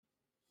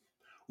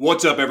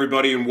What's up,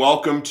 everybody, and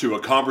welcome to A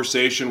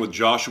Conversation with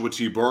Joshua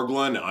T.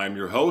 Berglund. I'm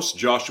your host,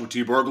 Joshua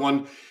T.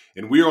 Berglund,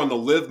 and we are on the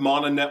Live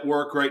Mana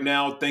Network right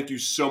now. Thank you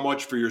so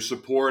much for your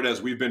support as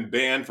we've been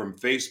banned from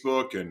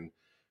Facebook and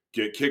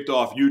get kicked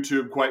off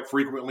YouTube quite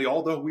frequently,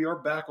 although we are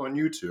back on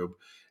YouTube.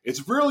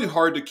 It's really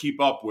hard to keep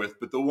up with,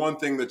 but the one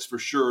thing that's for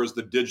sure is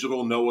the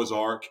digital Noah's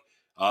Ark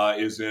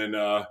is in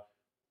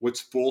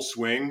what's full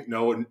swing.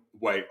 No,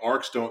 wait,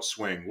 arcs don't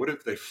swing. What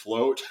if they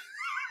float?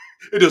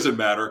 It doesn't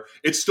matter.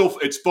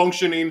 It's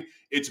functioning.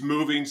 It's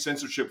moving,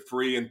 censorship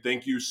free. And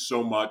thank you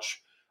so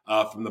much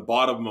from the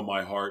bottom of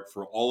my heart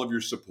for all of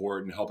your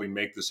support and helping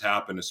make this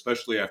happen,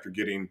 especially after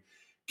getting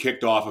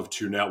kicked off of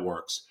two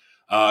networks.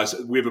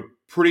 So we have a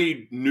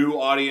pretty new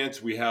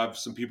audience. We have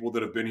some people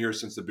that have been here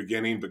since the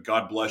beginning, but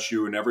God bless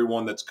you and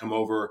everyone that's come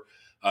over,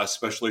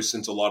 especially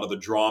since a lot of the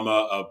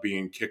drama of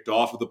being kicked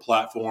off of the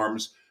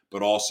platforms,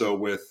 but also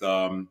with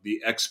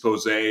the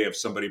expose of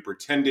somebody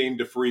pretending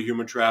to free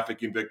human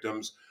trafficking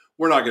victims.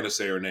 We're not going to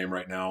say her name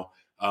right now.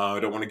 I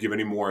don't want to give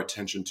any more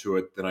attention to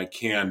it than I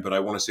can, but I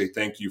want to say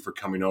thank you for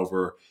coming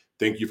over.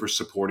 Thank you for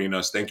supporting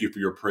us. Thank you for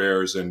your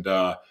prayers. And,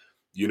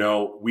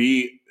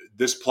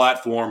 this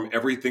platform,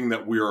 everything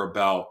that we are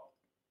about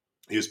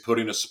is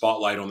putting a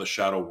spotlight on the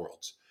shadow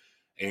worlds.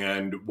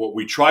 And what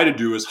we try to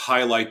do is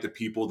highlight the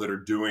people that are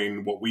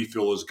doing what we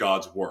feel is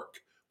God's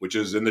work, which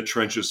is in the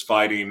trenches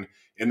fighting,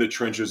 in the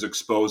trenches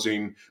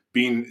exposing,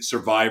 being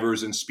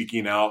survivors and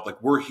speaking out.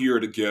 Like, we're here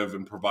to give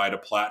and provide a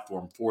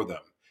platform for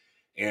them.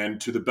 And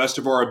to the best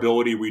of our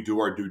ability, we do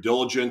our due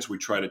diligence. We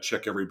try to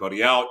check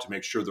everybody out to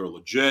make sure they're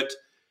legit.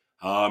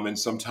 And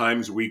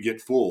sometimes we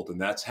get fooled,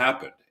 and that's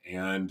happened.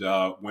 And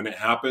when it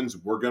happens,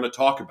 we're going to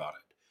talk about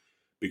it,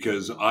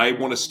 because I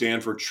want to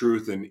stand for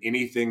truth in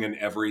anything and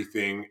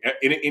everything.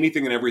 In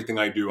anything and everything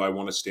I do, I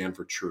want to stand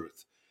for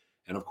truth.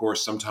 And of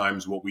course,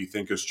 sometimes what we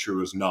think is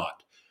true is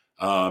not,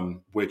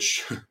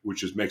 which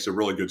makes a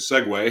really good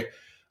segue,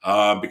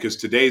 because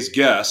today's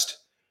guest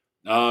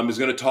is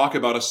going to talk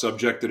about a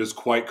subject that is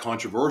quite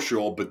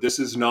controversial. But this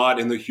is not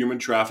in the human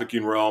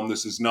trafficking realm.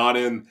 This is not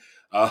in.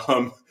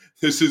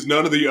 This is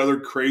none of the other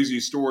crazy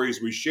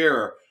stories we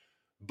share,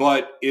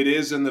 but it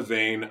is in the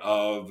vein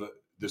of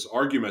this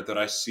argument that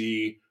I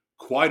see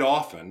quite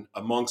often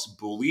amongst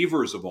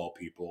believers of all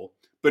people,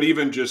 but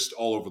even just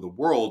all over the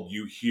world.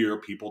 You hear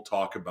people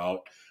talk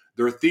about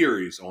their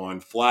theories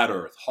on flat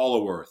Earth,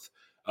 hollow Earth,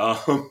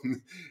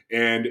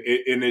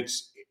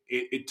 it's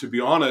to be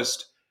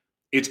honest,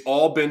 it's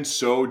all been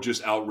so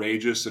just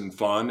outrageous and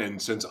fun.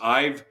 And since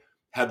I've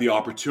had the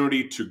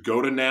opportunity to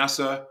go to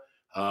NASA,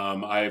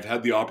 I've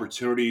had the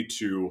opportunity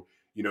to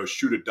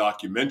shoot a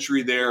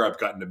documentary there. I've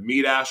gotten to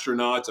meet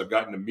astronauts. I've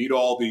gotten to meet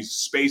all these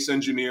space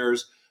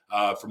engineers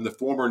from the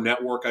former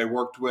network I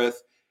worked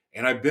with,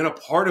 and I've been a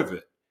part of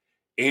it.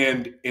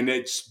 And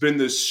it's been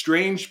this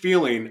strange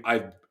feeling.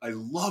 I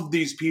love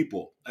these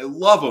people. I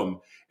love them.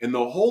 And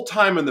the whole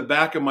time in the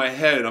back of my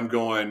head, I'm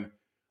going,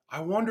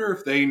 I wonder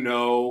if they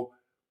know,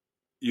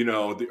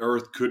 the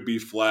Earth could be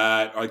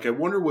flat. Like, I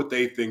wonder what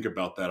they think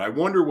about that. I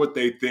wonder what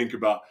they think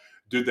about,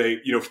 did they,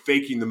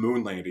 faking the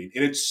moon landing?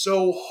 And it's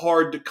so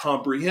hard to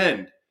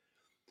comprehend.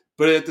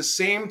 But at the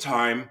same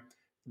time,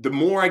 the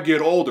more I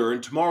get older,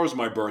 and tomorrow's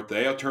my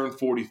birthday, I'll turn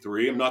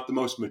 43. I'm not the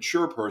most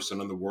mature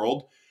person in the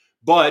world,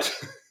 but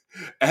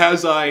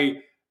as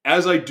I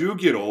do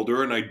get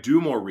older and I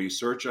do more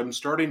research, I'm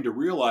starting to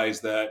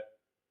realize that,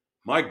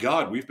 my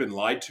God, we've been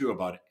lied to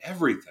about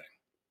everything.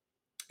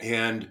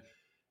 And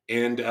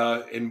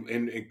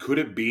could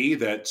it be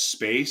that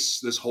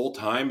space this whole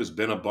time has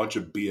been a bunch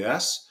of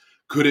BS?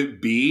 Could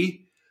it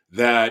be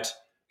that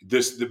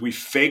we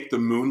faked the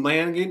moon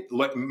landing?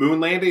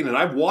 And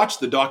I've watched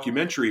the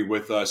documentary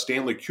with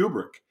Stanley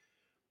Kubrick,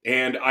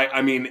 and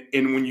I mean,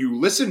 and when you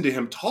listen to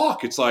him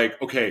talk, it's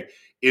like, okay,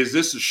 is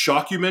this a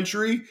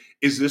shockumentary?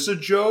 Is this a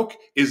joke?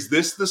 Is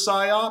this the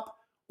psyop,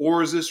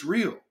 or is this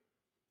real?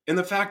 And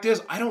the fact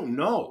is, I don't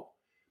know.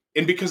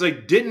 And because I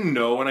didn't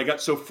know, and I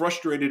got so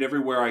frustrated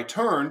everywhere I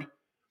turned,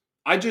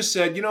 I just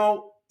said,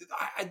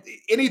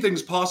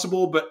 anything's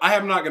possible, but I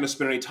am not going to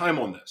spend any time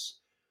on this.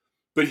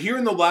 But here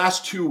in the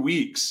last 2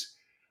 weeks,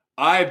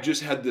 I've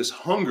just had this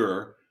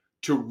hunger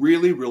to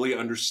really, really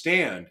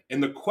understand.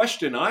 And the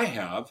question I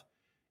have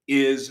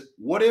is,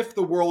 what if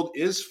the world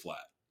is flat?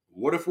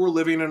 What if we're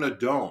living in a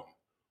dome?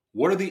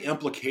 What are the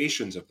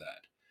implications of that?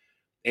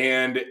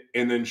 And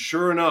then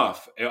sure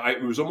enough,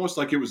 it was almost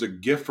like it was a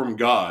gift from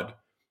God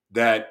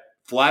that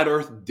Flat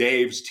Earth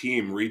Dave's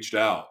team reached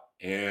out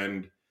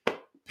and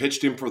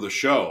pitched him for the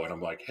show. And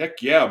I'm like,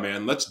 heck yeah,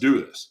 man, let's do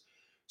this.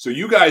 So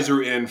you guys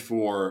are in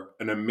for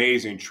an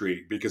amazing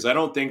treat, because I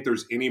don't think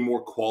there's any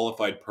more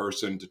qualified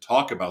person to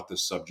talk about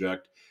this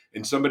subject,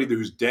 and somebody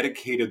who's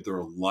dedicated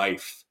their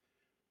life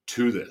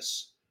to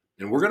this.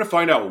 And we're going to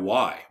find out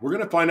why. We're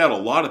going to find out a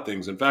lot of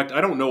things. In fact, I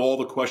don't know all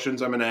the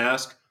questions I'm going to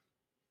ask,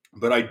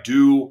 but I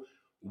do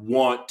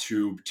want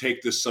to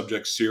take this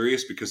subject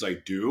serious, because I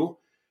do.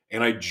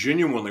 And I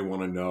genuinely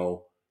want to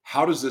know,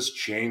 how does this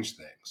change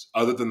things,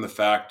 other than the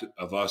fact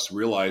of us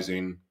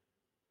realizing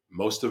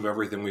most of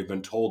everything we've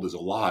been told is a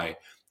lie,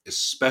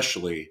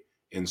 especially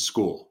in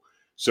school.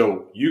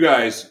 So, you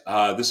guys,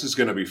 this is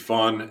going to be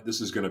fun.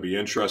 This is going to be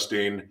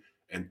interesting.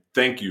 And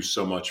thank you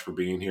so much for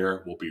being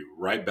here. We'll be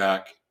right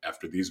back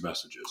after these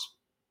messages.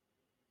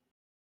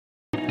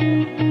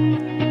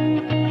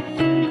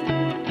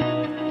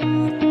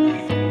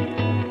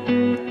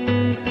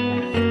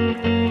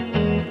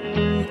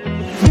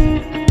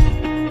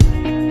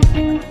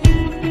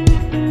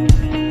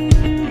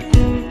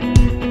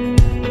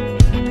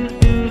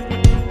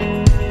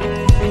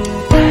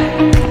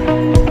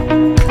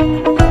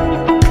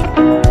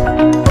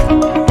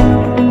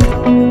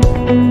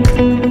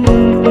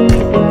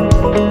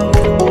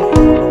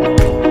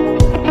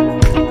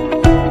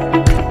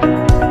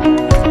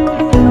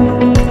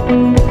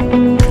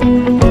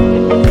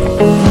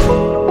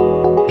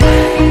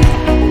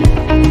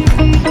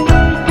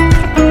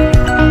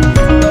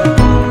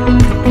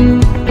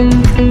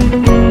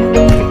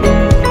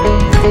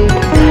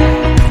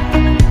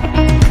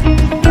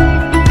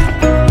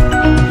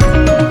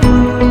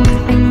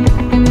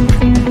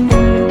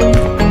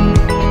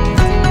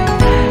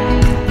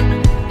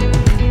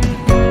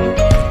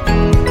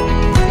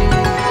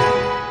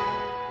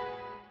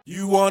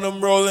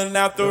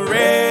 Out the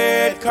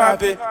red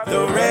carpet,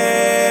 the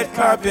red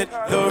carpet,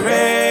 the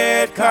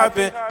red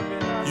carpet.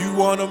 You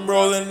want them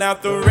rolling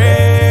out the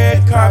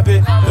red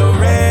carpet, the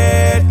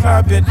red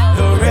carpet,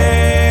 the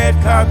red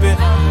carpet.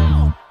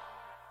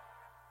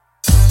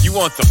 You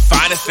want the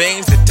finer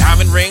things, the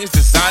diamond rings,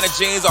 designer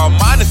jeans, all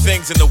minor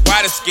things in the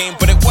widest scheme.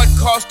 But at what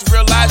cost to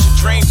realize your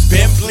dreams?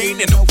 Been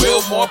bleeding in the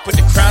Wilmore, put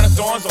the crown of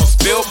thorns on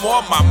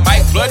Spillmore. My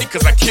mic bloody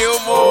cause I kill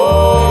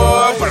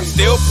more, but I'm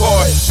still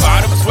poor.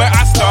 Bottom is where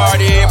I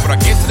started, but I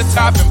get to the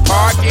top and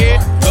park it.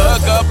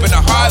 Plug up in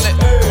a Harlot,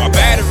 my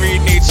battery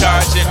need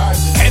charging.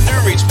 And to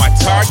reach my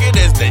target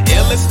is the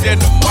illest in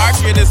the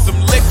market. Is some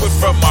liquid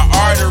from my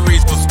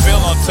arteries will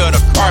spill onto the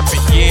carpet,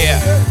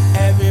 yeah.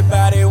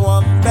 Everybody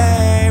want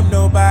fame,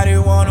 nobody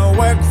wanna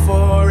work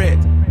for it.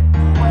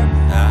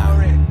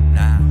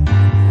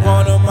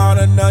 Want them all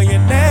to know your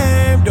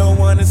name, don't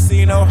wanna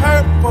see no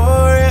hurt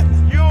for it.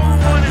 You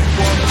want it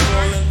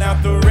rolling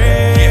out the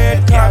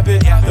red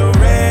carpet, the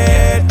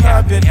red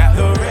carpet,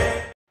 the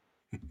red.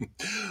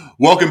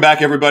 Welcome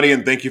back, everybody,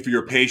 and thank you for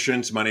your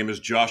patience. My name is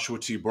Joshua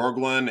T.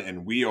 Berglund,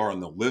 and we are on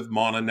the Live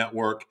Mana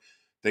Network.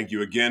 Thank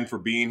you again for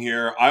being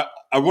here. I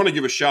want to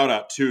give a shout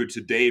out, too,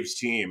 to Dave's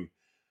team.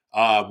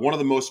 One of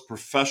the most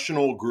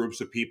professional groups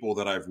of people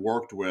that I've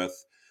worked with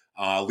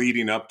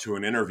leading up to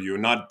an interview.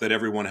 Not that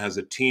everyone has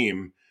a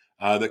team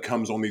that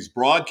comes on these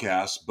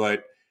broadcasts,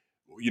 but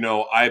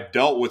I've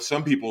dealt with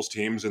some people's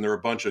teams and they're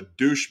a bunch of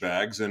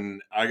douchebags. And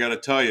I got to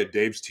tell you,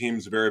 Dave's team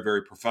is very,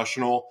 very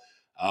professional.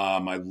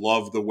 I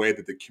love the way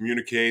that they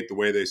communicate, the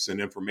way they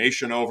send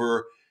information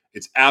over.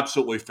 It's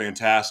absolutely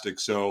fantastic.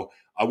 So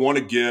I want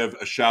to give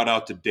a shout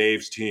out to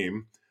Dave's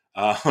team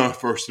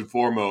first and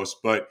foremost.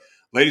 But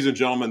ladies and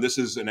gentlemen, this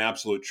is an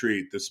absolute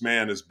treat. This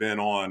man has been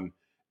on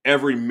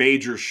every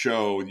major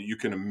show that you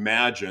can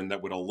imagine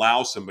that would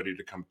allow somebody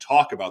to come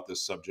talk about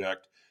this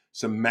subject.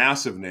 Some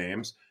massive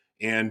names.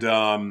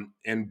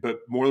 But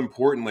more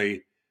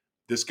importantly,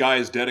 this guy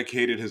has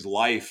dedicated his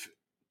life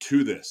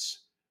to this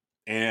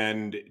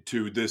and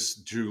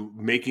to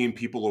making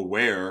people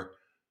aware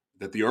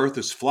that the earth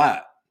is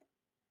flat.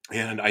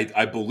 And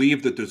I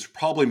believe that there's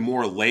probably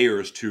more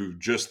layers to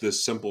just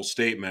this simple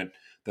statement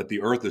that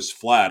the earth is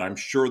flat. I'm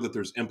sure that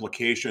there's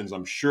implications.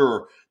 I'm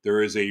sure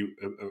there is a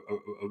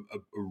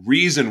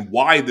reason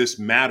why this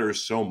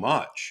matters so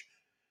much.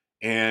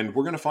 And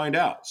we're going to find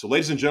out. So,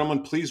 ladies and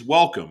gentlemen, please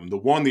welcome the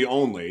one, the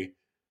only,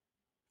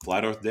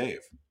 Flat Earth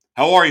Dave.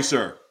 How are you,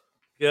 sir?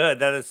 Good.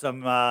 That is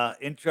some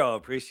intro.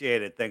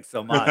 Appreciate it. Thanks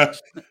so much.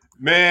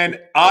 Man,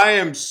 I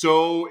am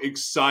so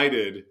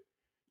excited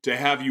to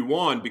have you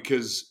on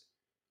because,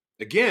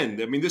 again,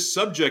 I mean, this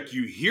subject,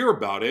 you hear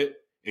about it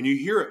and you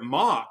hear it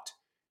mocked,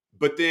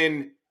 but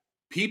then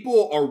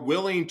people are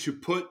willing to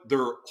put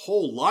their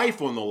whole life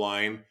on the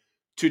line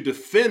to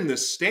defend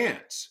this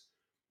stance.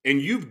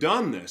 And you've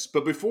done this.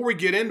 But before we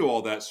get into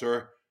all that,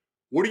 sir,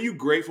 what are you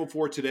grateful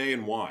for today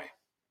and why?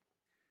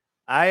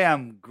 I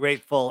am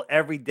grateful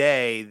every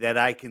day that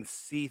I can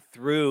see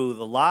through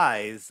the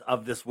lies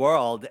of this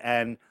world,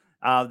 and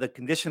the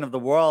condition of the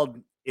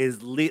world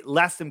is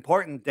less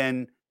important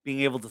than being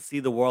able to see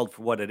the world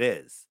for what it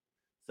is.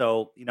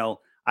 So,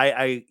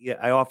 I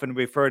often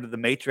refer to the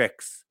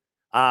Matrix,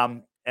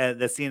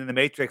 the scene in the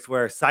Matrix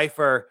where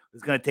Cypher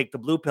is going to take the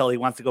blue pill. He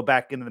wants to go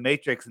back into the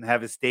Matrix and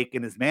have his stake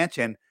in his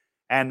mansion.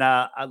 And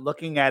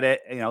looking at it,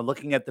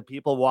 looking at the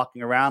people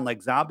walking around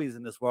like zombies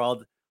in this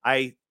world,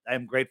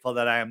 I'm grateful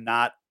that I am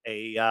not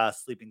a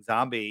sleeping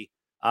zombie,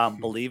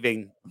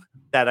 believing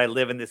that I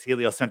live in this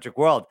heliocentric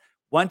world.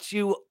 Once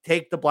you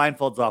take the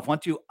blindfolds off,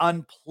 once you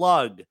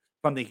unplug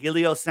from the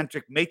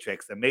heliocentric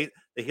matrix, the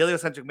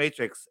heliocentric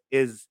matrix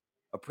is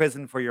a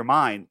prison for your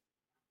mind.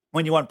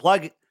 When you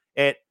unplug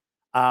it,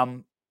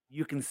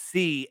 you can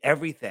see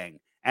everything,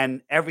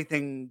 and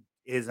everything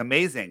is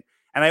amazing.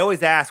 And I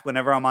always ask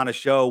whenever I'm on a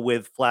show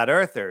with flat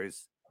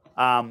earthers,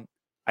 I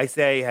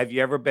say, have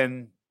you ever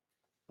been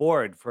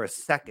bored for a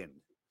second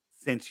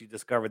since you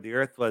discovered the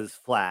earth was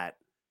flat?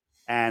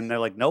 And they're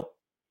like, nope.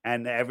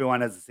 And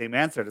everyone has the same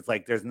answer. It's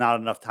like there's not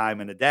enough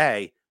time in a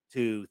day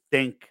to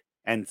think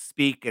and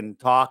speak and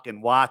talk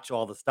and watch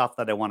all the stuff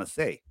that I want to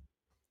see.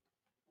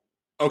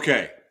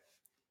 Okay.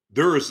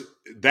 There's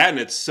that in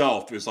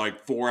itself is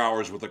like 4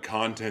 hours worth of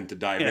content to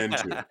dive Yeah.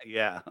 into.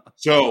 Yeah.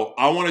 So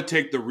I want to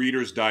take the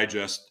Reader's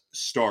Digest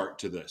start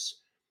to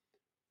this.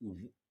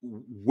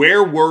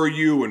 Where were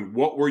you and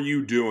what were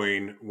you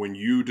doing when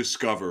you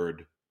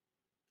discovered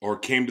or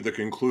came to the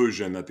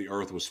conclusion that the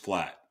earth was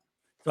flat?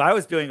 So I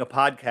was doing a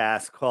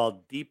podcast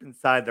called Deep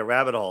Inside the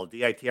Rabbit Hole,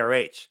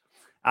 DITRH,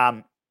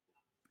 um,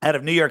 out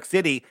of New York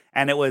City.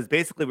 And it was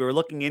basically, we were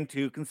looking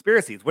into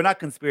conspiracies. We're not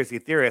conspiracy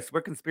theorists,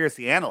 we're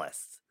conspiracy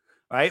analysts,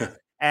 right?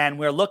 And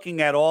we're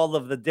looking at all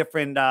of the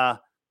different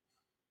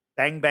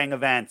bang bang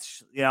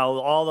events,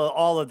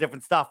 all the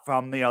different stuff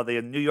from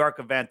the New York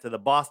event to the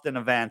Boston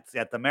events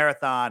at the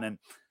marathon,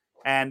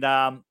 and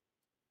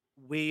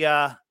we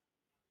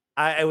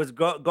it was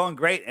going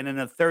great. And in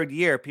the third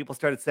year, people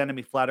started sending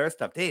me flat Earth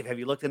stuff. Dave, have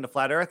you looked into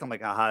flat Earth? I'm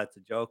like, aha, that's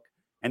a joke.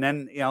 And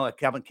then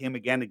Kevin came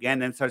again,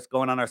 then starts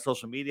going on our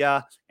social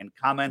media and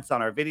comments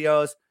on our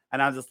videos,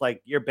 and I'm just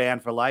like, you're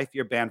banned for life.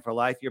 You're banned for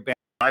life. You're banned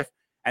for life.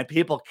 And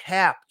people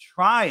kept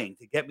trying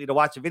to get me to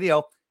watch a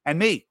video, and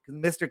me,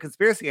 Mr.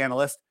 Conspiracy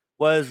Analyst,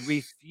 was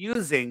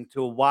refusing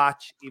to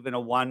watch even a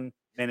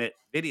 1-minute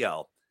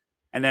video.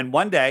 And then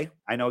one day,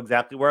 I know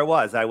exactly where I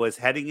was. I was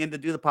heading in to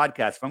do the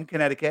podcast from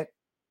Connecticut.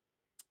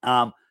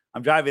 I'm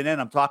driving in.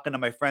 I'm talking to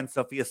my friend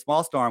Sophia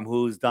Smallstorm,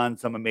 who's done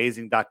some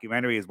amazing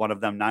documentaries, one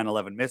of them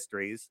 9/11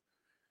 Mysteries.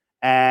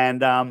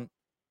 And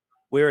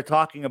we were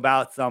talking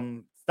about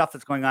some stuff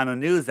that's going on in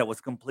the news that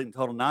was complete and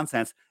total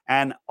nonsense.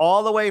 And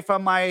all the way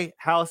from my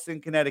house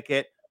in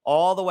Connecticut,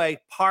 all the way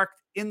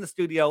parked in the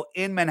studio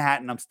in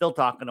Manhattan, I'm still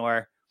talking to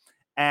her.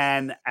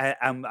 And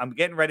I'm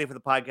getting ready for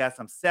the podcast.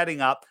 I'm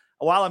setting up.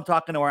 While I'm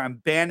talking to her,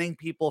 I'm banning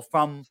people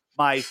from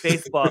my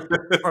Facebook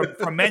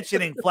for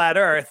mentioning flat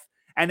Earth.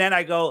 And then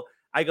I go.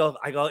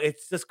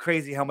 It's just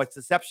crazy how much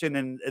deception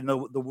and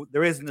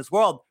there is in this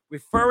world,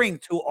 referring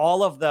to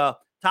all of the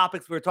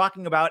topics we were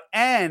talking about,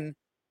 and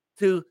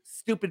to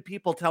stupid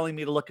people telling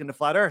me to look into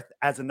flat Earth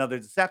as another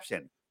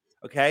deception.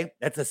 Okay,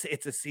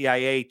 it's a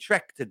CIA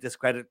trick to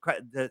discredit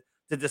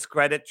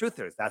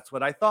truthers. That's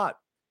what I thought.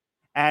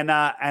 And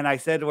I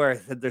said to her,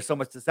 there's so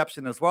much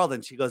deception in this world.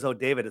 And she goes, oh,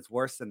 David, it's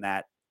worse than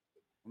that.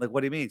 I'm like,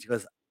 what do you mean? She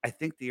goes, I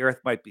think the earth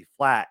might be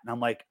flat. And I'm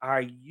like,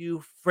 are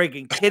you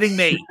frigging kidding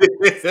me?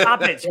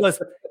 Stop it. She goes,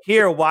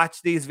 here,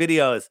 watch these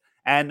videos.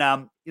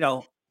 And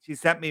she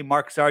sent me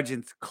Mark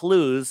Sargent's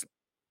Clues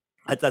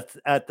at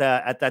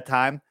that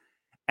time.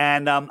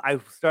 And I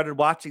started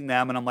watching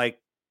them, and I'm like,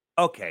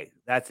 okay,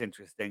 that's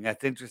interesting.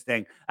 That's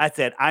interesting. That's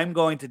it. I'm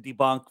going to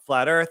debunk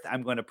flat Earth.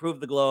 I'm going to prove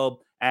the globe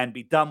and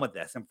be done with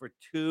this. And for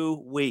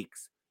 2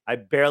 weeks, I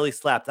barely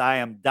slept. I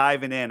am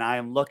diving in. I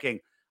am looking.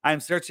 I'm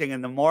searching.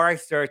 And the more I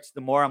search, the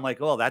more I'm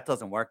like, oh, that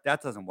doesn't work.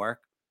 That doesn't work.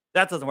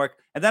 That doesn't work.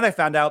 And then I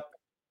found out,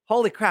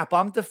 holy crap,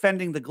 I'm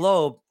defending the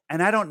globe,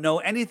 and I don't know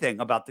anything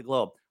about the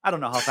globe. I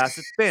don't know how fast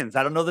it spins.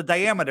 I don't know the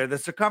diameter, the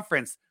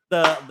circumference,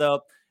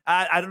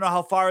 I don't know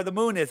how far the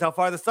moon is, how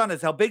far the sun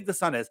is, how big the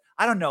sun is.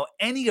 I don't know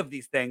any of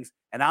these things,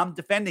 and I'm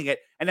defending it.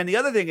 And then the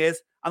other thing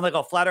is, I'm like,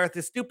 oh, flat Earth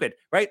is stupid,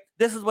 right?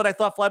 This is what I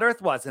thought flat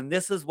Earth was, and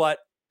this is what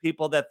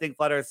people that think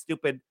flat Earth is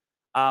stupid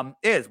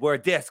is. We're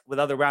a disk with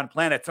other round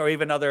planets, or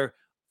even other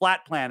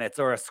flat planets,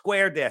 or a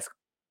square disk,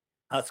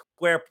 a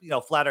square,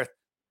 flat Earth.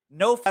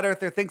 No flat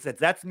earther thinks it.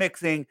 That's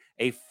mixing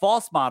a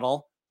false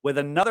model with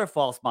another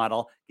false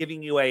model,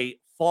 giving you a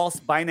false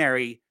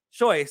binary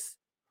choice.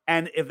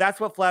 And if that's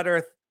what flat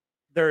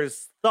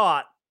earthers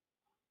thought,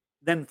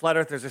 then flat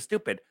earthers are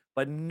stupid.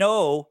 But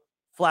no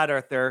flat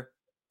earther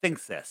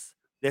thinks this.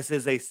 This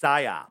is a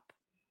psyop.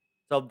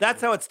 So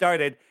that's how it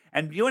started.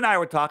 And you and I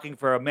were talking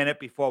for a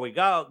minute before we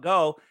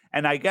go.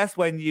 And I guess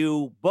when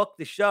you book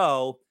the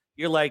show,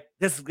 you're like,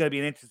 this is going to be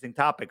an interesting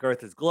topic,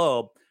 Earth is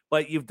globe.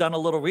 But you've done a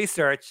little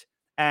research,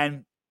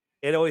 and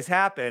it always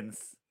happens.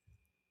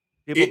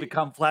 People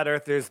become flat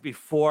earthers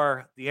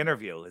before the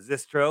interview. Is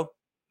this true?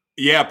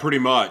 Yeah, pretty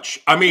much.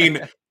 I mean,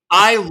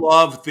 I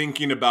love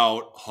thinking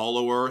about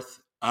Hollow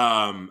Earth.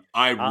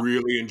 I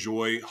really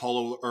enjoy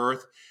Hollow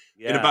Earth.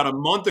 Yeah. And about a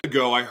month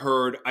ago,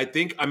 I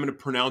think I'm going to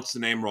pronounce the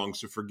name wrong,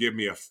 so forgive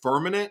me, a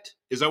firmament?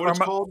 Is that what it's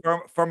called?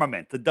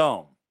 Firmament, the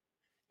dome.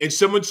 And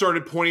someone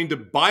started pointing to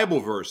Bible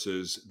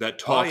verses that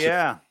talks. Oh,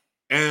 yeah.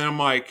 And I'm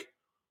like,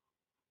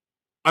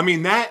 I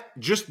mean, that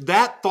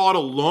thought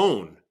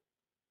alone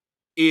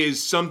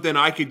is something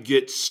I could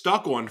get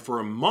stuck on for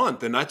a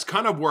month. And that's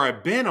kind of where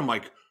I've been. I'm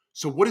like,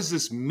 so what does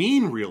this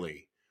mean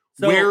really?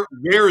 So,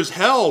 where is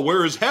hell?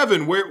 Where is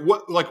heaven?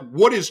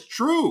 What is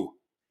true?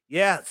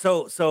 Yeah.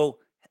 So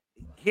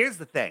here's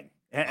the thing.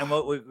 And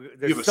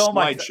there's so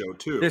much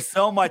too. There's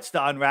so much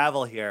to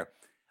unravel here.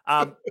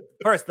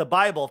 First, the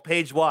Bible,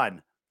 page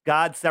 1.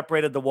 God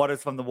separated the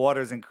waters from the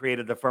waters and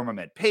created the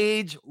firmament.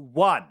 Page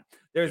 1.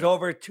 There's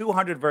over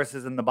 200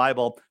 verses in the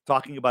Bible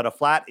talking about a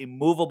flat,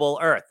 immovable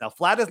earth. Now,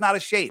 flat is not a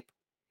shape.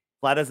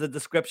 Flat is a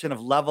description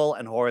of level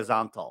and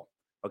horizontal.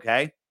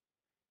 Okay.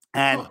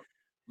 And Huh.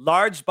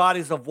 large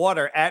bodies of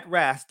water at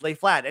rest lay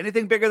flat.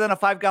 Anything bigger than a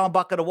 5-gallon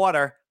bucket of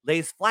water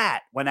lays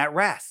flat when at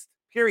rest,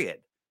 period.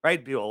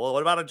 Right? People, well,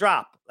 what about a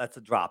drop? That's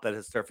a drop. That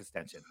is surface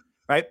tension.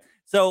 Right?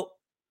 So,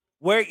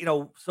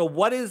 so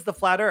what is the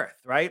flat earth?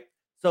 Right?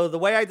 So, the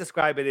way I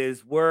describe it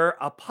is we're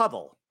a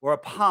puddle, we're a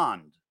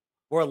pond,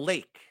 we're a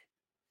lake.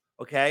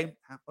 Okay.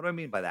 What do I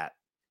mean by that?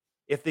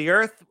 If the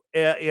earth,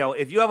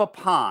 if you have a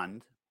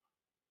pond,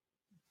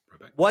 Right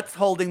back. what's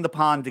holding the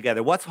pond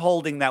together? What's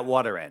holding that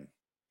water in?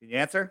 Can you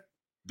answer?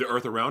 The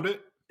earth around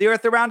it? The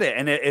earth around it.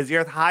 And is the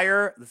earth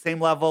higher, the same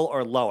level,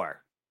 or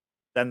lower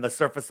than the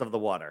surface of the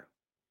water?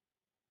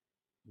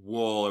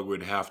 Well, it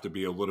would have to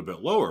be a little bit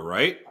lower,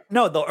 right?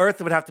 No, the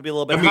earth would have to be a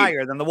little bit I mean,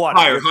 higher than the water.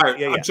 higher.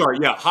 Yeah, I'm sorry.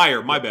 Yeah,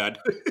 higher. My yeah, bad.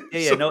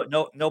 yeah.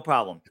 No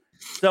problem.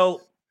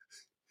 So,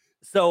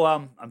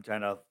 I'm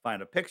trying to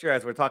find a picture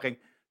as we're talking.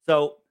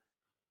 So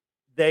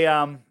they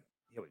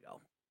here we go.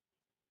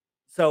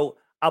 So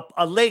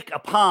a lake, a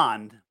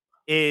pond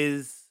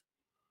is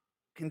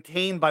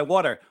contained by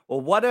water.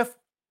 Well, what if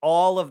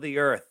all of the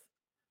earth,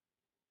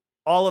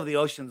 all of the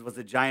oceans was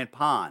a giant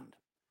pond?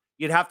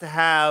 You'd have to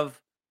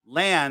have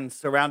land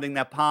surrounding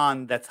that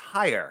pond that's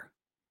higher.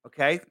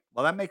 Okay.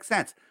 Well, that makes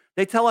sense.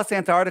 They tell us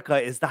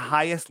Antarctica is the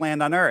highest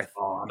land on Earth.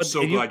 Oh, I'm But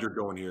so glad you're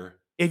going here.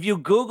 if you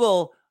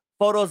Google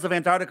photos of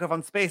Antarctica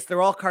from space,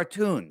 they're all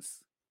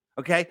cartoons.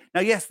 Okay.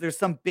 Now, yes, there's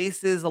some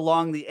bases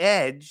along the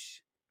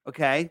edge.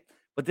 Okay.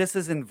 But this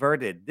is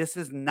inverted. This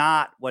is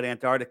not what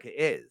Antarctica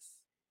is.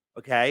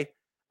 Okay.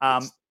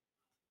 Um, It's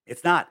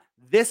it's not.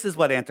 This is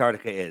what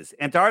Antarctica is.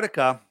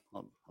 Antarctica,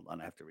 hold on,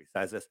 I have to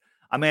resize this.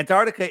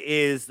 Antarctica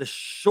is the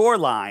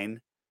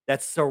shoreline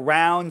that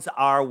surrounds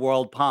our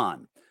world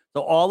pond.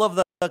 So all of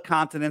the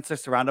continents are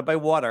surrounded by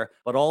water,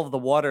 but all of the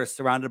water is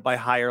surrounded by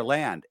higher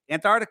land.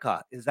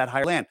 Antarctica is that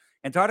higher land.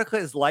 Antarctica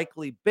is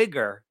likely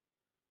bigger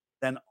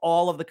than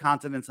all of the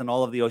continents and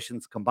all of the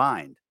oceans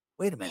combined.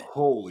 Wait a minute.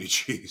 holy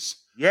jeez.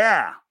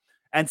 Yeah.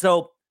 And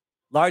so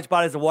large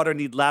bodies of water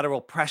need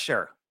lateral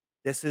pressure.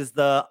 This is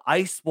the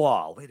ice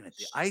wall. Wait a minute.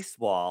 The ice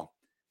wall,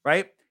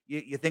 right?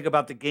 You think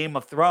about the Game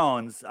of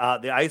Thrones,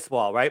 the ice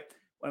wall, right?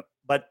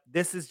 But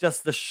this is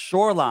just the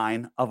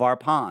shoreline of our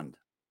pond.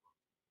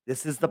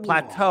 This is the Whoa.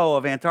 plateau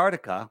of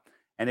Antarctica.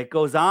 And it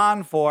goes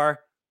on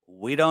for,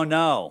 we don't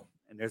know.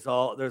 And there's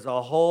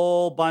a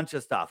whole bunch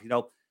of stuff,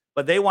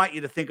 but they want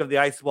you to think of the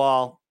ice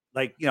wall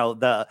like,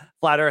 the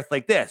flat earth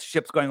like this,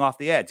 ships going off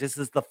the edge. This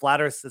is the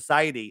Flat Earth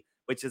Society,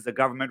 which is a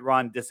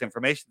government-run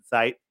disinformation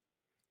site.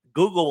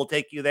 Google will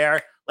take you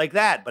there like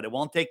that, but it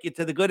won't take you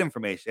to the good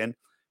information,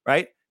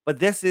 right? But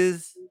this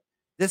is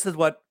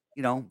what,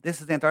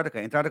 this is Antarctica.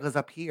 Antarctica's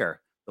up here.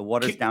 The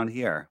water's Can- down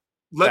here.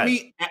 Let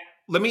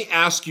Good. me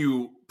ask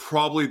you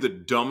probably the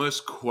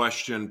dumbest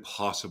question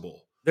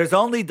possible. There's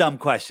only dumb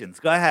questions.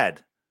 Go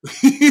ahead.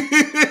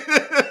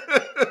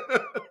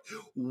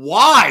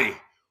 Why?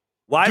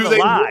 Why Do the they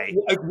lie?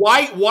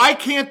 like why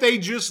can't they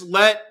just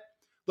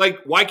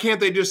why can't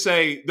they just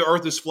say the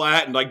earth is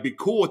flat and like be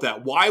cool with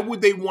that? Why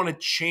would they want to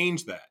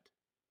change that?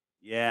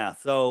 Yeah.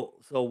 So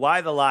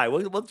why the lie?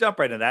 We'll jump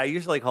right into that. I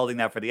usually like holding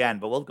that for the end,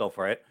 but we'll go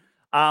for it.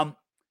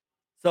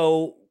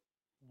 So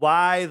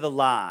why the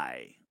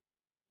lie?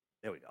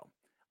 There we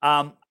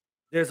go.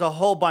 There's a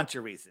whole bunch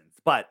of reasons,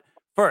 but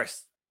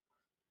first,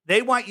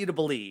 they want you to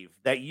believe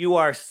that you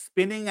are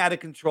spinning out of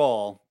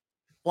control,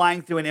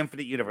 flying through an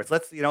infinite universe.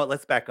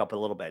 Let's back up a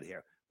little bit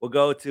here. We'll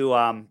go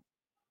to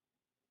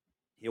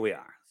here we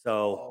are.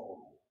 So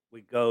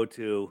we go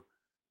to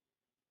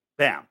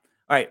bam.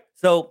 All right.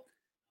 So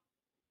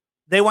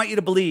they want you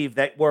to believe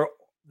that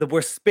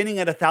we're spinning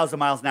at 1,000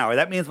 miles an hour.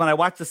 That means when I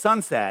watch the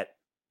sunset,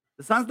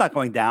 the sun's not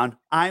going down.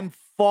 I'm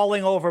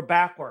falling over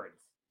backwards.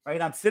 Right?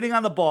 I'm sitting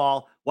on the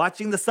ball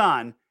watching the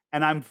sun,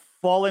 and I'm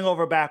falling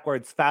over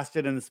backwards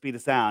faster than the speed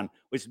of sound,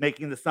 which is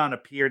making the sun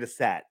appear to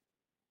set.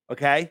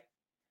 Okay?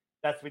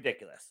 That's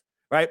ridiculous,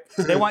 right?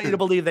 They want you to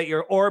believe that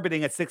you're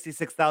orbiting at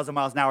 66,000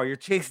 miles an hour. You're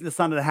chasing the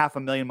sun at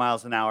 500,000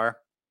 miles an hour.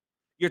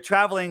 You're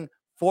traveling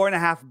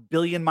 4.5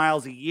 billion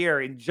miles a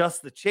year in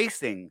just the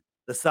chasing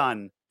the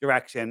sun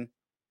direction,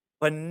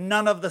 but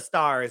none of the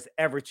stars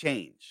ever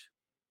change.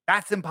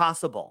 That's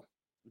impossible,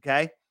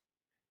 okay?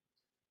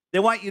 They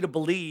want you to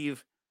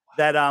believe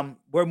that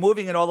we're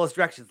moving in all those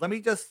directions. Let me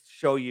just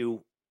show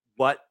you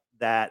what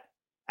that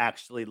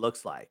actually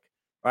looks like,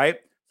 right?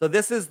 So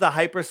this is the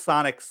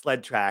hypersonic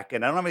sled track,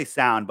 and I don't have any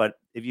sound, but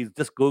if you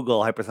just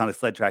Google hypersonic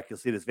sled track, you'll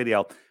see this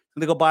video. It's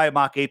going to go by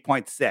Mach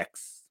 8.6.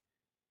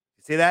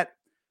 You see that?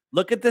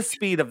 Look at the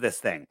speed of this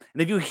thing.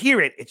 And if you hear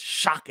it, it's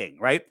shocking,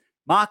 right?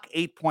 Mach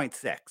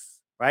 8.6,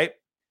 right?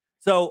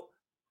 So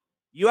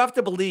you have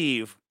to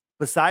believe,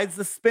 besides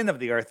the spin of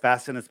the Earth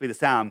faster than the speed of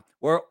sound,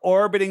 we're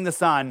orbiting the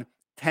sun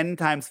 10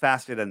 times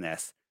faster than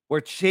this. We're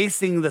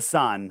chasing the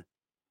sun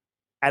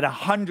at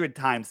 100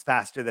 times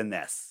faster than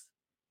this.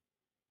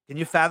 Can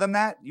you fathom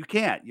that? You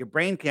can't. Your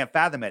brain can't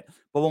fathom it.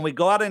 But when we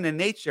go out into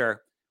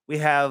nature, we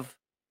have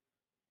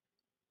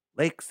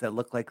lakes that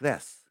look like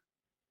this.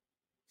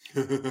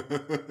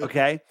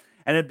 Okay?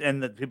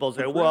 And the people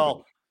say,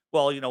 well,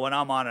 Well, when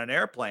I'm on an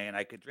airplane,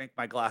 I could drink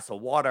my glass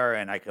of water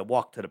and I could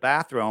walk to the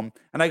bathroom.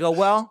 And I go,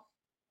 well,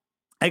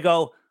 I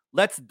go,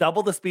 let's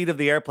double the speed of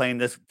the airplane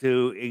just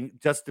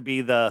to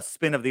be the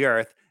spin of the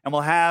earth, and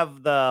we'll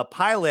have the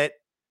pilot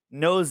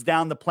nose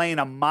down the plane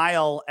a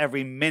mile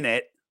every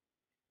minute,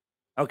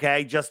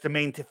 okay, just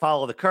to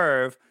follow the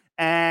curve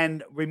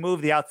and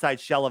remove the outside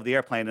shell of the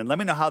airplane. And let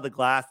me know how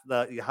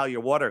how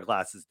your water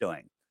glass is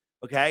doing.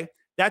 Okay.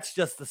 That's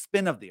just the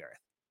spin of the earth,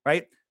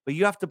 right? But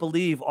you have to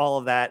believe all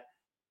of that.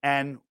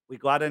 And we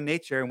go out in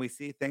nature and we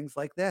see things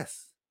like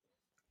this.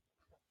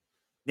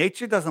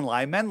 Nature doesn't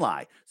lie, men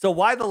lie. So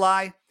why the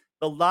lie?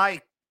 The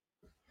lie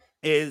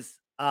is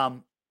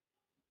the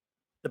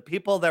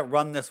people that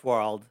run this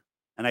world,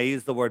 and I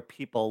use the word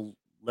people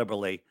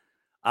liberally,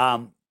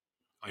 um,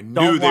 I knew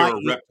don't they want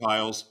were you.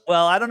 reptiles.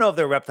 Well, I don't know if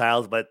they're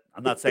reptiles, but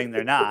I'm not saying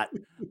they're not.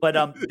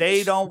 But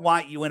they don't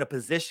want you in a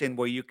position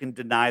where you can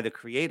deny the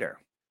creator,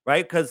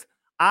 right? Because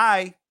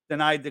I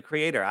denied the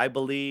creator. I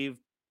believe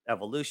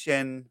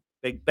evolution,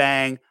 Big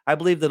Bang. I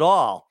believed it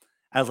all.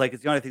 I was like,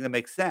 it's the only thing that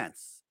makes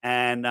sense.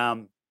 And I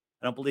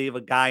don't believe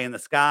a guy in the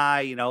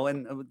sky,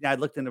 And I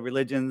looked into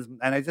religions,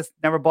 and I just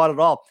never bought it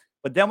all.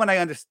 But then when I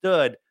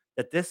understood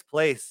that this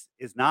place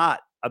is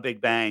not a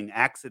Big Bang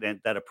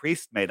accident that a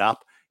priest made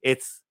up,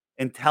 it's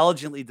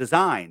intelligently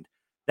designed.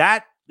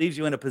 That leaves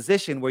you in a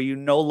position where you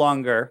no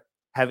longer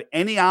have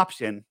any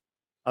option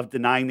of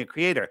denying the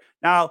creator.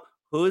 Now,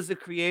 who is the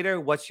creator?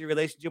 What's your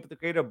relationship with the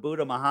creator?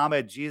 Buddha,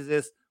 Muhammad,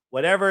 Jesus,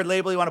 whatever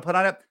label you want to put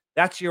on it,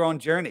 that's your own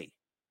journey.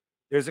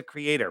 There's a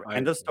creator. I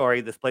End of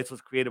story. This place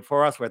was created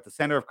for us. We're at the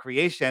center of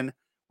creation.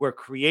 We're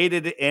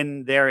created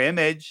in their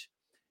image.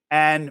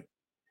 And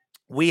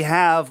we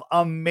have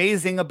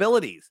amazing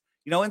abilities.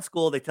 In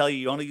school, they tell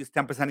you only use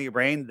 10% of your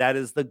brain. That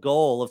is the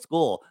goal of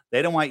school.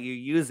 They don't want you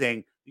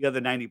using the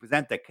other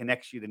 90% that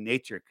connects you to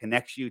nature,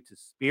 connects you to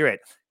spirit,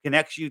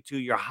 connects you to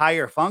your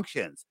higher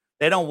functions.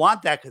 They don't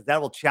want that because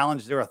that will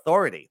challenge their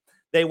authority.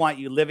 They want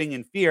you living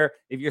in fear.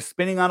 If you're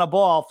spinning on a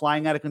ball,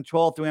 flying out of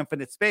control through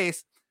infinite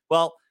space,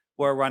 well,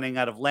 we're running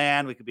out of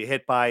land. We could be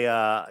hit by,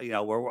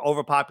 we're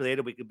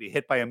overpopulated. We could be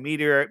hit by a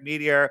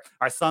meteor.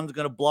 Our sun's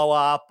going to blow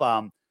up.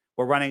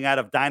 We're running out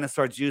of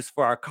dinosaur juice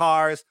for our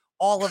cars.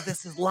 All of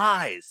this is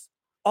lies.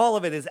 All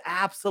of it is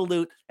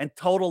absolute and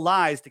total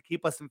lies to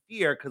keep us in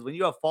fear. Because when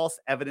you have false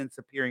evidence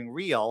appearing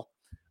real,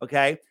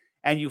 okay,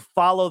 and you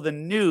follow the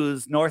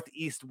news, north,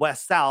 east,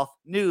 west, south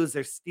news,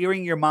 they're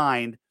steering your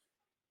mind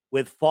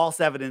with false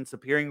evidence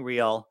appearing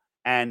real,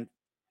 and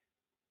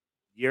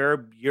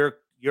you're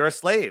a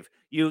slave.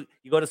 You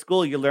go to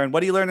school, you learn.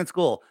 What do you learn in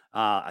school?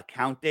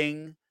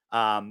 Accounting,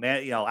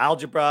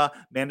 algebra,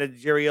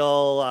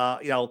 managerial,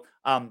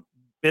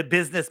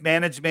 business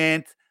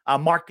management,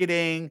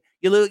 marketing.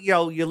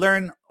 You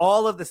learn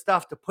all of the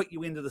stuff to put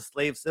you into the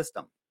slave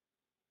system.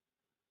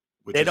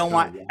 which They is don't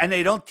kind want, of and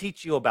they don't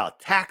teach you about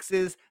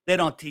taxes. They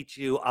don't teach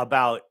you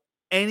about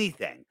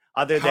anything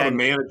other how to than,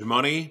 manage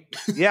money.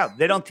 yeah,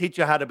 they don't teach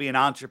you how to be an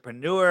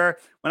entrepreneur.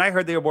 When I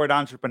heard the word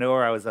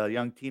entrepreneur, I was a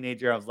young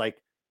teenager. I was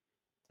like,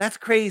 that's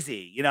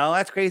crazy.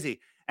 That's crazy.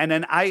 And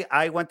then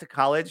I went to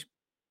college,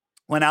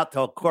 went out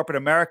to corporate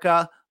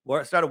America,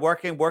 started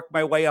working, worked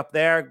my way up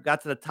there,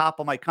 got to the top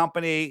of my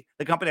company,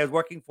 the company I was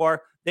working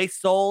for. They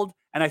sold,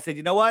 and I said,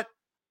 you know what?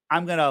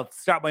 I'm gonna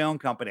start my own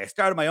company. I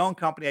started my own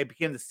company. I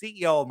became the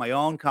CEO of my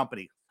own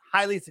company,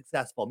 highly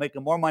successful,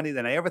 making more money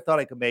than I ever thought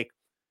I could make.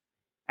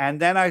 And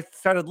then I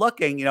started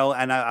looking,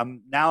 and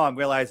I'm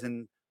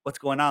realizing what's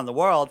going on in the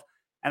world.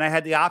 And I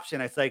had the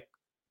option. It's like,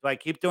 do I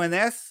keep doing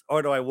this,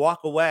 or do I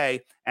walk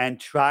away and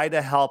try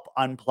to help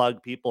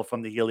unplug people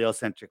from the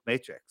heliocentric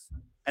matrix?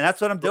 And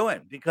that's what I'm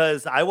doing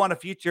because I want a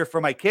future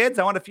for my kids.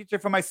 I want a future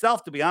for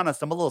myself. To be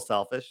honest, I'm a little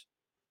selfish.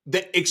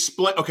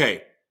 Explain.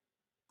 Okay,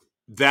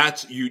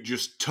 that's you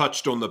just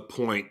touched on the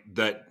point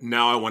that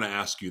now I want to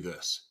ask you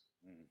this.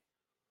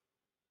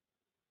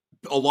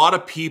 A lot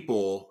of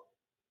people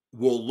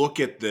will look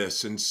at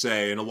this and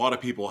say, and a lot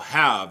of people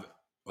have,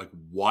 like,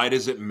 why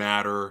does it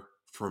matter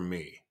for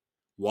me?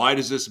 Why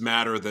does this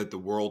matter that the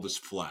world is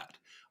flat?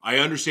 I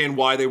understand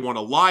why they want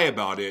to lie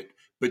about it,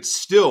 but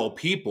still,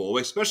 people,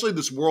 especially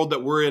this world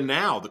that we're in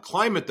now, the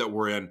climate that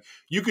we're in,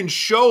 you can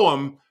show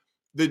them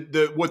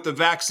what the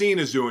vaccine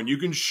is doing. You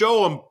can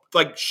show them,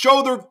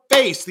 show their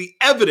face, the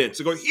evidence,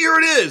 and go, here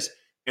it is.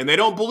 And they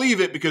don't believe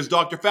it because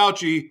Dr.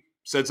 Fauci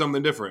said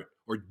something different,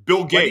 or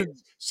Bill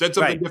Gates said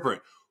something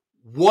different.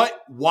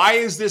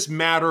 Why does this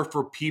matter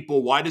for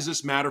people? Why does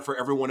this matter for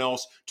everyone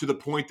else to the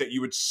point that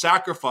you would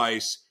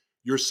sacrifice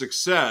your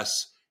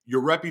success,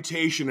 your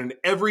reputation, and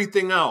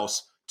everything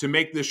else to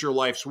make this your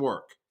life's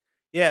work?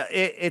 Yeah,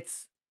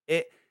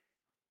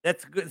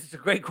 that's good. It's a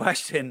great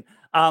question.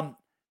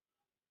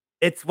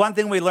 It's one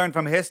thing we learn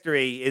from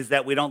history is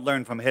that we don't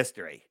learn from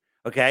history.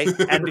 Okay.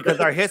 And because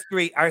our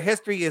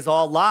history is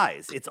all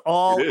lies. It's It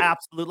all is.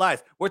 absolute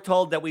lies. We're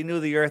told that we knew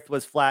the earth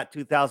was flat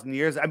 2,000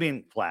 years. I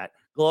mean, flat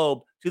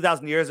globe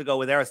 2,000 years ago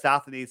with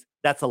Aristophanes.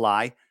 That's a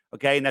lie.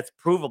 Okay. And that's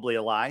provably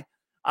a lie.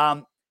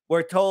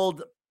 We're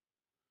told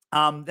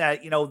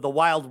that the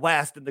Wild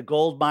West and the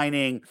gold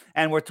mining,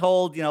 and we're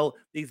told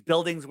these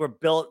buildings were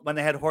built when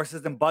they had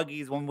horses and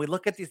buggies. When we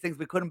look at these things,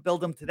 we couldn't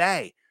build them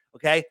today.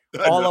 Okay,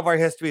 all No. of our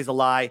history is a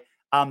lie.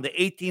 The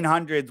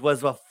 1800s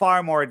was a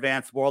far more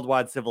advanced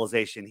worldwide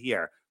civilization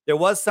here. There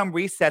was some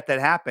reset that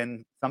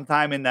happened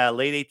sometime in the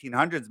late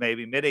 1800s,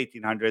 maybe mid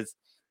 1800s,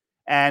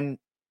 and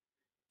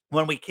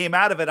when we came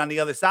out of it on the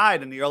other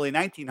side in the early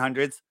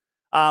 1900s,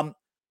 um,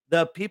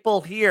 the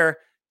people here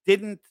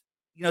didn't,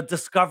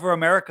 discover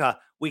America.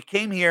 We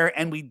came here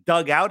and we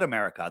dug out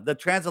America. The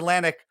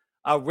transatlantic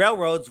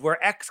railroads were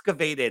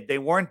excavated; they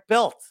weren't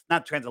built.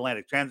 Not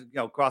transatlantic,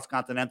 cross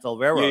continental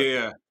Yeah, railroads. yeah,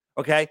 yeah.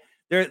 Okay,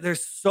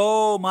 there's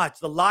so much.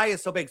 The lie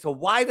is so big. So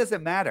why does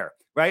it matter,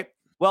 right?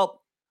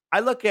 Well, I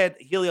look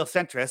at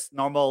heliocentrists,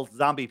 normal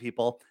zombie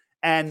people,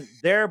 and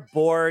they're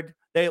bored.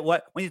 They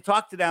what when you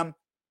talk to them,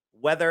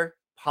 weather,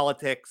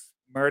 politics,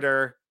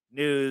 murder,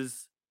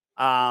 news,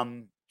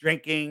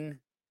 drinking.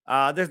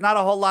 There's not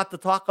a whole lot to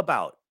talk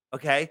about,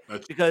 okay?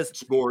 That's Because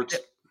sports.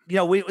 we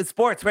with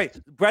sports, right?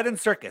 Bread and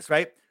circus,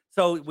 right?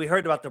 So we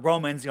heard about the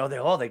Romans.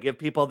 They give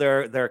people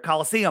their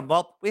Colosseum.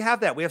 Well, we have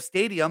that. We have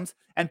stadiums,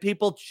 and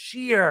people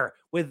cheer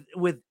with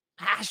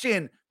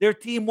passion. Their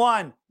team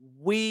won.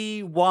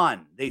 We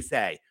won. They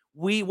say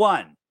we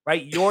won.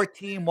 Right? Your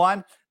team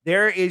won.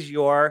 There is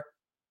your.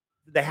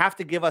 They have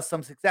to give us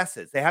some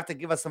successes. They have to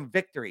give us some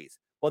victories.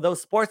 Well,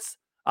 those sports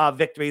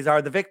victories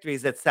are the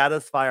victories that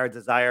satisfy our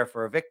desire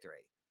for a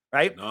victory,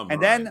 right? No, I'm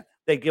And right. then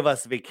they give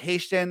us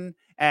vacation,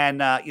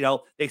 and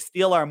they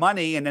steal our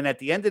money, and then at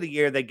the end of the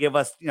year they give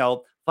us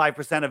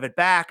 5% of it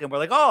back, and we're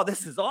like, oh,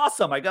 this is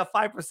awesome! I got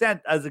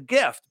 5% as a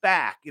gift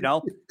back,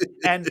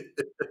 and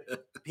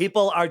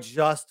people are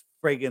just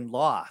friggin'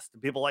 lost.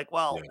 And people are like,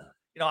 well, Yeah.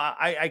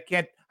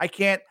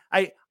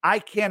 I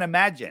can't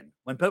imagine.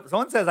 When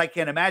someone says I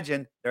can't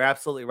imagine, they're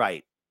absolutely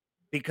right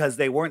because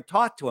they weren't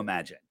taught to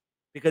imagine.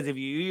 Because if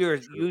you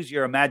True. use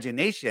your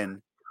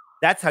imagination,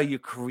 that's how you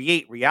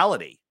create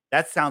reality.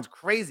 That sounds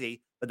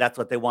crazy, but that's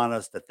what they want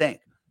us to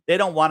think. They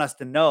don't want us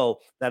to know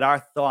that our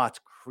thoughts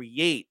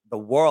create the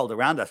world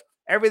around us.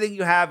 Everything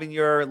you have in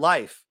your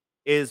life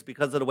is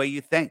because of the way you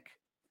think,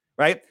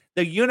 right?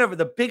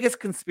 The biggest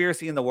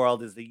conspiracy in the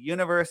world is the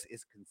universe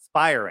is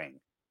conspiring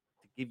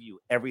to give you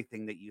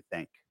everything that you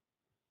think.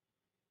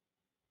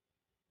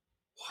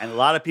 And a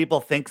lot of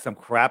people think some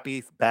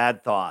crappy,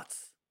 bad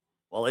thoughts.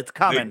 Well, it's They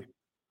coming.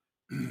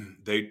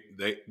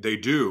 they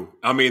do.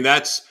 I mean,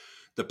 that's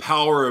the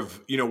power of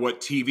what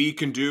TV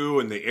can do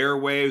and the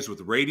airwaves with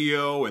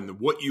radio and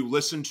what you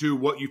listen to,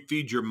 what you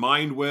feed your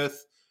mind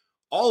with.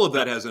 All of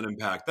that Yep. has an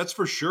impact. That's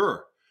for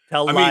sure.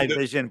 I mean,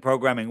 Television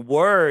programming.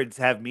 Words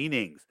have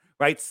meanings,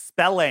 right?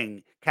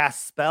 Spelling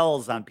casts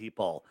spells on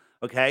people.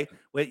 Okay.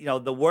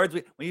 The words,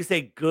 when you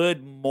say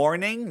good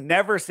morning,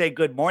 never say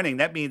good morning.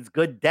 That means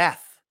good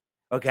death.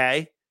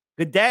 Okay.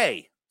 Good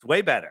day. It's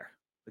way better.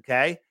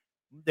 Okay.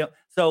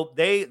 So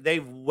they've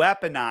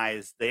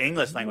weaponized the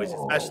English language,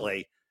 whoa.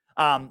 especially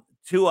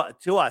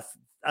to us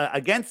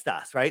against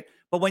us, right?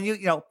 But when you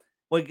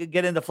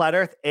get into flat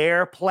Earth,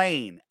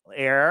 airplane,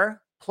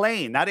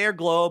 not air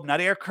globe, not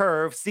air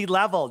curve, sea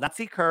level, not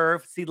sea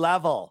curve, sea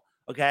level.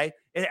 Okay,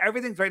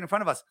 everything's right in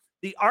front of us.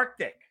 The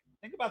Arctic.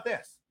 Think about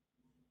this.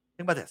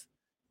 Think about this.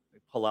 Let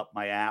me pull up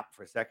my app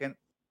for a second.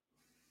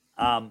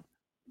 Um,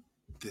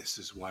 This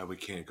is why we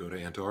can't go to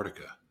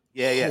Antarctica.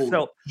 yeah.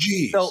 Holy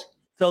jeez. So,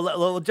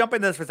 we'll jump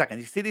into this for a second.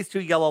 You see these two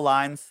yellow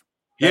lines?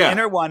 The Yeah.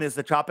 inner one is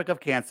the Tropic of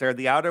Cancer.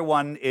 The outer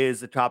one is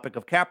the Tropic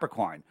of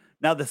Capricorn.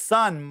 Now, the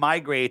sun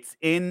migrates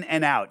in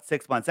and out,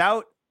 6 months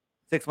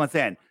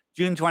in.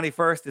 June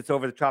 21st, it's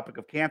over the Tropic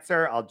of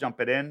Cancer. I'll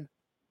jump it in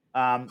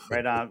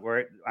right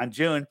on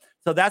June.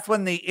 So that's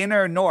when the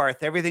inner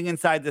north, everything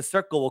inside the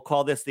circle, we'll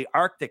call this the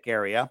Arctic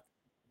area,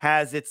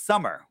 has its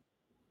summer.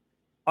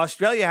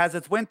 Australia has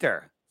its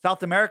winter.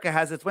 South America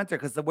has its winter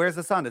because where's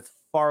the sun? It's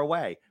far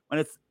away. When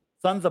it's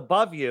sun's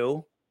above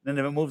you, then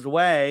if it moves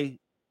away,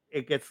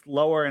 it gets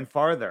lower and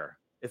farther.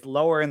 It's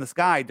lower in the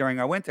sky during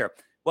our winter.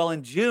 Well,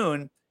 in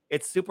June,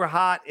 it's super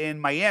hot in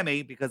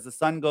Miami because the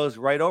sun goes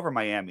right over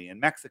Miami in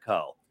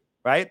Mexico,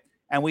 right?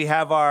 And we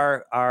have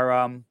our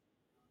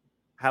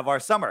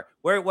summer.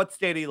 What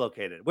state are you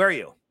located? Where are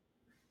you?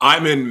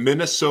 I'm in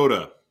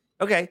Minnesota.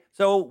 Okay,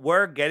 so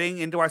we're getting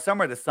into our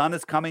summer. The sun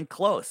is coming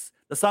close.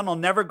 The sun will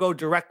never go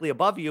directly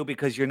above you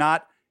because you're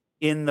not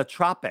in the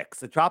tropics.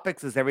 The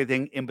tropics is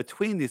everything in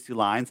between these two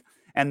lines,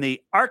 and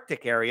the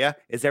Arctic area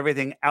is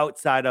everything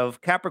outside of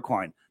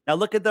Capricorn. Now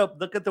look at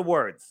the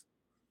words.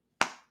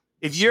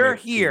 If This you're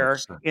makes too much here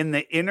sense. in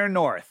the inner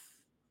north,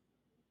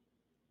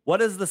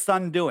 what is the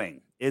sun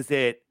doing? Is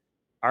it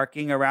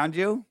arcing around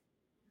you?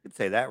 You could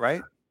say that,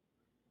 right?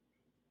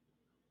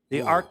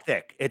 The Whoa.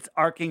 Arctic, it's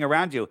arcing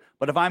around you.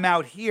 But if I'm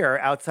out here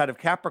outside of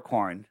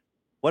Capricorn,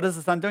 what is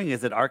the sun doing?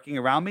 Is it arcing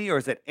around me or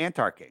is it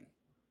antarcing?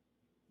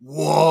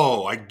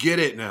 Whoa, I get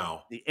it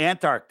now. The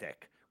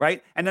Antarctic,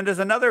 right? And then there's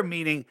another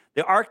meaning.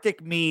 The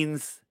Arctic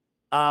means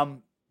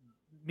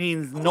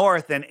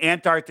north, and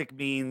Antarctic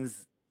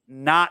means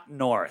not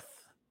north.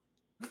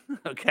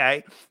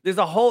 Okay, there's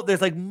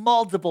like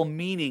multiple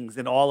meanings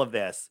in all of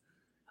this.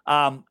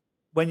 Um,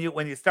 when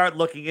you start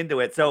looking into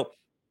it, so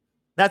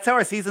that's how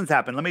our seasons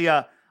happen.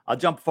 I'll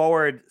jump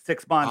forward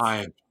 6 months.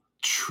 I'm So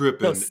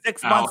tripping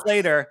 6 months out.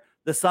 later,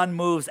 the sun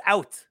moves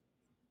out,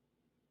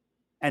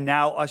 and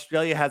now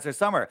Australia has their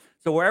summer.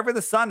 So wherever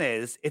the sun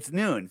is, it's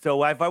noon.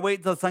 So if I wait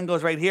until the sun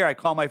goes right here, I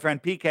call my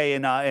friend PK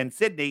in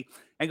Sydney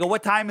and go,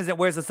 "What time is it?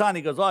 Where's the sun?"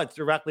 He goes, "Oh, it's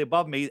directly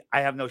above me.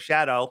 I have no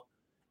shadow,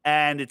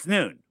 and it's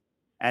noon."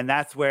 And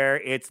that's where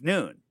it's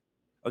noon.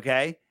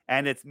 Okay,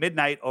 and it's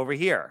midnight over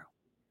here,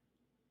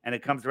 and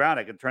it comes around.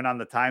 I can turn on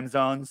the time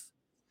zones,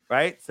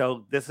 right?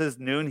 So this is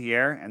noon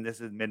here, and this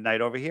is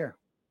midnight over here.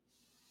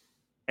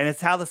 And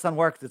it's how the sun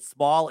works. It's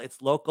small, it's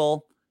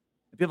local.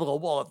 And people go,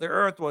 well, if the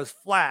earth was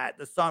flat,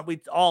 the sun,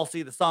 we'd all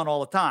see the sun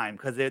all the time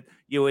because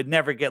you would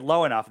never get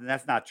low enough. And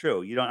that's not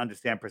true. You don't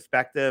understand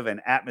perspective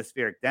and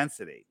atmospheric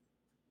density.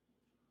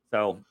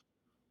 So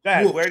go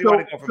ahead. Well, Where do you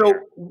want to go from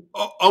here?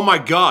 oh my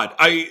God.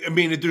 I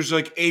mean, there's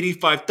like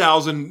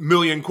 85,000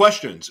 million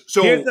questions.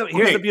 So, Here's the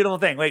okay. beautiful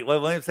thing. Wait,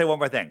 let me say one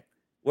more thing.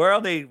 We're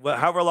only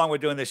however long we're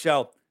doing this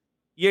show.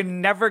 You're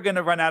never going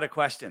to run out of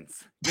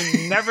questions.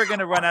 You're never going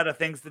to run out of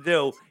things to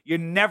do. You're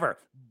never.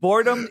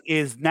 Boredom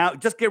is now,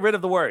 just get rid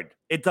of the word.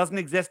 It doesn't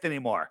exist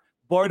anymore.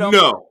 Boredom.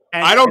 No,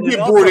 I And, don't and then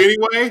get bored also,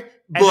 anyway, and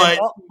then but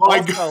my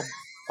God.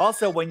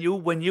 also when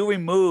you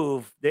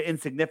remove the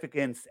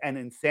insignificance and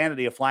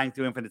insanity of flying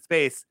through infinite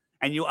space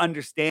and you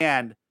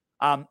understand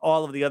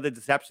all of the other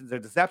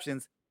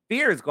deceptions,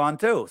 fear is gone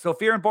too. So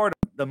fear and boredom,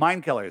 the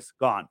mind killers,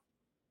 gone.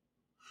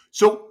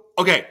 So,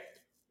 okay.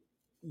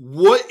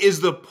 What is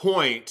the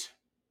point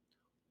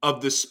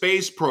of the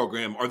space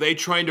program? Are they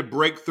trying to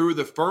break through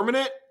the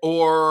firmament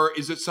or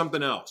is it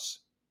something else?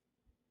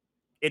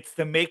 It's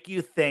to make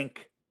you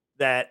think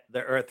that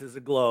the earth is a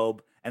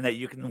globe and that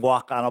you can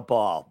walk on a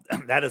ball.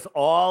 That is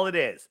all it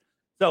is.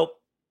 So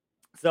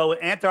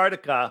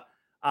Antarctica,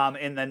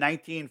 in the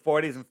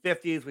 1940s and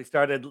 50s, we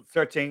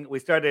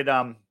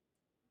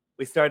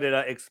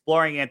started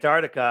exploring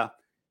Antarctica,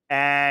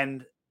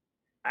 and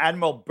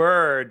Admiral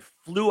Byrd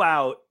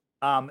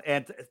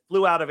and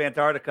flew out of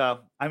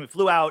Antarctica. I mean,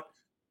 flew out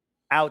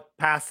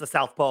past the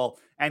South Pole,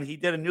 and he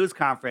did a news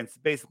conference.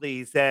 Basically,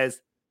 he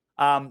says,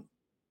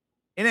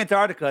 in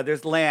Antarctica,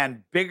 there's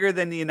land bigger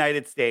than the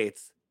United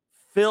States,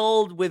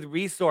 filled with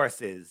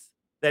resources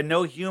that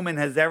no human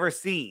has ever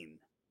seen,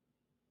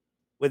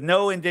 with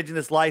no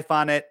indigenous life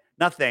on it,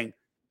 nothing,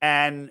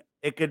 and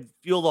it could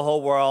fuel the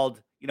whole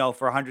world,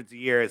 for hundreds of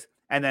years.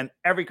 And then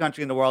every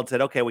country in the world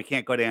said, "Okay, we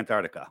can't go to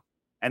Antarctica,"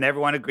 and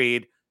everyone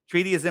agreed.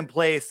 Treaty is in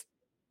place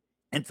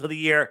until the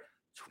year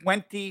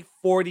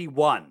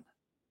 2041.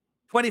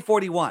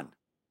 2041,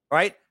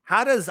 right?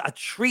 How does a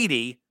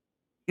treaty,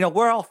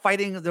 we're all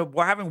fighting,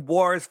 we're having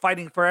wars,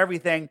 fighting for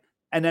everything.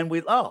 And then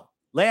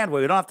land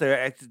where we don't have to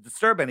actually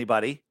disturb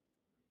anybody,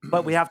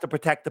 but we have to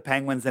protect the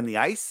penguins and the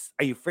ice.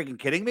 Are you freaking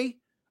kidding me?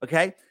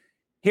 Okay.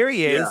 Here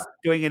he is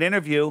doing an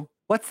interview.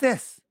 What's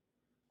this?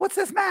 What's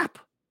this map?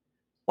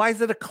 Why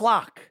is it a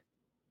clock?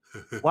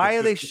 Why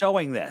are they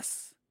showing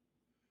this?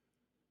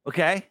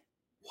 Okay.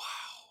 Wow.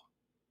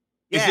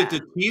 Yeah. Is it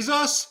to tease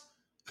us?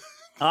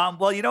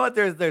 Well, you know what?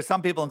 There's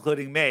some people,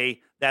 including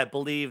me, that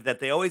believe that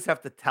they always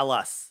have to tell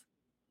us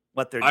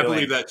what they're doing. I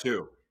believe that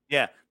too.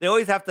 Yeah, they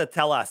always have to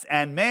tell us.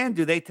 And man,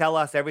 do they tell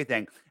us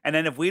everything. And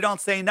then if we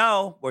don't say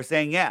no, we're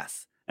saying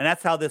yes. And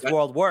that's how this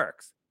world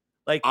works.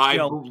 Like, I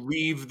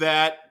believe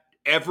that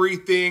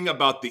everything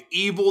about the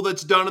evil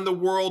that's done in the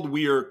world,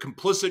 we are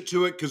complicit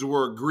to it because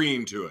we're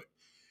agreeing to it.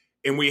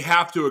 And we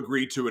have to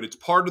agree to it. It's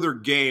part of their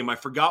game. I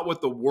forgot what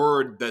the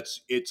word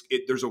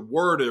there's a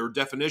word or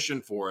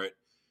definition for it.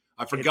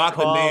 I forgot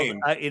the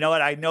name. You know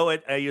what? I know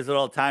it. I use it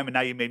all the time, and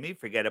now you made me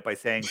forget it by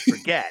saying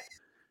forget.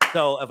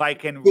 So if I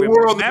can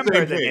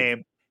remember the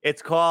name,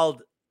 it's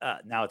called.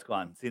 Now it's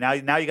gone. See, now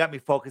you got me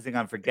focusing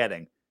on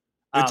forgetting.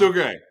 It's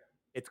okay.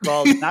 It's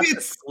called not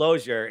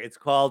disclosure. It's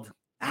called.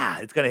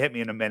 It's gonna hit me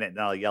in a minute, and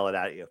I'll yell it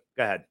at you.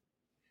 Go ahead.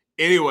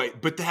 Anyway,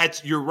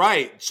 but you're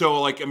right.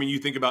 So, you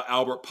think about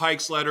Albert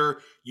Pike's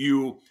letter.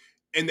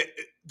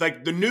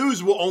 The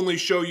news will only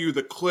show you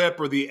the clip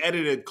or the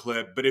edited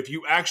clip, but if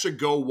you actually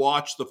go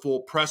watch the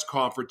full press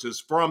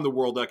conferences from the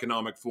World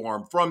Economic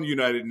Forum, from the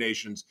United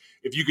Nations,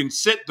 if you can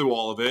sit through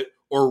all of it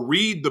or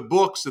read the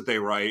books that they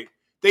write,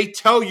 they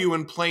tell you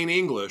in plain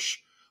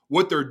English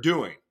what they're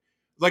doing.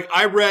 Like,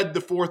 I read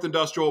the Fourth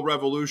Industrial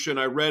Revolution,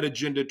 I read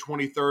Agenda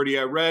 2030,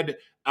 I read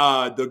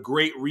the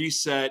Great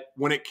Reset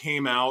when it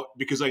came out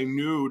because I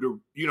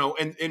knew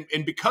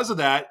and because of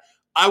that,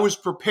 I was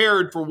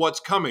prepared for what's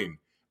coming.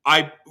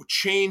 I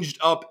changed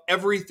up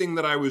everything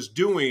that I was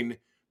doing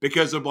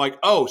because of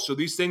so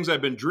these things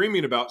I've been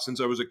dreaming about since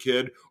I was a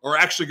kid are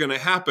actually going to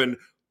happen.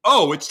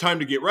 Oh, it's time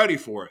to get ready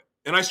for it.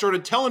 And I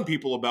started telling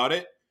people about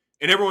it,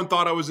 and everyone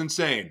thought I was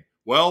insane.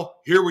 Well,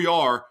 here we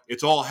are.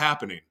 It's all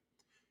happening.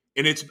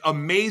 And it's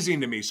amazing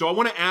to me. So I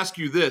want to ask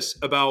you this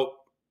about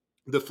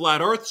the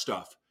flat earth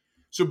stuff.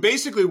 So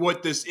basically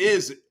what this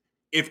is,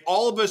 if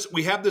all of us,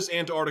 we have this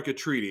Antarctica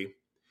treaty,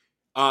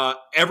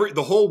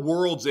 the whole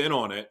world's in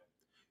on it.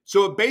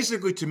 So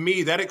basically, to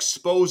me, that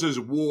exposes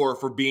war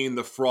for being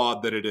the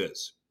fraud that it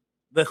is.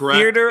 The Correct?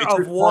 theater It's of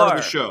just part of the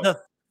war. show.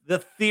 The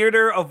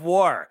theater of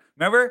war.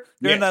 Remember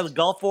during the Yes.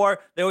 Gulf War,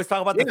 they always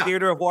talk about the Yeah.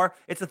 theater of war.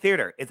 It's a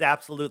theater. It's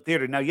absolute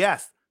theater. Now,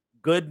 yes,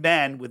 good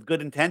men with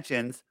good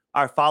intentions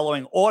are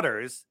following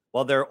orders.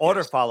 Well, they're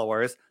order Yes.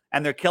 followers,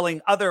 and they're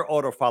killing other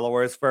order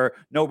followers for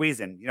no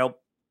reason.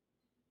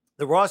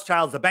 The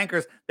Rothschilds, the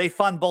bankers, they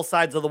fund both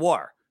sides of the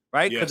war,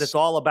 right? Because Yes. it's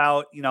all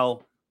about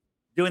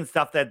doing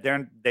stuff that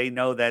they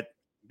know that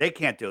they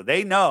can't do.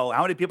 They know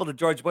how many people did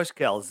George Bush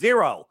kill?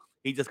 Zero.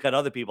 He just got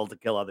other people to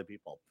kill other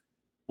people.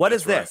 What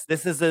is That's right.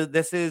 this?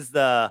 This is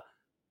the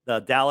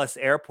Dallas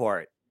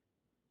airport.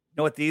 You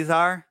know what these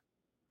are?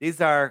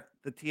 These are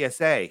the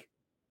TSA.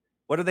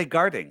 What are they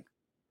guarding?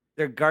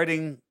 They're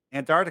guarding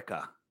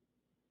Antarctica.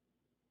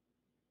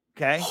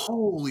 Okay?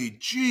 Holy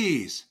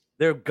jeez.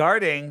 They're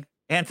guarding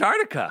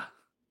Antarctica.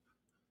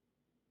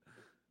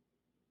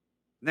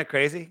 Isn't that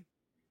crazy?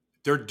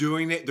 They're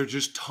doing it. They're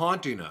just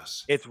taunting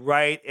us. It's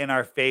right in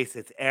our face.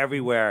 It's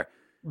everywhere.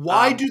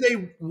 Why do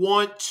they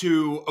want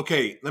to?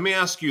 Okay, let me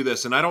ask you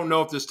this, and I don't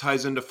know if this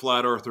ties into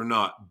flat Earth or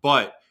not,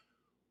 but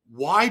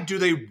why do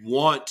they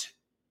want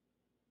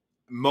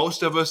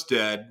most of us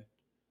dead?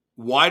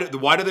 Why do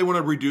they want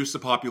to reduce the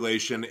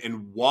population,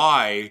 and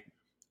why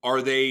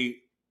are they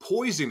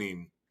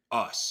poisoning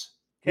us?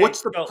 Okay,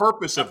 What's the so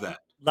purpose of that?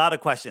 A lot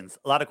of questions.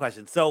 A lot of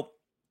questions. So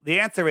the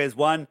answer is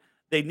one,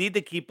 they need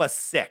to keep us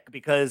sick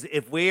because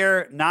if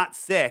we're not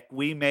sick,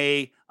 we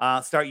may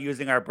start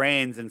using our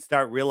brains and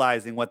start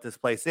realizing what this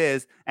place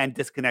is and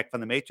disconnect from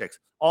the matrix.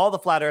 All the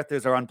flat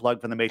earthers are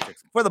unplugged from the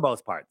matrix for the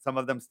most part. Some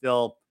of them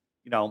still,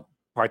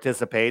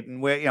 participate,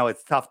 and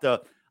it's tough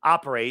to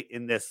operate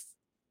in this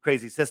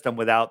crazy system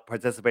without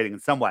participating in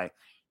some way.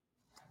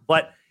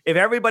 But if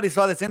everybody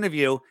saw this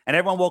interview and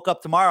everyone woke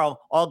up tomorrow,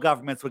 all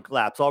governments would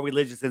collapse, all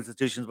religious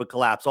institutions would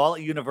collapse, all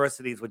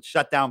universities would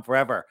shut down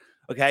forever.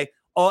 Okay,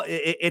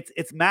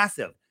 it's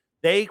massive.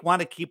 They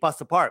want to keep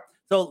us apart.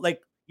 So,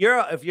 like,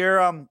 if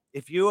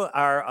you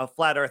are a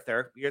flat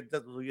earther,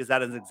 we'll use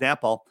that as an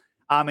example.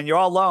 And you're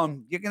all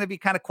alone, you're going to be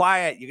kind of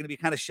quiet. You're going to be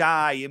kind of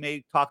shy. You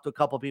may talk to a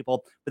couple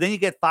people, but then you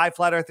get 5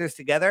 flat earthers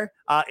together.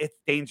 It's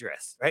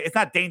dangerous, right? It's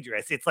not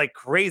dangerous. It's like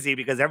crazy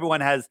because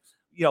everyone has,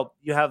 you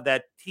have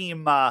that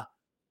team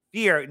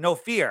no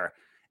fear.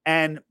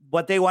 And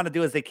what they want to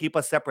do is they keep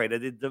us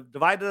separated. They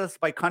divided us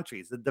by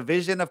countries. The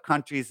division of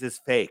countries is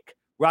fake.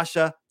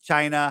 Russia,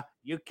 China,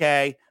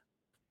 UK,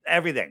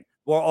 everything.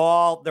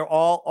 All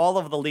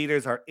of the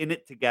leaders are in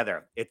it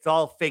together. It's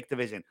all fake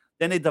division.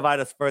 Then they divide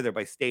us further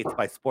by states,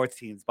 by sports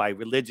teams, by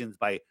religions,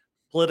 by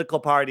political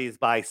parties,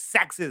 by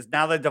sexes.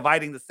 Now they're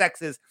dividing the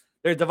sexes.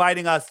 They're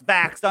dividing us,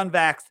 vaxxed,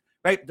 unvaxxed,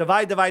 right?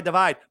 Divide, divide,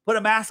 divide. Put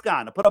a mask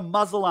on, put a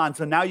muzzle on,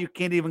 so now you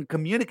can't even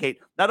communicate.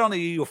 Not only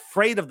are you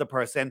afraid of the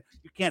person,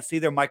 you can't see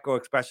their micro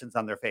expressions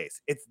on their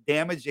face. It's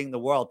damaging the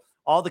world.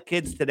 All the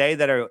kids today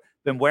that are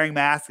been wearing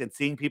masks and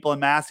seeing people in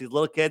masks, these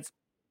little kids,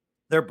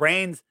 their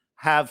brains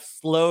have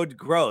slowed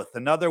growth.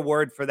 Another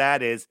word for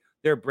that is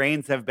their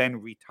brains have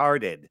been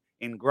retarded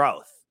in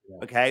growth.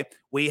 Yeah. Okay.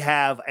 We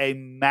have a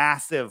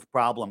massive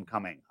problem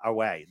coming our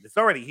way. It's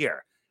already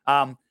here.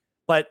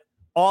 But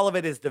all of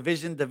it is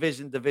division,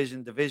 division,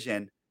 division,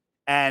 division.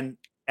 And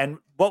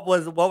what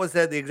was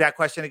the exact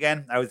question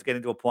again? I was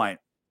getting to a point.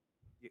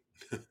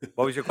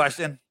 What was your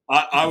question?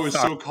 I was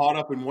so caught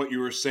up in what you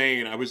were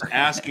saying. I was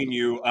asking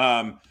you,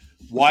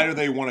 why do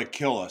they want to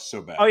kill us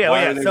so bad? Oh, yeah.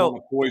 Why do they want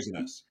to poison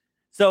us?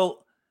 So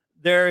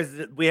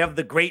we have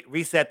the great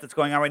reset that's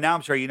going on right now.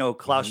 I'm sure you know who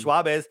Klaus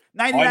Schwab is.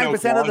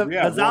 99% of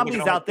the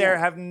zombies out there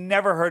have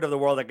never heard of the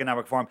World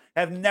Economic Forum,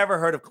 have never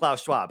heard of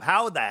Klaus Schwab.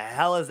 How the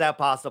hell is that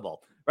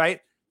possible?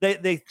 Right?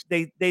 They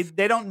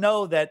don't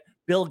know that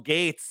Bill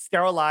Gates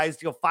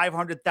sterilized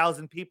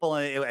 500,000 people.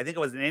 I think it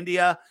was in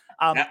India.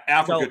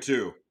 Africa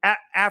too.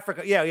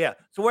 Africa, yeah.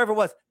 So wherever it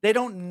was, they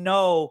don't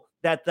know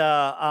that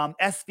the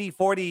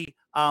SV40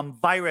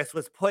 virus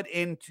was put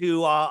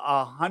into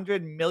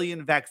 100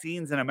 million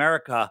vaccines in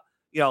America,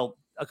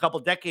 a couple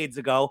decades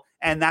ago,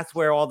 and that's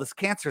where all this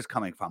cancer is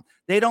coming from.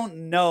 They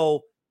don't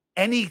know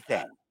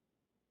anything.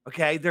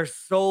 Okay, they're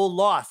so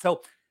lost.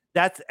 So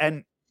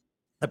and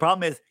the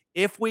problem is,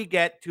 if we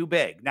get too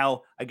big,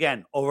 now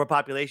again,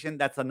 overpopulation,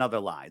 that's another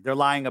lie. They're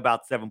lying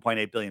about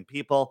 7.8 billion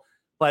people.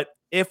 But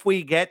if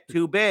we get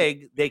too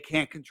big, they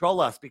can't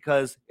control us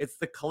because it's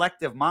the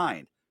collective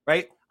mind,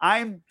 right?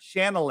 I'm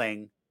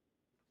channeling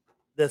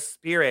the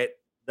spirit,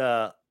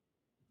 the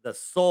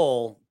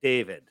soul,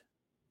 David.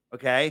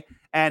 Okay.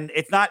 And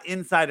it's not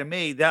inside of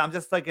me. I'm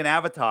just like an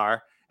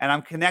avatar, and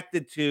I'm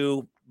connected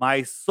to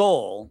my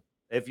soul,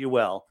 if you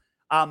will.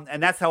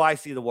 And that's how I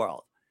see the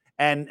world.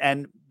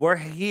 And we're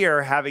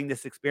here having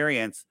this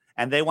experience,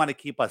 and they want to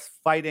keep us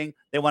fighting.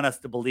 They want us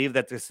to believe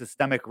that there's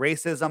systemic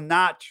racism.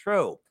 Not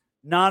true.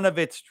 None of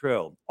it's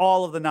true.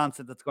 All of the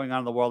nonsense that's going on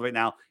in the world right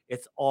now,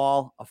 it's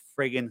all a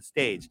friggin'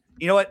 stage.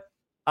 You know what?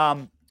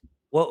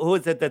 Who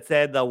is it that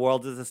said the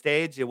world is a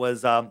stage? It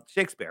was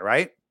Shakespeare,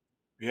 right?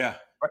 Yeah.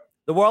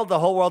 The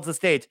whole world's a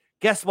stage.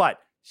 Guess what?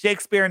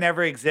 Shakespeare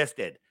never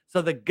existed.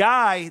 So the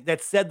guy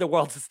that said the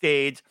world's a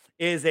stage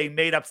is a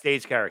made up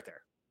stage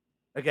character.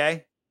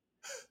 Okay.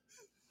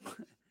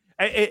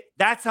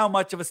 That's how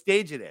much of a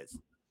stage it is.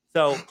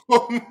 So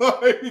Oh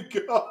my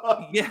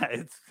god!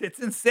 yeah, it's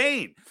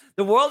insane.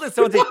 The world is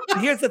so insane.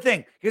 And here's the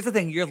thing. Here's the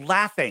thing. You're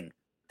laughing.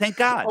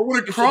 Thank I God.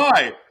 want to You should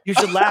cry. you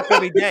should laugh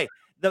every day.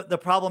 The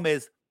problem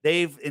is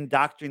they've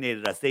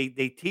indoctrinated us. They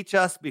teach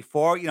us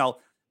before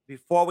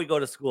we go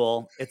to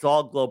school, it's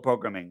all globe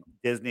programming.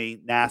 Disney,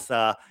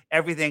 NASA,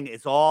 everything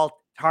is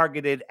all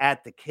targeted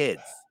at the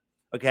kids.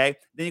 Okay?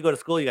 Then you go to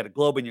school, you got a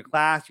globe in your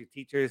class, your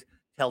teachers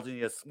telling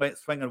you to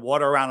swinging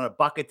water around in a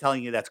bucket,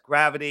 telling you that's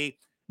gravity.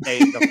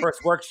 The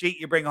first worksheet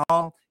you bring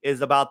home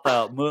is about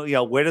the moon.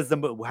 Where does the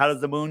moon? How does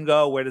the moon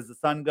go? Where does the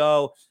sun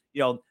go?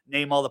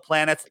 Name all the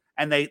planets,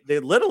 and they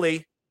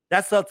literally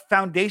that's the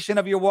foundation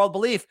of your world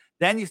belief.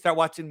 Then you start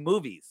watching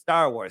movies,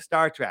 Star Wars,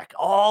 Star Trek,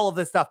 all of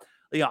this stuff.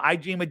 I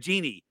Dream a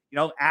Genie.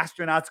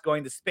 Astronauts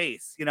going to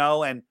space.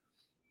 And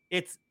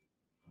it's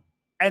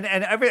and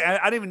I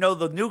don't even know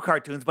the new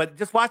cartoons, but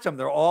just watch them.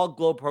 They're all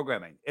globe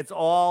programming. It's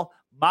all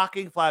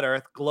mocking flat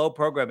Earth, globe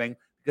programming,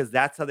 because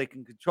that's how they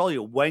can control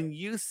you. When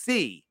you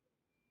see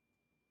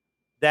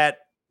that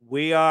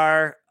we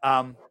are,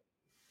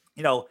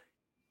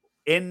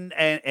 in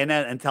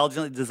an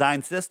intelligently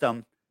designed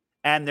system,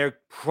 and there's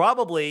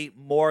probably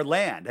more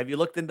land. Have you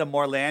looked into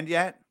more land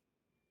yet?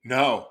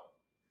 No.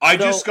 I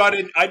just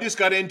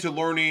got into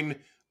learning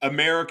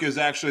America is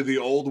actually the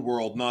old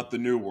world, not the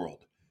new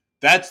world.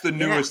 That's the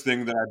Yeah. newest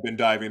thing that I've been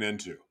diving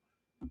into.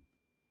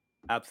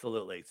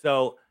 Absolutely.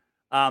 So,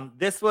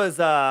 this was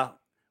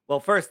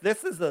first,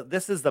 this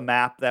is the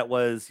map that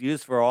was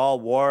used for all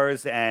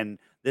wars, and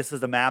this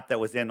is the map that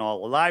was in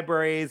all the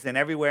libraries and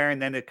everywhere,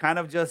 and then it kind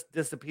of just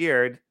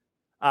disappeared.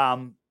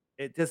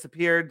 It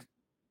disappeared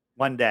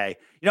one day.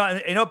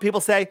 And what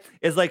people say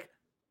is like,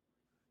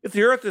 if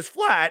the Earth is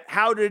flat,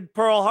 how did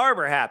Pearl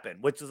Harbor happen?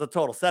 Which is a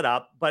total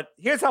setup. But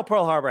here's how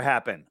Pearl Harbor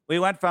happened. We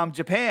went from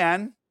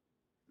Japan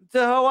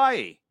to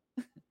Hawaii,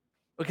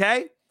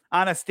 okay,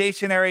 on a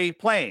stationary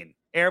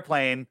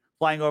airplane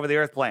flying over the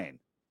Earth plane,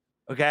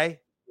 okay.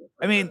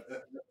 I mean,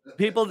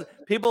 people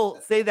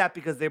say that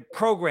because they're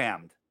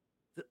programmed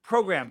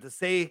to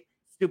say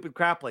stupid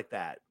crap like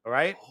that. All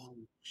right. Oh,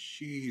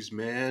 jeez,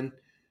 man.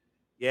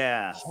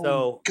 Yeah.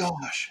 Oh,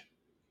 gosh.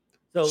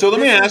 So let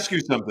me ask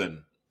you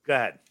something. Go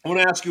ahead. I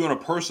want to ask you on a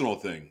personal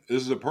thing.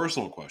 This is a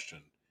personal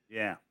question.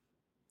 Yeah.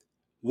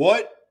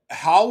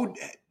 How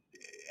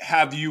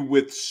have you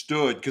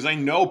withstood? Because I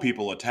know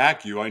people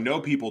attack you. I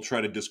know people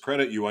try to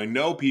discredit you. I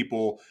know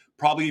people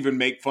probably even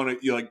make fun of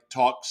you, like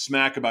talk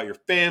smack about your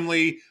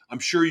family. I'm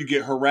sure you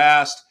get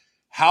harassed.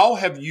 How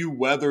have you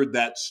weathered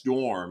that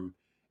storm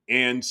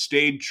and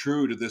stayed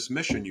true to this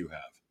mission you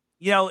have?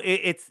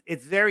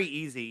 It's very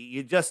easy.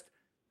 You just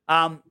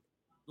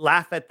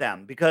laugh at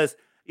them because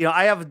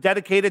I have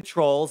dedicated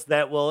trolls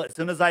that will, as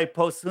soon as I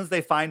post, as soon as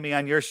they find me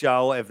on your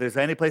show, if there's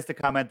any place to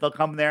comment, they'll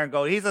come there and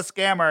go, he's a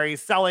scammer.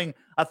 He's selling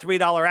a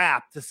 $3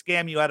 app to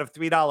scam you out of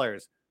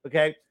 $3.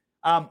 Okay.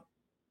 I'm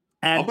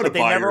going to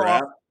buy your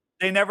app.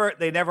 They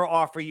never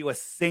offer you a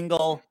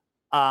single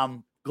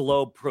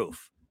globe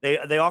proof.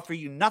 They offer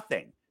you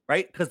nothing,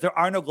 right? Because there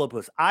are no globe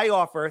proofs. I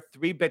offer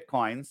 3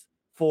 Bitcoins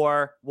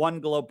for 1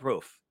 globe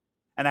proof.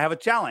 And I have a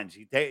challenge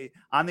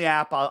on the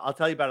app. I'll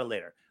tell you about it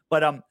later.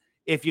 But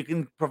if you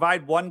can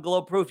provide 1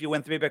 globe proof, you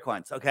win 3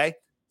 Bitcoins. Okay.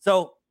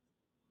 So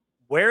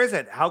where is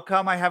it? How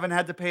come I haven't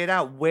had to pay it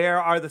out?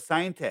 Where are the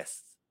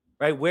scientists?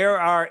 Right?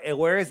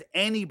 Where is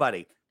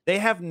anybody? They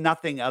have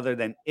nothing other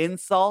than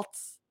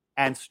insults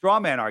and straw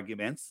man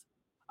arguments.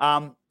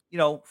 For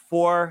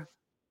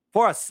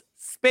us,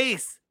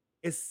 space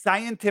is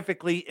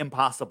scientifically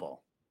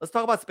impossible. Let's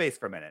talk about space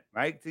for a minute,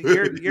 right?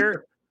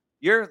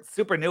 You're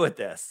super new at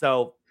this,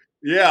 so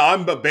yeah,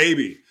 I'm a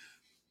baby.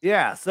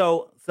 Yeah,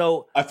 so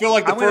I feel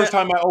like the first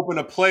time I opened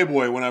a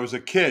Playboy when I was a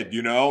kid,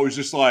 it was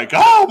just like,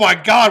 oh my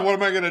God, what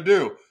am I gonna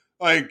do?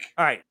 Like,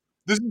 all right,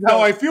 this is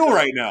how I feel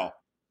right now.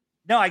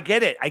 No, I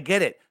get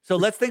it. So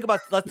let's talk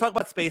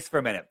about space for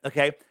a minute,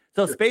 okay?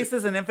 So space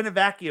is an infinite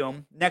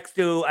vacuum next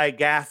to a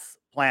gas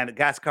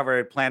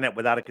covered planet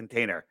without a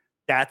container.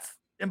 That's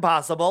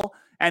impossible.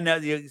 And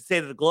you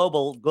say to the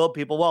globe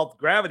people, well,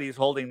 gravity is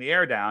holding the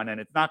air down, and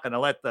it's not going to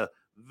let the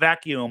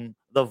vacuum,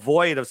 the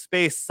void of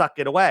space, suck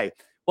it away.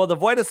 Well, the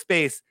void of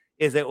space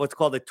is what's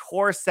called a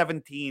Tor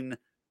 17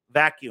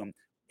 vacuum.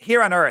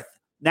 Here on Earth,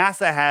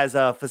 NASA has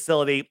a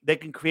facility. They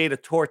can create a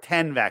Tor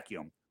 10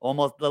 vacuum,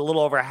 almost a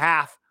little over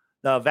half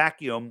the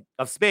vacuum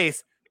of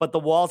space, but the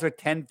walls are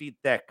 10 feet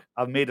thick,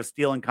 made of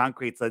steel and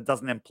concrete, so it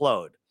doesn't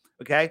implode.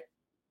 Okay?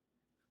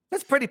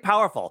 That's pretty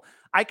powerful.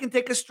 I can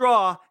take a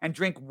straw and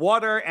drink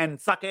water and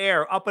suck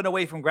air up and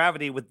away from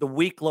gravity with the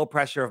weak, low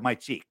pressure of my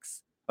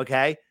cheeks.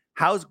 Okay?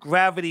 How's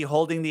gravity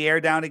holding the air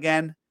down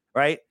again?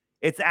 Right?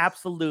 It's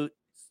absolute,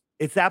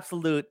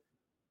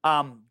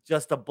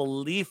 just a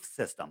belief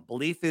system.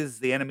 Belief is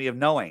the enemy of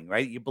knowing,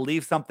 right? You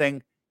believe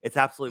something, it's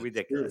absolutely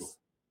ridiculous.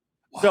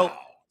 Wow.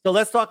 So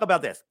let's talk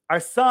about this. Our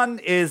sun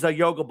is a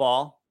yoga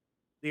ball.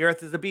 The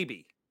Earth is a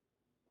BB,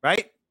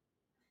 right?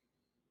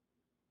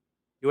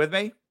 You with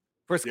me?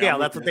 For Yeah, scale,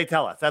 I'm that's with what you. they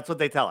tell us. That's what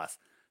they tell us.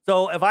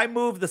 So if I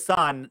move the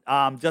sun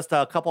just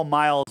a couple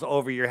miles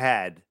over your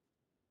head,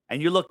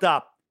 and you looked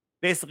up,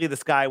 basically the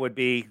sky would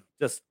be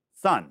just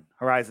sun,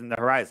 horizon to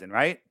horizon,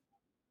 right?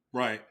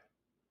 Right.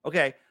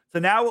 Okay. So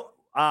now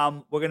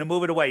we're going to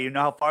move it away. You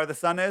know how far the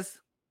sun is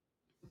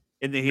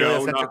in the No, not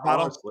heliocentric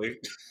model? honestly.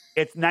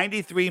 It's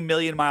 93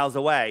 million miles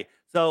away.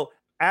 So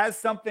as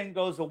something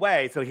goes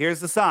away, so here's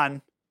the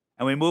sun,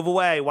 and we move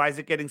away, why is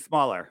it getting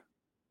smaller?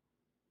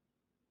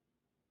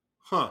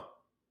 Huh.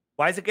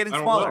 Why is it getting I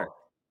don't smaller? know. I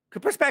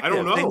don't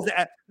Perspective. Things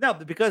know. no,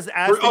 because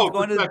as things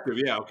go into Perspective.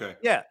 Yeah. Okay.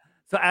 yeah.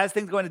 So as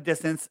things go into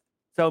distance,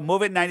 so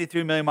move it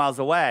 93 million miles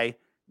away.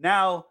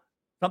 Now,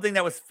 something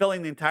that was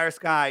filling the entire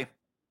sky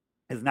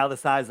is now the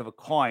size of a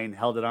coin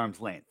held at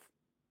arm's length.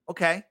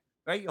 Okay,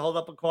 right? You hold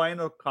up a coin,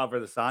 it'll cover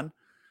the sun.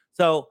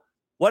 So,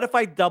 what if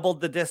I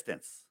doubled the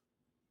distance?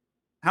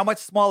 How much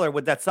smaller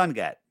would that sun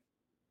get?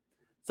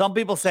 Some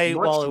people It's say,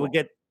 much well, it would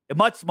smaller. get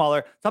much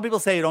smaller. Some people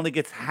say it only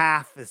gets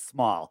half as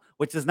small,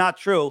 which is not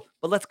true,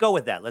 but let's go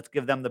with that. Let's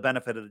give them the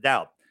benefit of the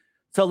doubt.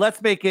 So,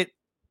 let's make it,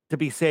 to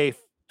be safe,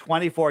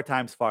 24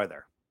 times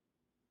farther.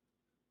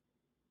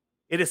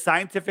 It is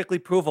scientifically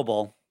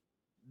provable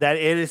that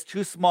it is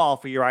too small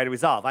for your eye to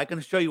resolve. I can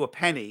show you a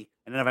penny,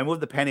 and then if I move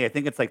the penny, I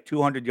think it's like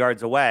 200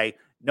 yards away.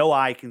 No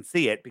eye can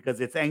see it because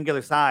its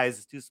angular size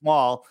is too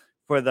small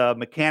for the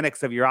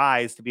mechanics of your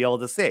eyes to be able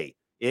to see.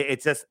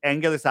 It's just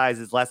angular size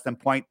is less than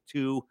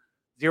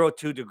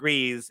 0.202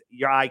 degrees.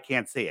 Your eye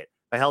can't see it.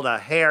 If I held a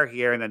hair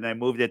here and then I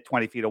moved it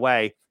 20 feet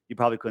away, you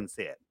probably couldn't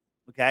see it.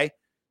 Okay.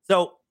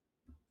 So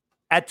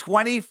at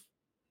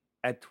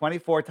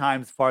 24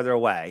 times farther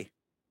away,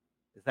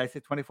 did I say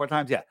 24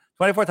 times? Yeah,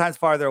 24 times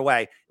farther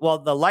away. Well,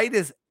 the light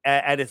is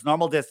at its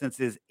normal distance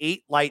is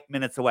 8 light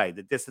minutes away.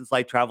 The distance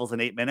light travels in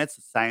 8 minutes.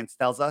 Science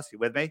tells us. You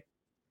with me?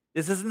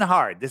 This isn't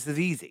hard. This is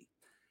easy.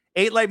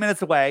 8 light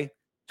minutes away,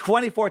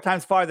 24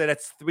 times farther.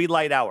 That's 3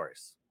 light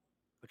hours.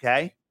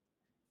 Okay,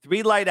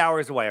 3 light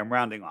hours away. I'm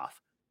rounding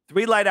off.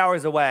 3 light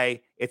hours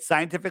away. It's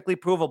scientifically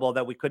provable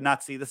that we could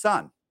not see the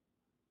sun.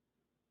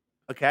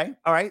 Okay,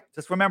 all right.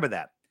 Just remember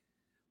that.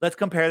 Let's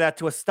compare that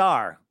to a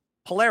star,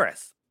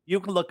 Polaris. You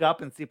can look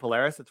up and see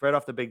Polaris. It's right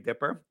off the Big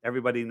Dipper.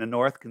 Everybody in the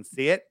north can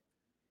see it.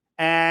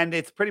 And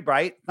it's pretty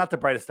bright. Not the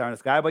brightest star in the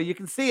sky, but you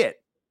can see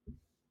it.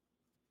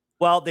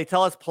 Well, they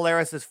tell us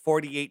Polaris is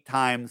 48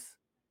 times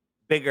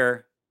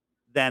bigger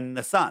than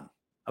the sun,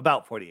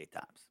 about 48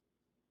 times.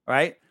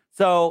 Right?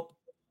 So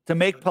to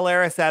make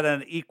Polaris at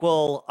an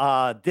equal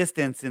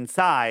distance in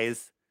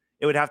size,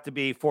 it would have to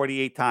be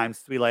 48 times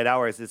 3 light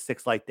hours is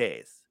 6 light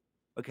days.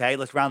 Okay,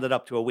 let's round it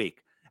up to a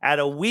week. At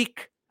a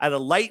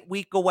light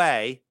week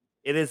away,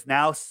 it is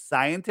now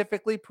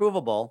scientifically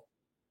provable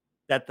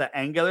that the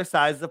angular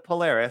size of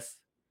Polaris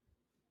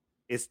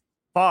is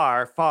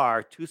far,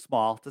 far too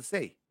small to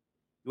see.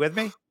 You with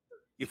me?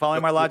 You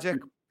following my logic?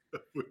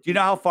 Do you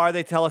know how far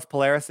they tell us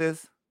Polaris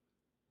is?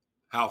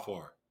 How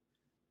far?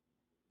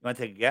 You want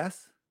to take a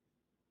guess?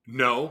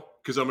 No,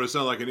 because I'm going to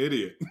sound like an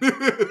idiot.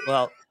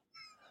 Well,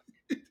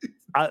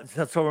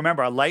 so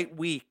remember, a light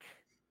week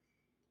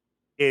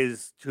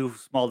is too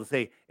small to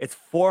see. It's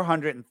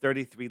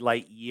 433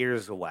 light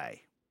years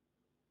away.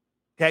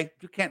 Okay,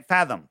 you can't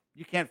fathom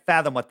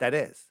what that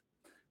is,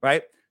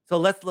 right? So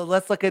let's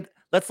look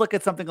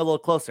at something a little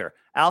closer.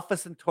 Alpha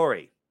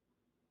Centauri.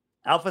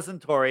 Alpha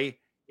Centauri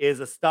is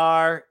a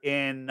star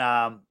in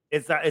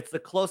it's the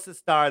closest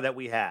star that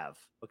we have.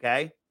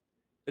 Okay,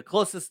 the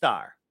closest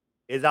star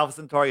is Alpha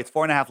Centauri. It's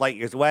 4.5 light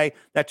years away.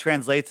 That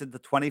translates into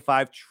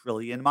 25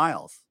 trillion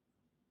miles.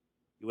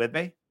 You with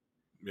me?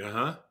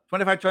 Uh-huh.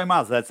 25 trillion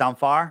miles. Does that sound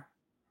far?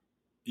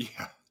 Yeah,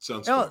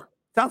 sounds You know, far.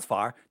 sounds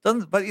far.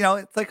 Doesn't, but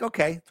it's like,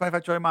 okay,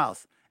 25 trillion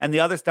miles. And the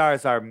other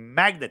stars are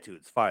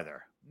magnitudes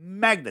farther.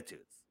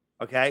 Magnitudes.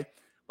 Okay.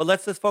 But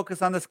let's just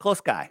focus on this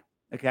close guy.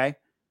 Okay.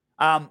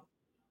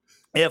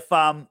 If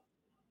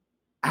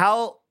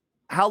how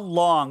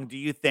long do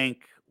you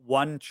think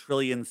 1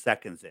 trillion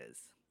seconds is?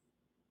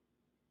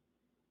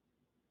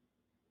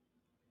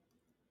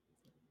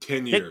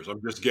 10 years.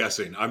 I'm just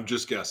guessing.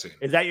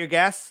 Is that your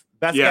guess?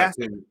 Best Yeah, guess?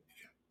 10.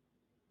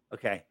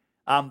 Okay.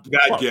 Bad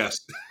Close. guess.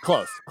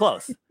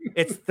 Close.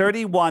 It's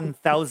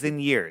 31,000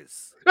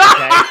 years.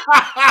 Okay.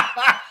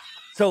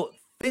 So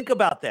think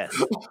about this.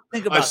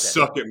 I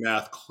suck at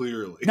math,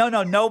 clearly. No,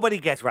 nobody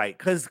gets right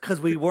because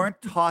we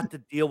weren't taught to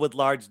deal with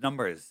large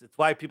numbers. It's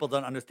why people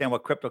don't understand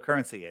what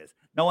cryptocurrency is.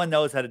 No one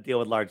knows how to deal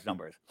with large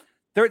numbers.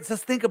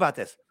 Just think about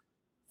this.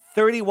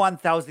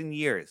 31,000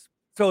 years.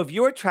 So if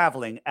you're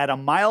traveling at a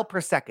mile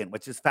per second,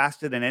 which is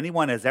faster than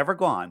anyone has ever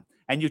gone,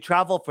 and you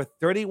travel for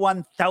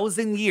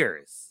 31,000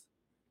 years,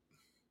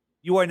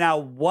 you are now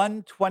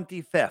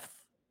 1/25th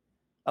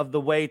of the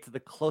way to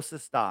the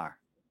closest star.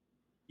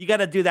 You got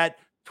to do that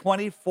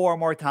 24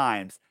 more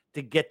times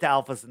to get to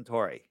Alpha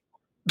Centauri.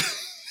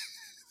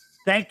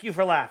 Thank you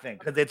for laughing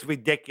because it's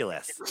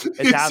ridiculous.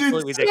 It's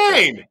absolutely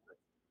insane.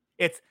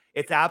 ridiculous.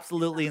 It's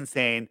absolutely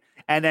insane.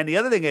 And then the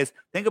other thing is,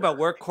 think about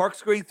we're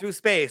corkscrewing through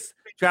space,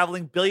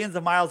 traveling billions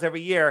of miles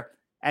every year.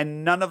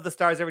 and none of the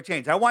stars ever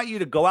change. I want you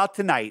to go out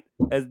tonight,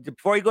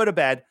 before you go to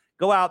bed,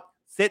 go out,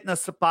 sit in a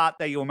spot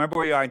that you remember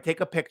where you are, and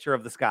take a picture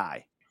of the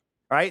sky.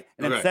 Right?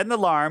 And then Okay. set an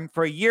alarm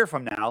for a year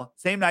from now,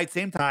 same night,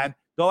 same time.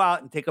 Go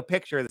out and take a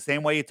picture the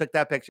same way you took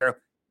that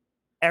picture.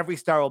 Every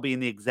star will be in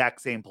the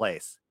exact same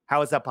place.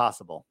 How is that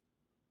possible?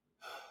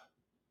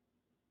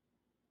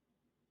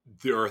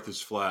 The Earth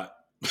is flat.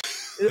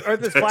 The Earth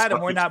is That's flat and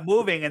how we're not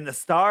moving, and the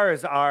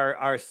stars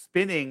are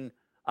spinning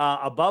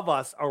above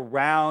us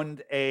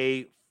around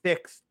a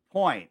fixed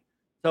point.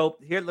 So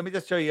here, let me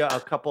just show you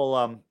a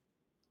couple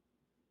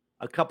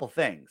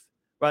things.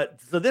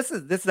 But so this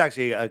is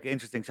actually an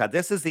interesting shot.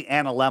 This is the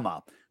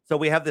analemma. So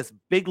we have this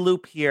big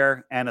loop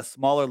here and a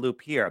smaller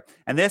loop here,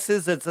 and this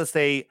is it's just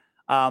a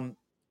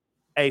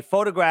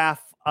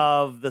photograph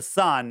of the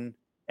sun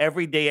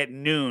every day at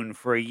noon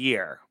for a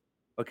year.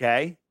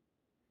 Okay,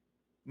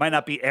 might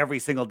not be every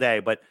single day,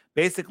 but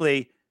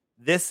basically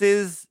this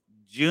is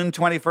June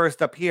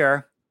 21st up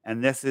here,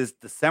 and this is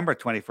December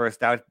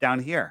 21st out down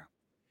here.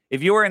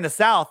 If you were in the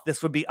South,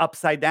 this would be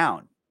upside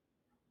down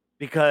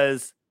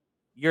because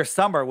your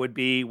summer would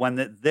be when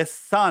this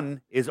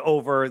sun is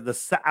over the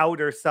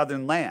outer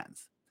southern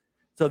lands.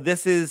 So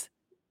this is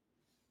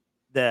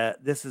the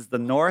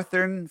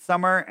northern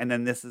summer, and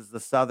then this is the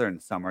southern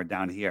summer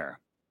down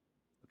here.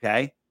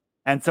 Okay.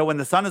 And so when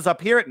the sun is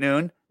up here at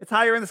noon, it's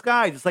higher in the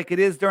sky, just like it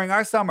is during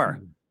our summer,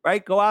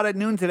 right? Go out at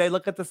noon today,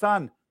 look at the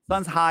sun.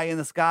 Sun's high in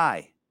the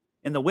sky.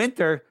 In the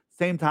winter,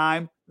 same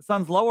time, the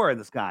sun's lower in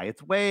the sky.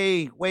 It's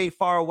way, way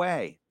far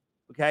away.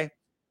 Okay.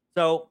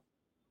 So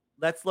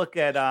let's look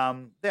at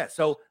this.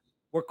 So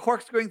we're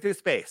corkscrewing through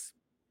space,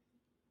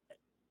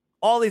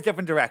 all these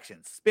different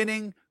directions,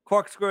 spinning,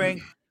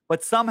 corkscrewing,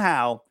 but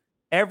somehow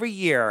every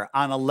year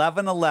on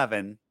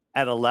 11/11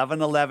 at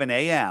 11:11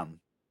 a.m.,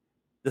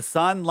 the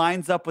sun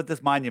lines up with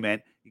this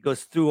monument. It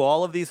goes through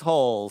all of these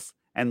holes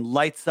and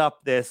lights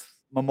up this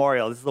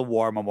memorial. This is a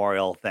war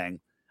memorial thing.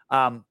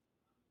 And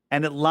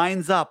it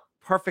lines up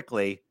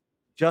perfectly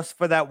just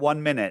for that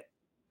 1 minute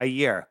a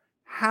year.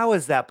 How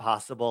is that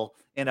possible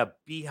in a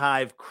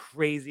beehive,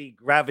 crazy,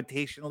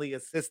 gravitationally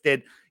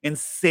assisted,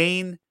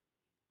 insane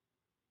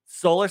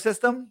solar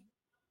system?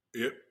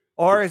 Yep.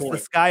 Or Good is the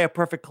point. sky a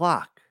perfect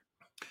clock?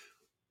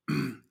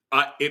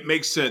 It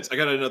makes sense. I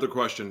got another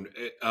question.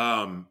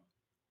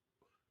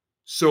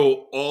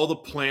 So all the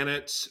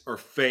planets are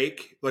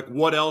fake. Like,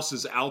 what else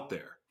is out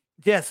there?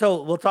 Yeah,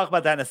 so we'll talk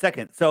about that in a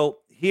second. So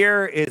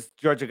here is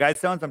Georgia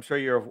Guidestones. I'm sure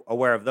you're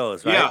aware of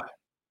those, right? Yeah,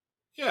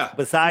 yeah.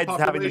 Besides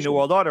having the New Population.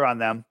 World Order on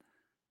them,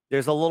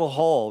 there's a little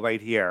hole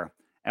right here.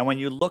 And when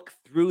you look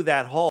through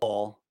that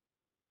hole,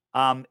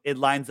 it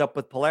lines up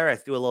with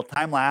Polaris. Do a little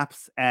time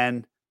lapse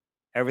and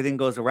everything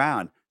goes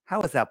around.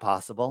 How is that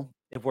possible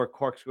if we're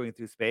corkscrewing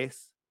through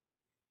space?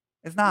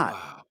 It's not.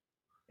 Wow.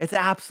 It's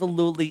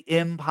absolutely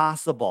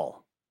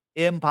impossible.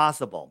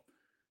 Impossible.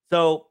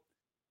 So,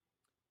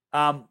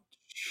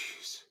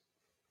 Jeez.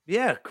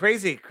 yeah,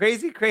 crazy,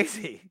 crazy,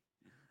 crazy.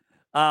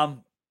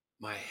 Um,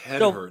 My head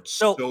so hurts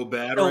so so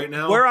bad so right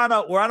now. we're on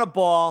a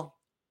ball,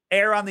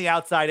 air on the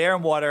outside, air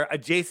and water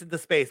adjacent to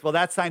space. Well,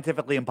 that's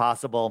scientifically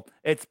impossible.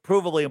 It's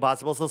provably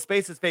impossible. So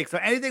space is fake. So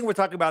anything we're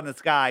talking about in the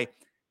sky,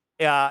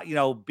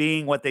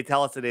 being what they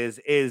tell us it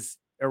is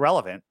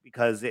irrelevant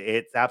because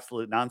it's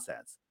absolute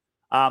nonsense.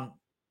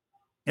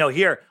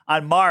 Here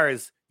on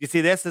Mars, you see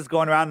this is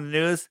going around in the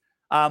news.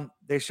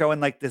 They're showing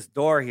like this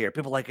door here.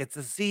 People are like it's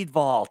a seed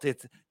vault.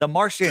 It's the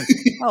Martian.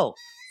 Oh,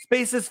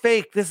 space is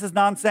fake. This is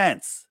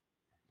nonsense.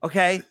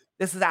 Okay,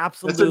 this is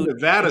That's in absolute.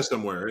 Nevada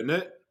somewhere, isn't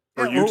it?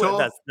 Or Yeah, Utah?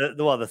 that's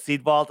the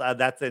seed vault.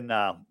 That's in.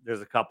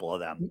 There's a couple of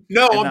them.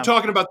 No, And I'm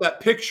talking about that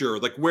picture.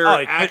 Like where oh,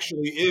 it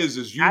actually is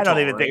Utah. I don't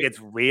even think right? it's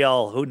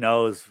real. Who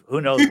knows?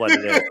 Who knows what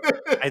it is?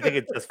 I think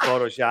it's just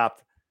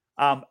photoshopped.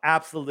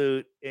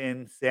 Absolute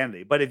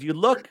insanity. But if you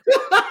look,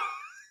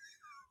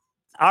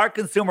 our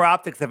consumer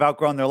optics have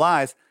outgrown their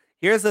lives.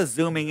 Here's a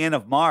zooming in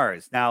of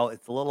Mars. Now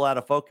it's a little out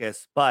of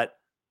focus, but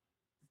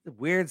the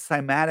weird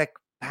cymatic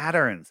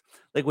patterns.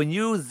 Like when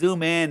you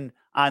zoom in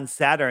on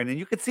Saturn, and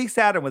you can see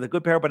Saturn with a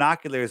good pair of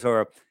binoculars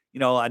or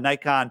a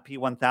Nikon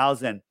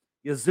P1000.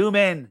 You zoom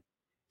in,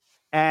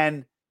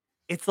 and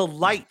it's a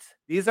light.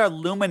 These are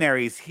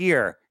luminaries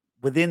here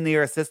within the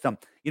Earth system.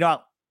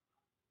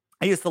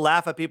 I used to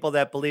laugh at people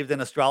that believed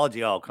in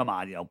astrology. Oh, come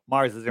on,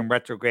 Mars is in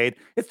retrograde.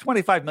 It's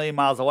 25 million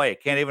miles away.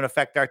 It can't even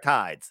affect our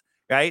tides,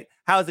 right?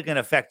 How is it going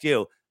to affect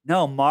you?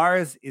 No,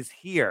 Mars is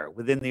here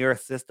within the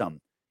Earth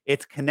system.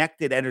 It's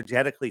connected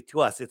energetically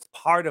to us. It's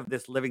part of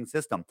this living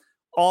system.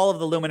 All of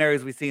the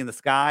luminaries we see in the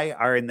sky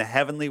are in the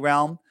heavenly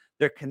realm.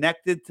 They're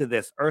connected to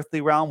this earthly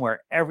realm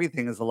where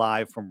everything is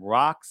alive, from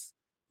rocks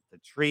to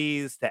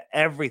trees to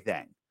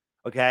everything.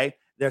 Okay?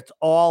 That's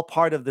all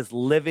part of this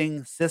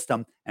living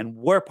system, and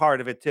we're part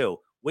of it too.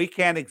 We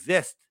can't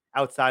exist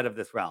outside of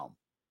this realm.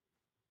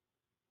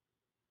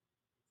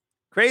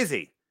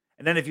 Crazy.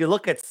 And then if you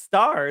look at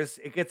stars,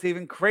 it gets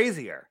even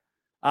crazier.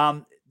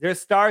 There's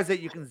stars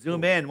that you can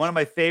zoom in. One of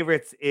my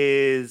favorites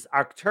is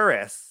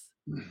Arcturus,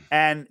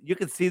 and you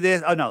can see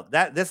this. Oh no,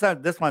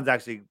 this one's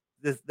actually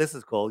this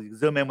is cool. You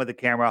zoom in with the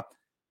camera.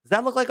 Does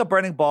that look like a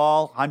burning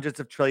ball hundreds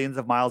of trillions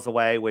of miles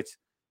away, which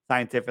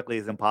scientifically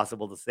is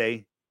impossible to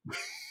see? You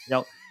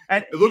know,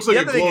 and It looks the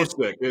like a other thing glow is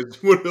stick.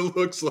 Is what it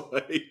looks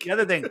like. the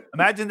other thing.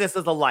 Imagine this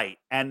as a light,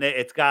 and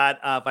it's got.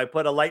 If I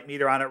put a light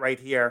meter on it right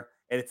here,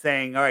 and it's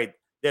saying, "All right,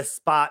 this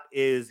spot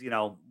is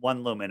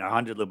 1 lumen or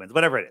 100 lumens,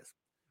 whatever it is."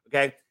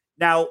 Okay,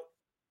 now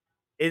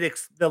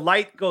the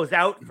light goes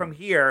out from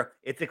here.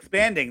 It's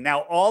expanding.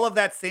 Now all of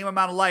that same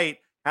amount of light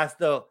has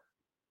to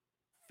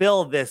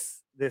fill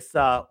this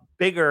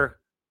bigger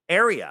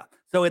area.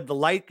 So the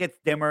light gets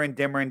dimmer and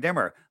dimmer and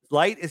dimmer.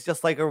 Light is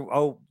just like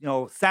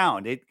a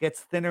sound. It gets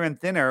thinner and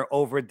thinner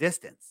over a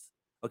distance.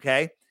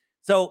 Okay,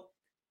 so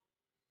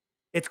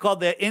it's called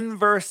the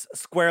inverse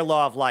square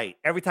law of light.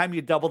 Every time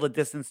you double the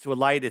distance to a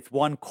light, it's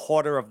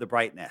 1/4 of the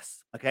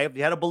brightness. Okay, if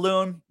you had a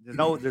balloon,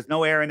 there's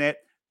no air in it.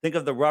 Think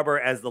of the rubber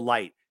as the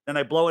light. Then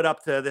I blow it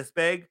up to this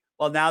big.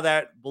 Well, now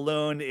that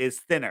balloon is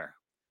thinner.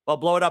 Well,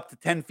 blow it up to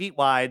 10 feet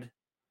wide.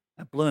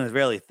 That balloon is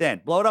really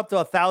thin. Blow it up to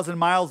 1,000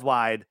 miles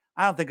wide.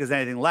 I don't think there's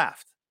anything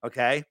left.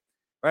 Okay.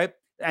 Right.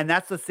 And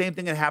that's the same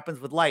thing that happens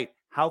with light.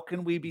 How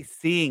can we be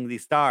seeing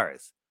these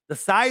stars? The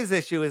size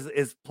issue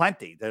is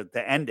plenty to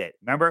end it.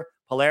 Remember,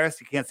 Polaris,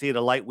 you can't see it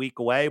a light week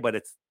away, but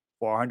it's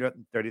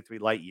 433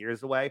 light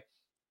years away.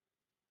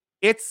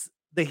 It's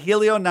the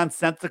helio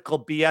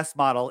nonsensical BS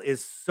model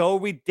is so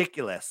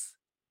ridiculous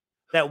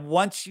that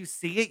once you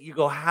see it, you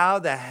go, how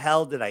the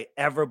hell did I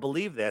ever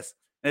believe this?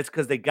 And it's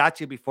because they got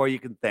you before you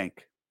can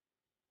think.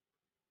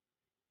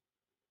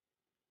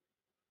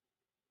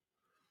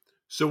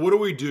 So what do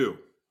we do?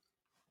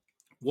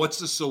 What's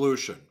the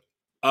solution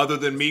other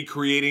than me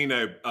creating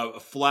a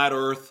flat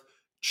Earth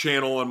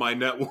channel on my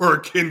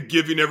network and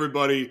giving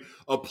everybody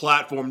a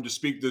platform to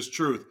speak this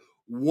truth?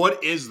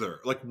 What is there?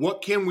 Like,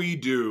 what can we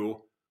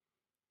do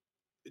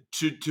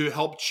to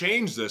help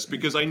change this?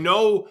 Because I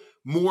know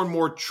more and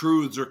more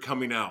truths are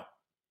coming out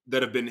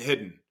that have been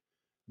hidden.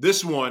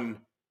 This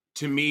one,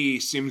 to me,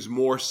 seems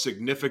more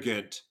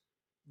significant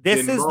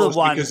This than is the most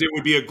one. because it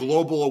would be a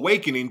global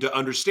awakening to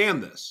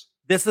understand this.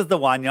 This is the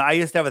one. I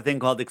used to have a thing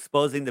called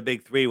Exposing the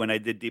Big Three when I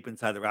did Deep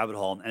Inside the Rabbit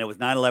Hole, and it was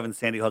 9/11,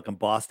 Sandy Hook, and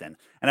Boston.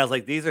 And I was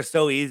like, these are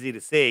so easy to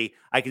see.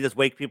 I can just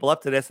wake people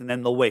up to this, and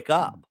then they'll wake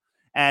up.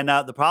 And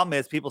the problem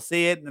is, people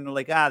see it, and then they're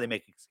like, they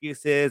make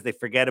excuses, they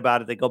forget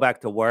about it, they go back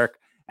to work,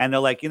 and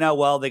they're like,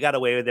 well, they got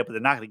away with it, but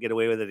they're not going to get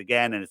away with it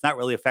again, and it's not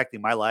really affecting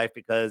my life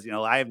because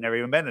I have never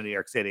even been to New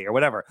York City or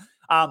whatever.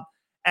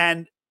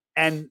 And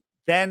and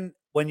then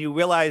when you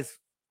realize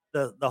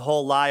the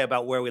whole lie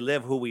about where we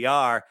live, who we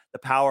are, the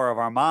power of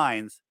our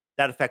minds,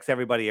 that affects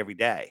everybody every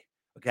day.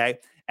 Okay.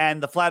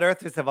 And the flat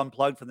earthers have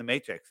unplugged from the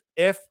matrix.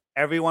 If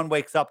everyone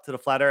wakes up to the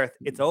flat earth,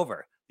 it's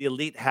over. The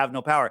elite have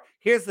no power.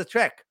 Here's the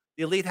trick.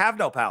 The elite have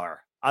no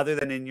power other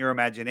than in your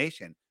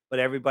imagination, but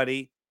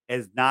everybody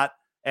is not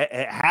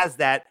has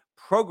that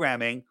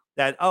programming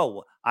that,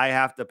 oh, I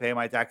have to pay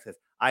my taxes.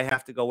 I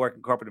have to go work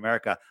in corporate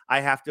America.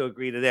 I have to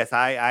agree to this.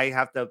 I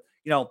have to,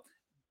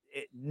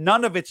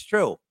 none of it's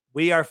true.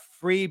 We are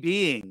free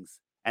beings,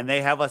 and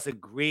they have us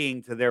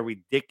agreeing to their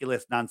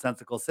ridiculous,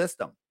 nonsensical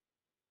system.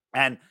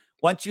 And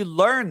once you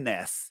learn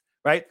this,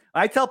 right?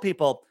 I tell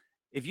people,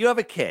 if you have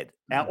a kid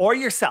or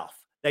yourself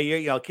that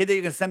you're, a kid that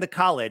you're going to send to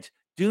college,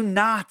 do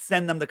not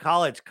send them to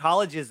college.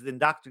 College is the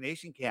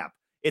indoctrination camp.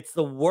 It's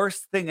the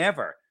worst thing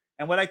ever.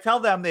 And what I tell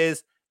them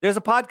is, there's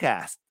a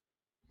podcast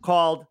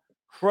called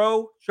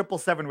Crow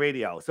 777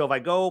 Radio. So if I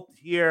go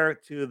here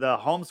to the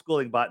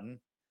homeschooling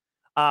button,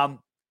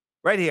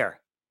 right here,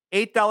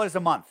 $8 a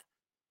month.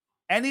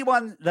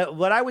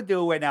 What I would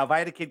do right now, if I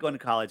had a kid going to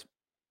college,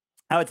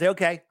 I would say,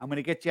 okay, I'm going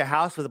to get you a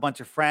house with a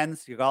bunch of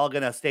friends. You're all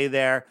going to stay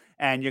there,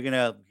 and you're going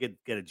to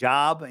get a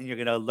job, and you're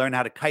going to learn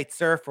how to kite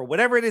surf or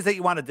whatever it is that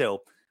you want to do.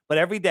 But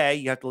every day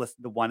you have to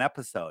listen to one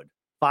episode,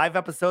 5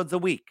 episodes a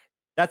week.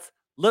 That's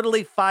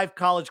literally 5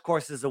 college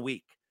courses a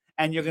week.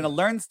 And you're going to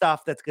learn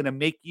stuff that's going to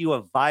make you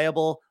a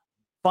viable,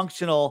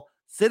 functional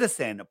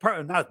citizen, a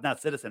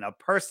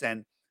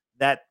person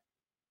that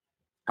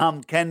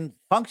can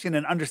function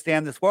and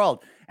understand this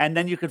world. And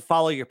then you could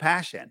follow your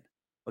passion.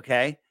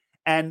 Okay.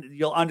 And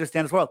you'll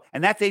understand this world.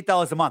 And that's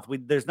 $8 a month.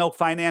 There's no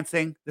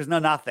financing. There's no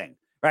nothing.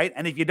 Right.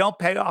 And if you don't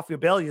pay off your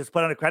bill, you just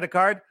put on a credit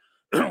card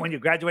when you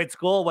graduate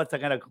school. What's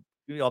that going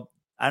to,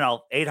 I don't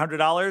know,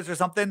 $800 or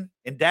something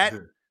in debt.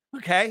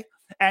 Okay.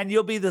 And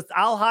you'll be this,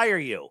 I'll hire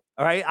you.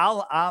 All right.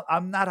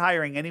 I'm not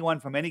hiring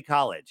anyone from any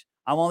college.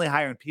 I'm only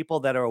hiring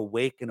people that are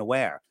awake and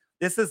aware.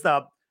 This is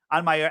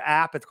on my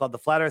app. It's called the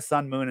Flat Earth,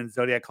 Sun, Moon, and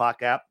Zodiac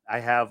Clock app. I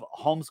have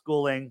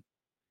homeschooling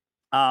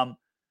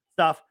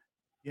stuff.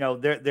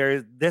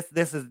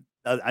 This is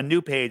a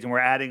new page, and we're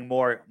adding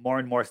more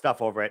and more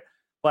stuff over it.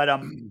 But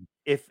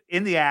if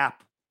in the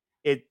app,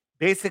 it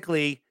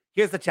basically,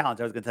 here's the challenge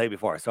I was going to tell you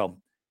before. So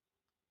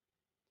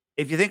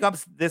if you think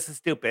this is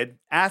stupid,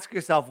 ask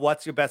yourself,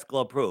 what's your best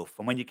glow proof?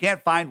 And when you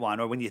can't find one,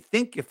 or when you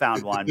think you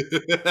found one,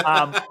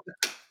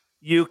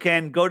 you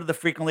can go to the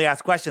frequently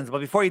asked questions. But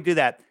before you do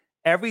that,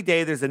 every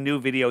day there's a new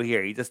video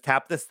here. You just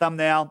tap this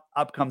thumbnail,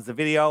 up comes the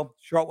video.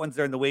 Short ones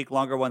during the week,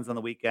 longer ones on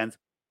the weekends.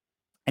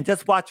 And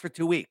just watch for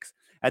 2 weeks.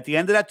 At the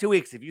end of that 2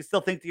 weeks, if you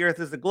still think the Earth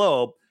is a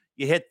globe,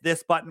 you hit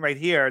this button right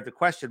here, the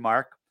question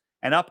mark,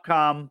 and up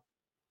come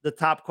the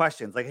top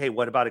questions. Like, hey,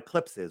 what about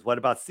eclipses? What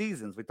about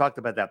seasons? We talked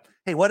about that.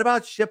 Hey, what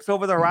about ships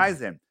over the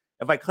horizon?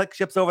 If I click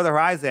ships over the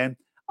horizon,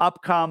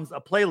 up comes a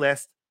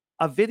playlist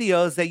of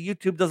videos that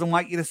YouTube doesn't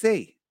want you to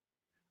see.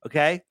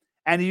 Okay.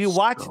 And if you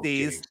watch So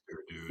these, gangster,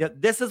 dude. yeah,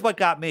 this is what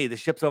got me, the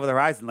ships over the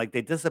horizon. Like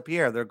they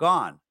disappear, they're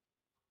gone.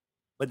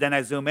 But then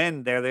I zoom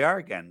in, there they are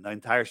again, the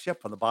entire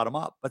ship from the bottom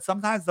up. But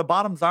sometimes the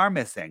bottoms are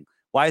missing.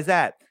 Why is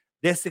that?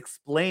 This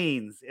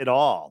explains it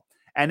all.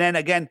 And then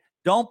again,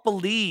 don't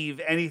believe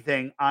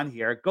anything on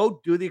here. Go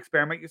do the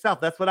experiment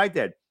yourself. That's what I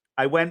did.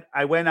 I went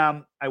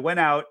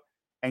out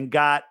and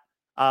got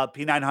a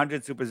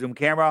P900 super zoom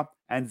camera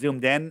and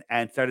zoomed in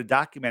and started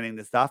documenting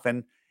this stuff.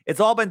 And it's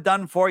all been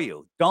done for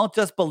you. Don't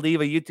just believe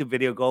a YouTube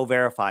video, go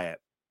verify it.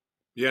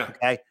 Yeah.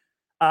 Okay.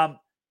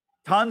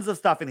 Tons of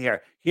stuff in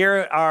here.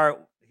 Here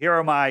are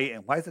my,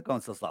 why is it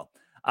going so slow?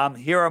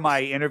 Here are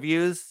my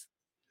interviews.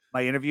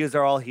 My interviews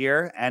are all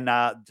here and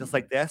just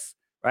like this,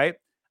 right?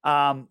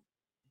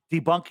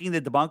 Debunking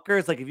the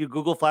debunkers. Like if you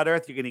Google flat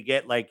Earth, you're going to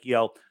get like,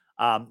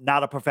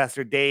 not a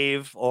Professor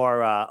Dave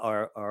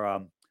or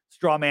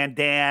Strawman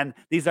Dan.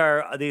 These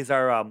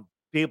are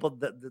people,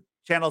 the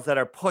channels that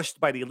are pushed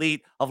by the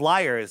elite of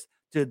liars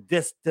to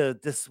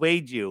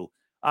dissuade you.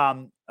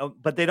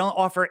 But they don't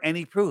offer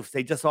any proofs.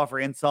 They just offer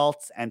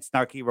insults and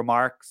snarky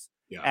remarks.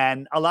 Yeah.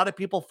 And a lot of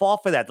people fall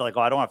for that. They're like,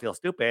 oh, I don't want to feel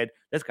stupid.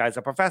 This guy's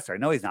a professor.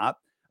 No, he's not.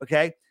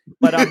 Okay.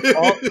 But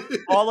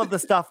all of the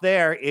stuff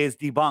there is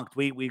debunked.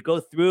 We go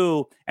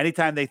through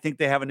anytime they think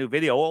they have a new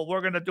video. Well,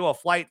 we're going to do a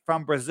flight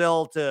from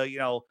Brazil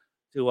to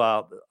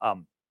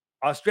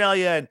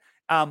Australia.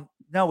 And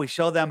no, we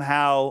show them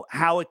how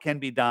it can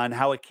be done,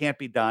 how it can't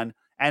be done,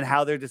 and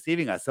how they're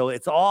deceiving us. So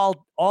it's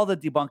all the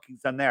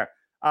debunking's done there.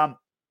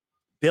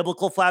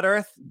 Biblical flat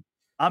Earth,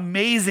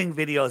 amazing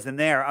videos in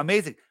there.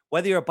 Amazing.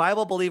 Whether you're a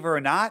Bible believer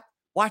or not,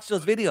 watch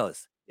those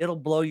videos. It'll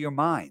blow your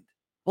mind.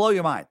 Blow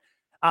your mind.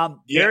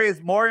 There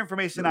is more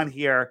information on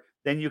here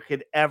than you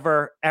could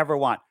ever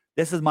want.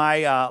 This is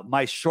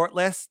my short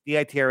list,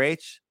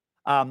 DITRH.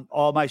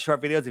 All my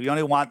short videos. If you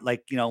only want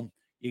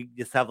you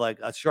just have like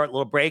a short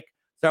little break,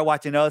 start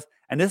watching those.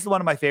 And this is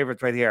one of my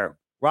favorites right here.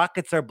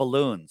 Rockets are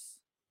balloons.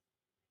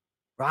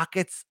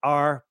 Rockets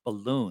are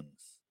balloons.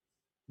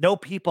 No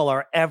people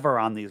are ever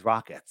on these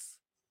rockets.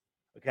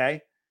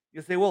 Okay?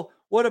 You say, well,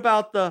 what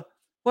about the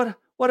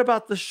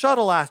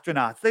shuttle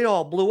astronauts? They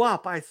all blew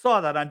up. I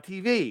saw that on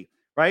TV,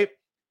 right?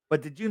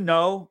 But did you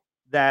know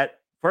that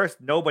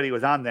first nobody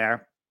was on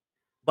there,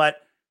 but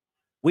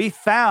we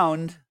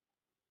found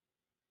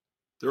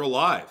they're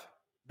alive.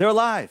 They're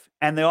alive,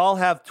 and they all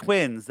have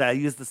twins that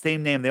use the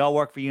same name. They all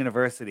work for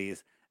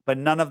universities, but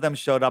none of them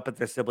showed up at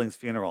their siblings'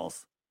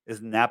 funerals.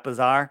 Isn't that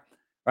bizarre?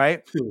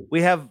 Right?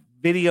 We have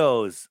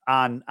videos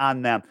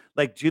on them,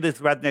 like Judith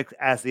Resnick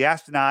as the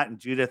astronaut and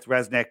Judith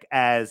Resnick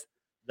as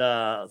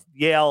the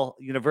Yale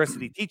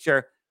University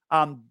teacher,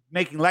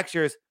 making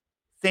lectures.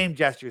 Same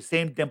gestures,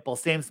 same dimple,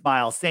 same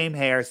smile, same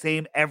hair,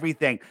 same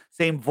everything,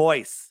 same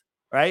voice,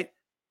 right?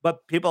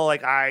 But people are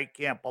like, I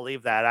can't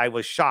believe that. I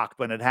was shocked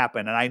when it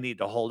happened, and I need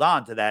to hold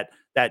on to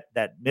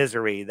that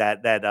misery,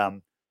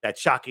 that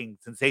shocking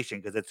sensation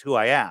because it's who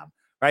I am,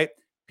 right?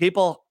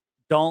 People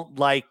don't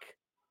like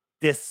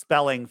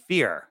dispelling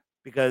fear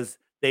because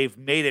they've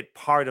made it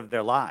part of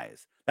their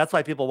lives. That's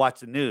why people watch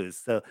the news,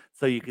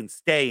 so you can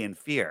stay in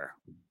fear.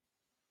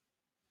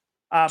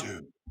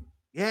 Dude.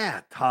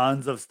 Yeah,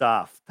 tons of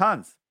stuff,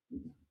 tons.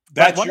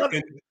 That's one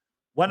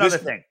other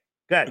thing.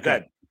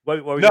 Good.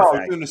 What were you I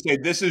was going to say,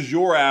 this is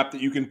your app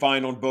that you can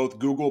find on both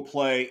Google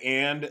Play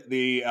and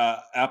the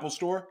Apple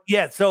Store?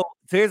 Yeah, so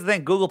here's the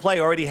thing. Google Play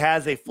already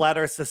has a Flat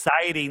Earth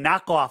Society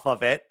knockoff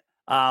of it,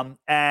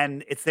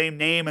 and it's same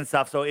name and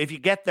stuff. So if you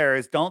get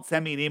theirs, don't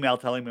send me an email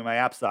telling me my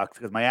app sucks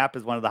because my app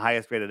is one of the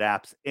highest rated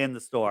apps in the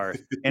store,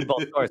 in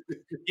both stores.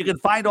 You can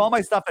find all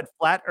my stuff at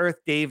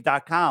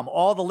flatearthdave.com.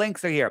 All the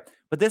links are here.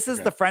 But this is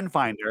the friend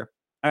finder,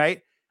 all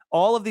right?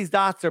 All of these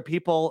dots are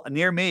people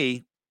near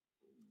me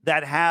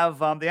that have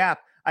the app.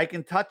 I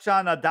can touch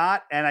on a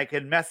dot and I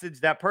can message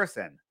that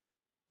person.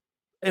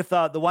 If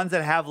the ones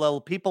that have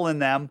little people in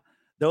them,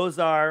 those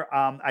are,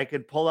 I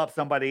could pull up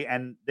somebody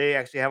and they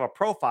actually have a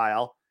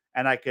profile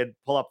and I could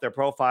pull up their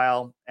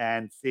profile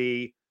and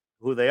see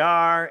who they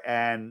are.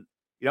 And,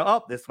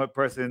 this one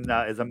person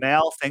is a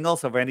male, single.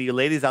 So for any of you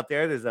ladies out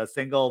there, there's a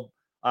single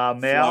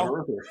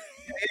male.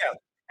 Yeah.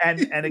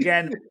 And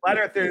again, flat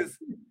earthers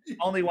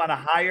only want to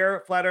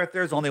hire flat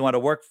earthers, only want to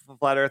work for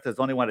flat earthers,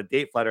 only want to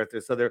date flat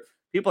earthers. So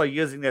people are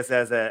using this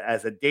as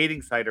a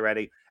dating site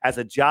already, as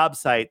a job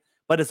site,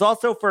 but it's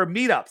also for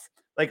meetups.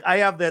 Like I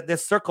have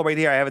this circle right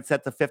here. I have it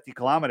set to 50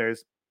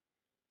 kilometers.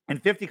 In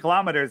 50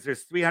 kilometers,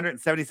 there's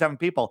 377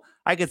 people.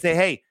 I could say,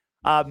 hey,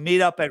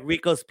 meet up at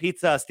Rico's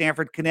Pizza,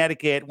 Stamford,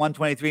 Connecticut,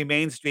 123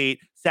 Main Street,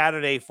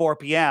 Saturday, 4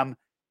 p.m.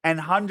 And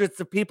hundreds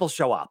of people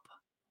show up.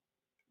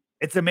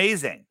 It's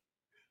amazing.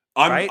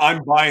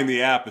 I'm buying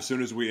the app as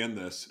soon as we end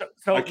this.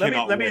 So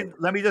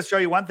let me just show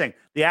you one thing.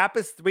 The app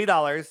is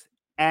 $3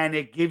 and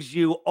it gives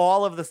you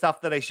all of the stuff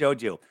that I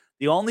showed you.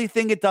 The only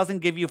thing it doesn't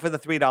give you for the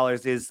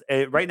 $3 is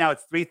right now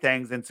it's three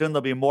things, and soon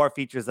there'll be more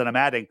features that I'm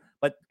adding.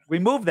 But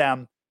remove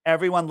them.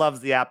 Everyone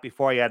loves the app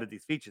before I added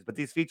these features, but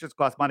these features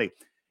cost money.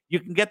 You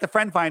can get the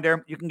friend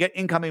finder, you can get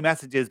incoming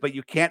messages, but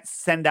you can't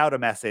send out a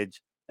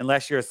message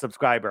unless you're a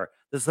subscriber.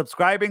 The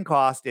subscribing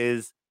cost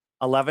is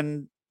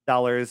 $11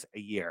 a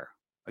year.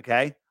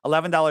 Okay,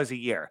 $11 a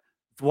year.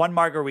 It's one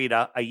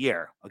margarita a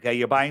year. Okay,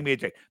 you're buying me a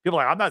drink. People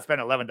are like, I'm not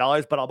spending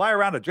 $11, but I'll buy a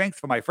round of drinks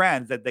for my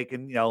friends that they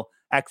can,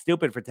 act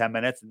stupid for 10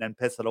 minutes and then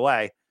piss it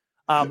away.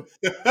 But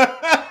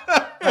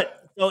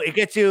so it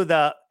gets you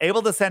the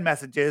able to send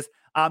messages.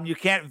 You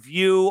can't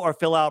view or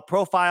fill out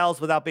profiles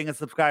without being a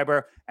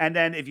subscriber. And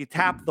then if you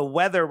tap the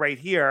weather right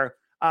here,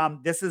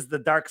 this is the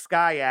Dark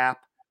Sky app,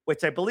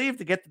 which I believe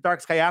to get the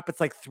Dark Sky app, it's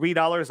like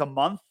 $3 a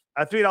month,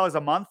 $3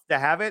 a month to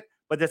have it.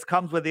 But this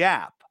comes with the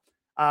app,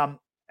 and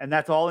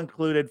that's all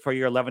included for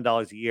your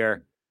 $11 a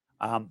year.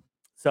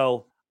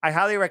 So I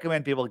highly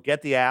recommend people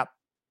get the app.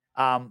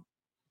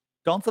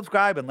 Don't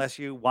subscribe unless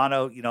you want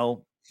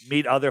to,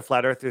 meet other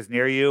flat earthers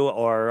near you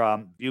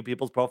or view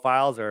people's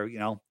profiles or,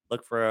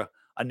 look for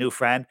a new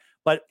friend.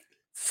 But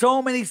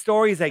so many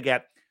stories I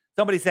get.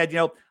 Somebody said,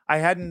 I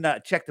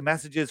hadn't checked the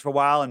messages for a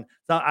while. And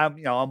so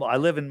I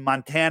live in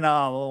Montana,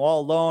 I'm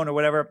all alone or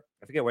whatever.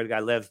 I forget where the guy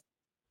lives.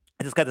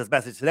 I just got this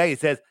message today. He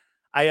says,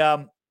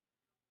 a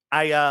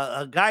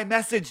guy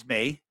messaged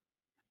me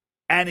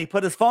and he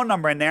put his phone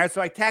number in there.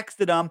 So I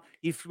texted him.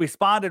 He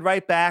responded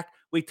right back.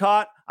 We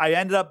talked. I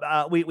ended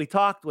up, we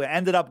talked. We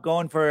ended up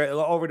going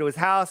over to his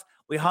house.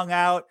 We hung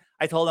out.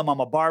 I told him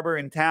I'm a barber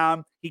in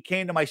town. He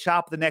came to my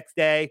shop the next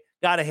day,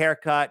 got a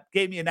haircut,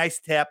 gave me a nice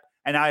tip.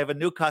 And now I have a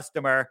new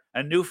customer,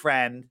 a new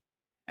friend.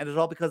 And it's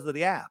all because of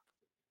the app.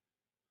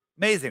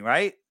 Amazing,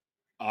 right?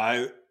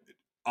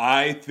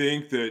 I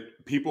think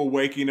that people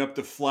waking up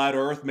to flat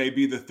Earth may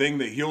be the thing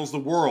that heals the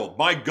world.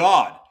 My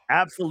God.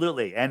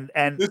 Absolutely. And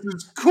this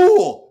is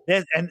cool.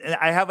 And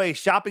I have a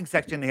shopping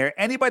section here.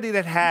 Anybody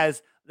that's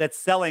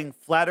selling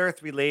flat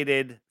Earth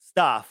related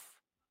stuff,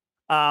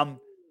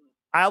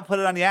 I'll put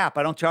it on the app.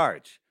 I don't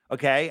charge.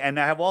 Okay. And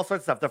I have all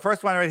sorts of stuff. The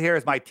first one right here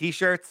is my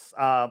t-shirts.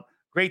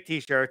 Great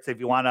t-shirts if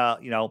you want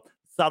to,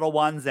 subtle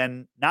ones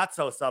and not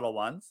so subtle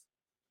ones.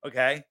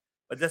 Okay.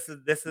 But this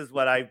is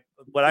what I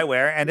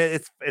wear, and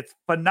it's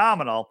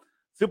phenomenal,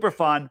 super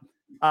fun.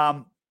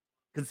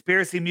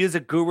 Conspiracy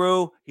Music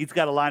Guru, he's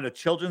got a line of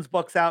children's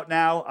books out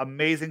now,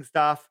 amazing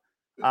stuff.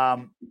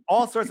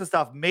 All sorts of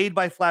stuff made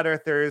by flat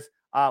earthers,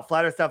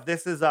 flat earth stuff.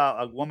 This is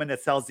a woman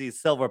that sells these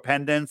silver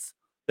pendants.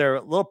 They're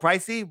a little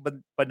pricey,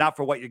 but not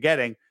for what you're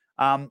getting.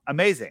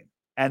 Amazing,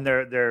 and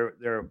they're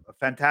a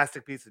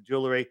fantastic piece of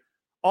jewelry.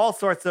 All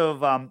sorts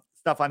of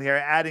stuff on here,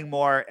 adding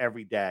more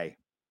every day.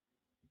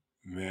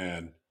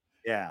 Man.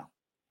 Yeah.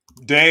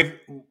 Dave,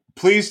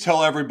 please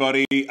tell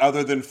everybody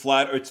other than it's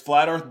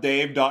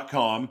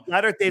flatearthdave.com.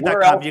 Flatearthdave.com.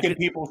 Where else can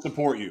people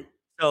support you?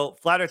 So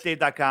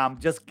flatearthdave.com,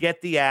 just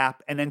get the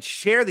app and then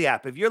share the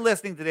app. If you're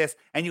listening to this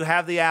and you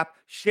have the app,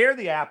 share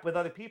the app with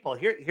other people.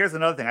 Here's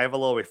another thing. I have a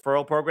little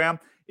referral program.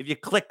 If you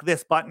click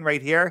this button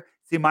right here,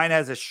 see mine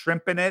has a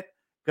shrimp in it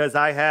because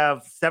I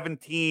have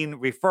 17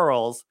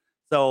 referrals.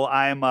 So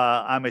I'm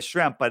a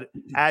shrimp, but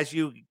as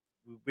you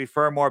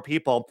refer more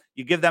people,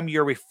 you give them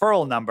your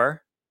referral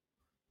number.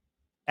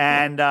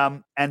 And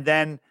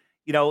then,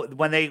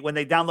 when they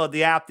download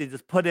the app, they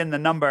just put in the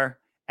number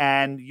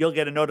and you'll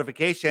get a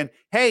notification.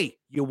 Hey,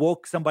 you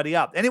woke somebody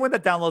up. Anyone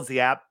that downloads the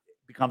app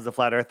becomes a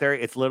flat earther.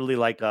 It's literally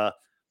like a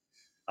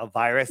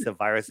virus if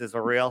viruses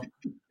are real.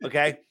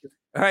 Okay.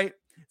 All right.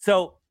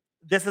 So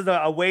this is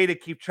a way to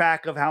keep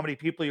track of how many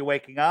people you're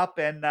waking up.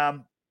 And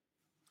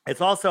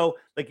it's also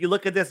like you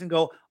look at this and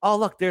go, oh,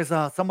 look, there's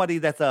somebody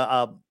that's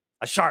a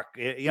shark,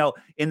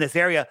 in this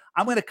area.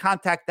 I'm going to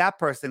contact that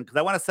person because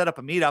I want to set up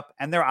a meetup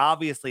and they're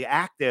obviously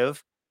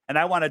active and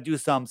I want to do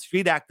some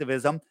street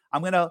activism. I'm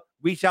going to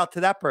reach out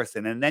to that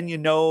person. And then,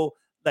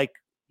 like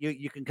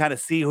you can kind of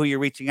see who you're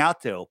reaching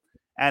out to.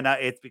 And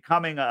it's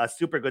becoming a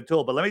super good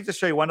tool. But let me just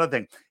show you one other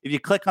thing. If you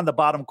click on the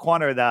bottom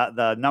corner,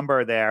 the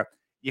number there,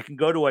 you can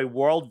go to a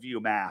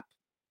worldview map.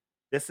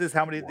 This is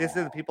how many, this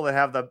is the people that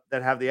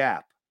have the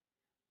app.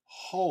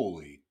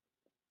 Holy.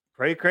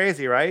 Pretty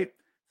crazy, right?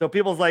 So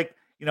people's like,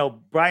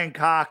 Brian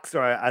Cox,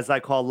 or as I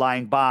call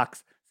Lying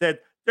Box, said,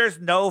 there's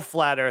no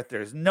flat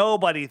earthers.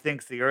 Nobody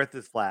thinks the earth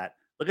is flat.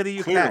 Look at the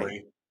UK.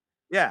 Clearly.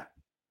 Yeah.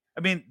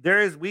 I mean,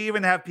 we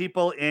even have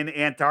people in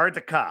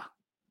Antarctica.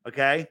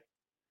 Okay.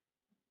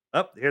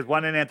 Oh, here's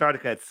one in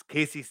Antarctica. It's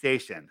Casey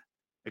Station.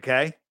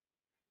 Okay.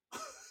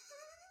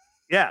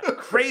 Yeah.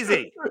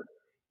 Crazy.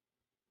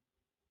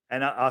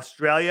 And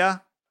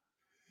Australia.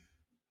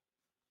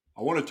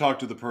 I want to talk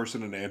to the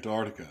person in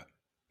Antarctica.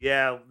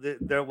 Yeah,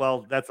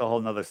 well, that's a whole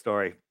nother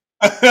story.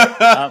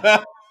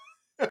 But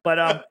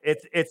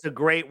it's a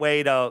great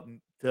way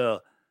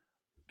to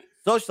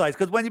socialize,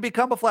 because when you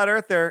become a flat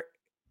earther,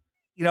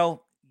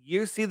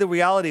 you see the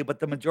reality,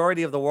 but the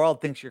majority of the world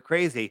thinks you're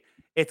crazy.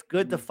 It's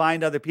good to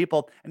find other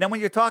people, and then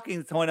when you're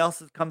talking, someone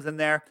else comes in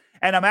there.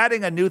 And I'm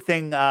adding a new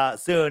thing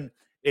soon.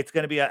 it's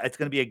going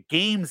to be a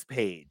games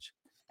page.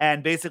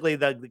 And basically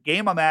the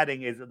game I'm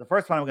adding is the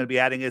first one I'm going to be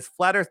adding is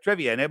flat earth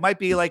trivia. And it might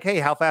be like, hey,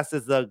 how fast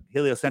is the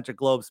heliocentric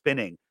globe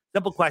spinning?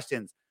 Simple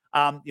questions.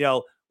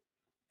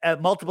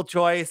 Multiple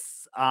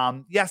choice,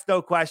 yes,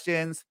 no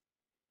questions.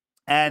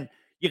 And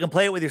you can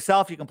play it with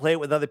yourself. You can play it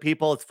with other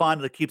people. It's fun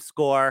to keep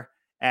score.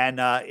 And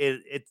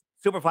it's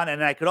super fun.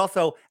 And I could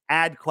also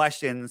add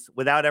questions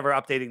without ever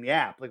updating the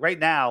app. Like right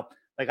now,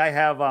 like I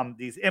have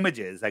these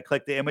images. I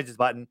click the images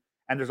button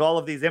and there's all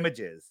of these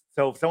images.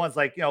 So if someone's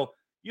like,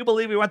 you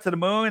believe we went to the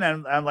moon?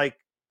 And I'm like,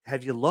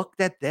 have you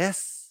looked at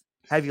this?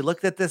 Have you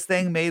looked at this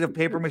thing made of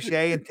paper mache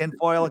and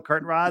tinfoil and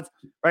curtain rods?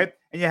 Right.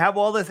 And you have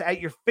all this at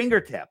your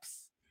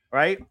fingertips.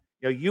 Right.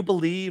 You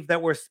believe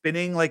that we're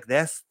spinning like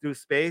this through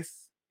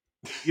space.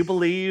 You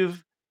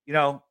believe,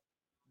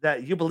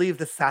 that you believe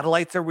the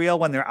satellites are real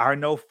when there are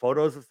no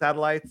photos of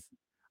satellites.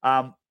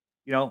 Have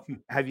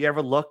you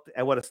ever looked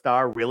at what a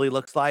star really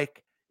looks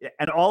like?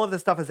 And all of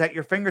this stuff is at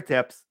your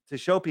fingertips to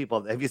show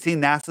people. Have you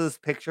seen NASA's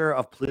picture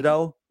of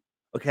Pluto?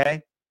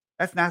 Okay.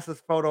 That's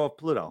NASA's photo of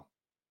Pluto.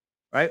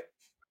 Right.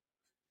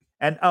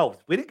 And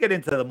we didn't get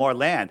into the more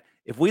land.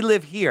 If we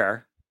live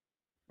here,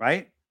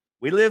 right?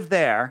 We live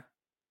there.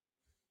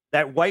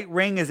 That white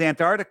ring is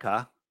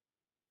Antarctica.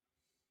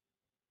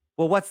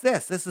 Well, what's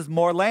this? This is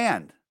more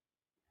land.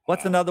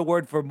 What's another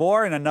word for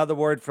more and another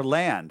word for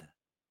land?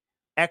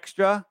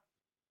 Extra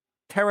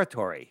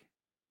territory.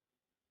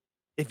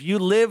 If you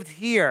lived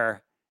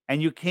here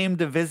and you came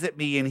to visit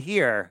me in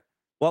here,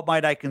 what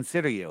might I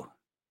consider you?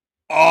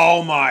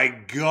 Oh my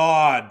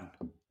God.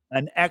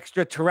 An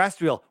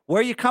extraterrestrial. Where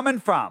are you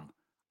coming from?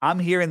 I'm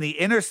here in the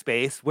inner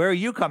space. Where are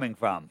you coming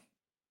from?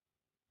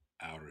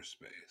 Outer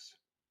space.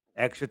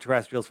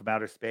 Extraterrestrials from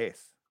outer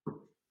space.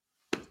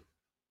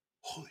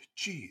 Holy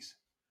jeez.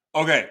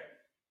 Okay.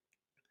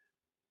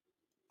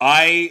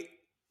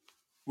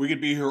 We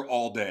could be here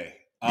all day.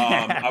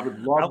 I would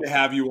love to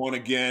have you on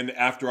again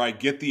after I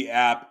get the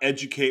app,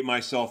 educate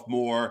myself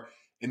more,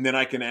 and then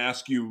I can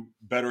ask you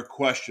better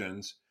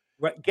questions.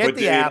 Get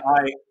the app.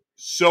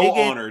 So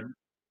honored.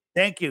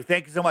 Thank you.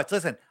 Thank you so much.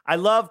 Listen, I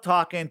love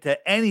talking to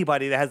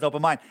anybody that has an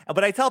open mind.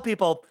 But I tell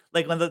people,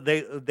 like when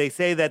they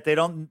say that they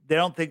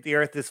don't think the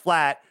earth is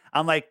flat,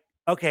 I'm like,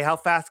 okay, how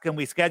fast can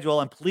we schedule?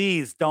 And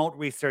please don't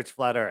research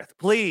flat earth.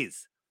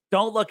 Please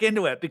don't look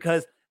into it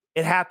because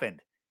it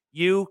happened.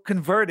 You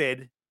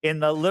converted in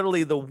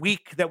literally the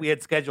week that we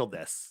had scheduled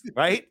this,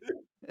 right?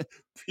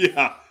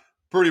 Yeah,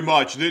 pretty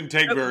much. It didn't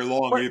take very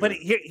long either. But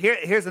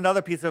here's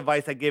another piece of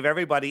advice I give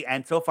everybody,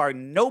 and so far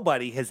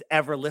nobody has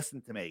ever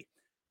listened to me.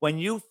 When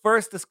you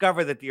first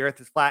discover that the earth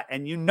is flat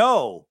and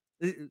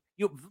this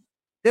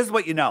is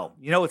what you know.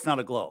 You know it's not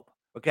a globe,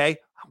 okay?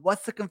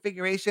 What's the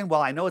configuration?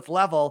 Well, I know it's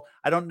level.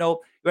 I don't know,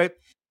 right?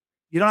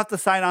 You don't have to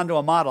sign on to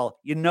a model.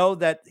 You know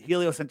that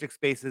heliocentric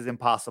space is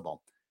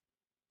impossible.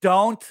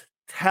 Don't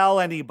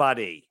tell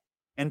anybody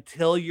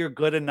until you're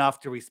good enough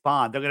to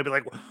respond. They're going to be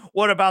like,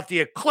 what about the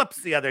eclipse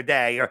the other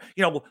day? Or,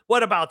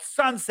 what about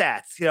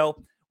sunsets?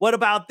 What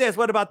about this?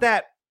 What about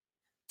that?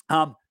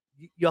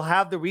 You'll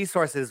have the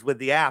resources with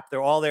the app.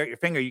 They're all there at your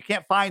finger. You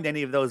can't find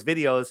any of those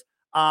videos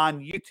on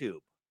YouTube,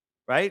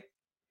 right?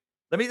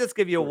 Let me just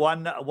give you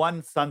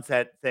one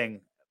sunset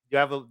thing. Do you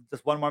have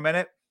just one more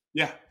minute?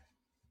 Yeah.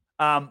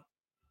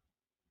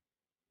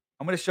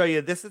 I'm going to show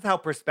you. This is how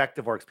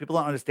perspective works. People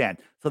don't understand.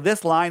 So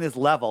this line is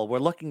level. We're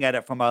looking at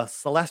it from a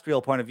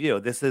celestial point of view.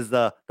 This is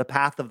the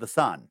path of the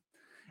sun.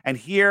 And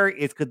here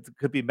it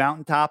could be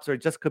mountaintops, or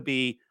it just could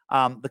be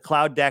the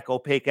cloud deck,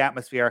 opaque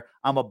atmosphere.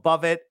 I'm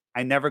above it.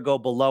 I never go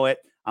below it.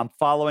 I'm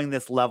following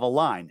this level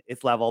line.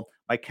 It's level.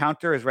 My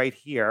counter is right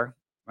here,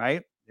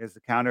 right? There's the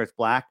counter. It's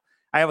black.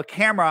 I have a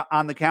camera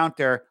on the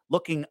counter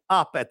looking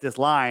up at this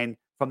line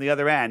from the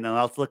other end, and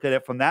let's look at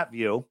it from that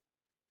view.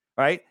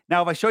 Right?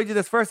 Now, if I showed you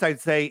this first,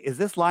 I'd say, is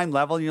this line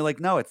level? And you're like,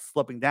 no, it's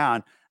sloping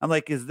down. I'm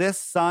like, is this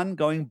sun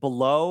going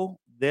below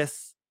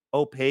this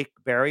opaque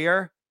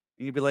barrier?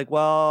 And you'd be like,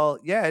 well,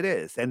 yeah, it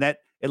is. And that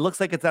it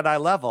looks like it's at eye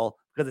level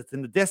because it's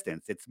in the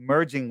distance. It's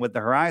merging with the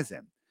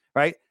horizon,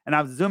 right? And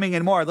I'm zooming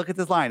in more. Look at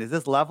this line. Is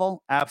this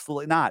level?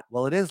 Absolutely not.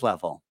 Well, it is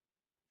level.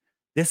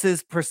 This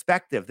is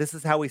perspective. This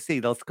is how we see.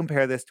 Let's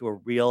compare this to a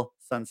real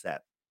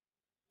sunset.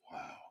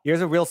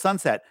 Here's a real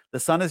sunset. The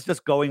sun is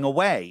just going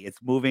away. It's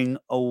moving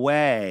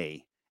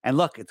away. And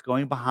look, it's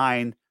going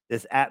behind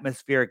this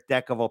atmospheric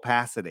deck of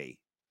opacity.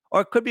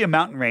 Or it could be a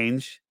mountain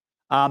range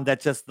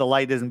that just the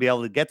light isn't be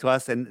able to get to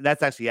us. And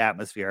that's actually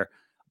atmosphere.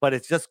 But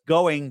it's just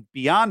going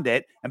beyond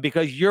it. And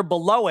because you're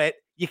below it,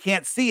 you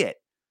can't see it.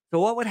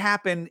 So what would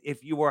happen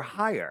if you were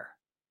higher?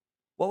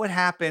 What would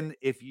happen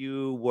if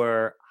you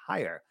were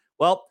higher?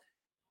 Well,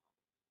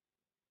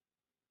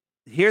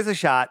 here's a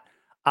shot.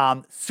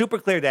 Super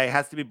clear day,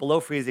 has to be below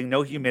freezing,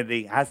 no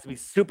humidity, has to be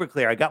super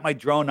clear. I got my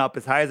drone up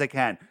as high as I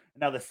can.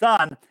 Now the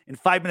sun, in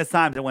 5 minutes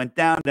time, it went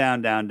down,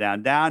 down, down,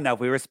 down, down. Now if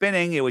we were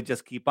spinning, it would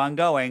just keep on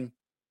going,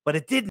 but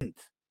it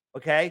didn't,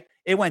 okay?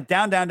 It went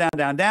down, down, down,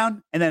 down,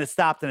 down, and then it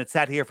stopped and it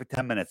sat here for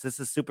 10 minutes. This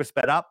is super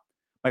sped up.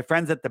 My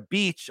friend's at the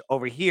beach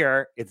over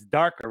here. It's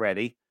dark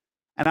already,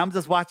 and I'm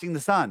just watching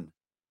the sun.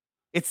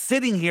 It's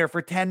sitting here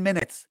for 10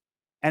 minutes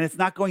and it's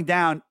not going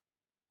down.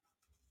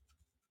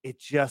 It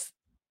just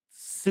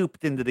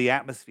souped into the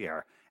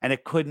atmosphere and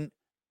it couldn't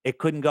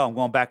go. I'm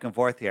going back and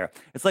forth here.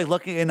 It's like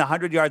looking in a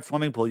 100-yard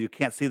swimming pool. You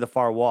can't see the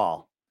far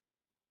wall,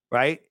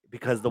 right?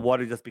 Because the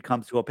water just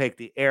becomes too opaque.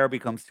 The air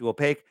becomes too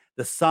opaque.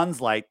 The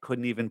sun's light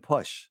couldn't even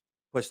push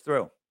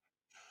through.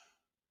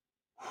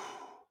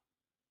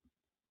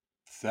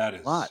 That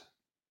is Lot.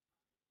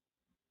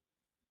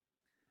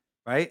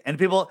 Right? And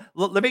people,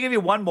 let me give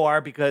you one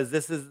more because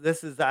this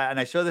is, and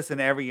I show this in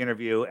every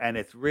interview, and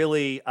it's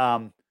really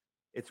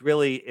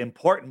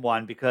important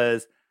one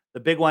because the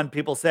big one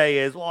people say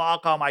is, well, how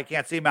come I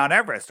can't see Mount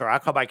Everest or how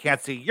come I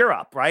can't see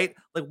Europe? Right?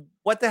 Like,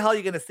 what the hell are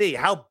you going to see?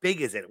 How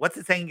big is it? What's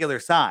its angular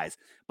size?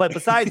 But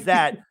besides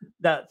that,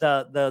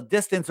 the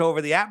distance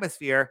over the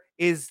atmosphere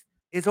is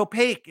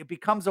opaque. It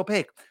becomes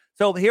opaque.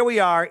 So here we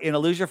are in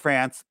Aluja,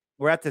 France.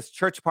 We're at this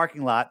church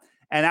parking lot.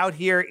 And out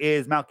here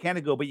is Mount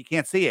Canigou, but you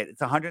can't see it.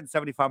 It's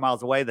 175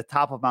 miles away. The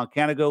top of Mount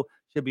Canigou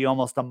should be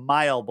almost a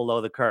mile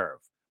below the curve,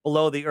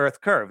 below the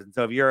Earth curve. And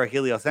so if you're a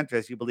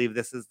heliocentrist, you believe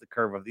this is the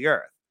curve of the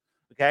Earth.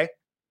 Okay?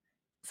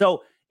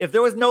 So if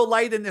there was no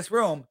light in this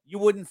room, you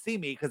wouldn't see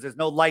me because there's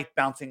no light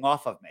bouncing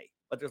off of me.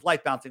 But there's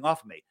light bouncing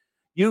off of me.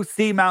 You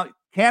see Mount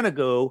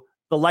Canigou,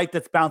 the light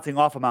that's bouncing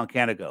off of Mount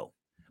Canigou.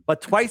 But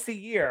twice a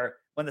year,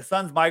 when the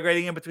sun's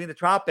migrating in between the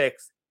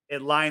tropics,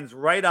 it lines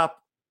right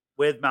up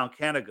with Mount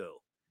Canigou.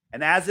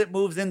 And as it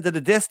moves into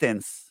the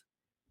distance,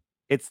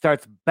 it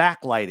starts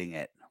backlighting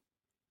it.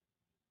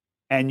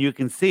 And you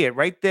can see it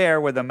right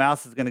there where the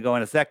mouse is going to go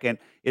in a second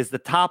is the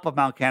top of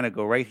Mount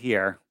Canigou right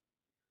here.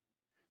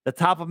 The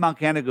top of Mount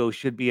Canigou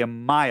should be a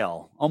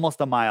mile, almost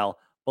a mile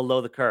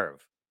below the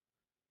curve.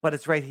 But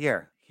it's right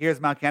here. Here's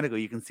Mount Canigou.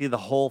 You can see the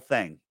whole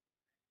thing.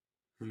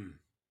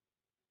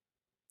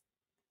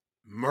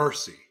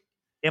 Mercy.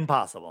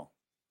 Impossible.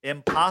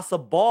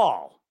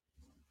 Impossible.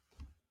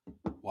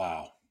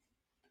 Wow.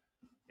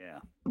 Yeah.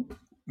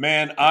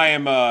 Man, I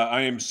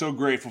am so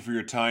grateful for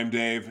your time,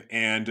 Dave,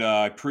 and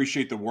I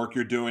appreciate the work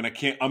you're doing.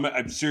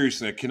 I'm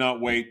seriously, I cannot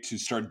wait to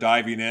start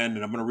diving in,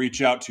 and I'm going to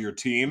reach out to your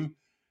team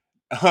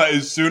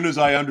as soon as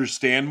I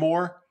understand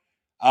more,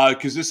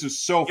 because this is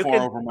so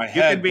far over my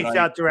head. You can reach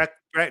out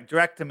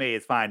direct to me.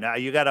 It's fine.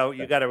 You got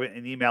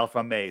an email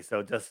from me,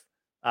 so just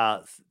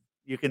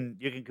you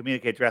can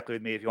communicate directly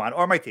with me if you want,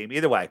 or my team.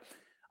 Either way.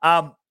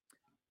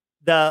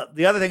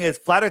 The other thing is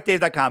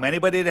flatearthdave.com.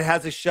 Anybody that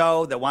has a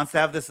show that wants to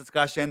have this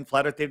discussion,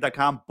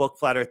 flatearthdave.com, book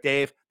Flat Earth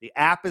Dave. The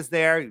app is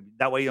there.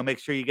 That way you'll make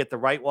sure you get the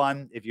right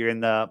one. If you're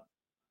in the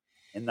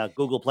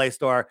Google Play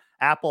Store,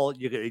 Apple,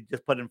 you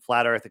just put in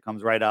Flat Earth. It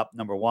comes right up,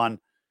 number one.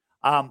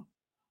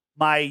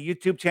 My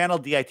YouTube channel,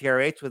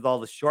 DITRH, with all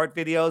the short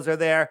videos are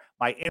there.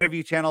 My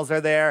interview channels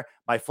are there.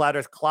 My Flat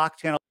Earth Clock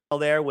channel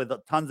there with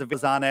tons of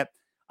videos on it.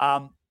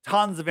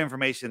 Tons of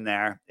information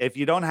there. If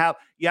you don't have,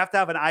 you have to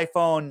have an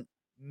iPhone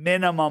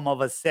minimum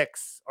of a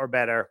 6 or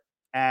better,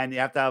 and you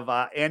have to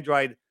have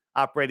Android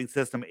operating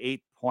system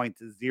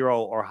 8.0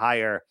 or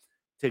higher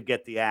to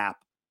get the app.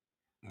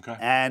 Okay.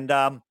 And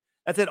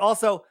that's it.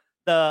 Also,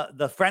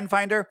 the friend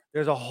finder,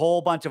 there's a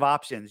whole bunch of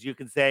options. You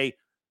can say,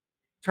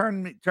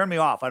 turn me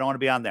off. I don't want to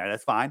be on there.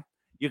 That's fine.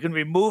 You can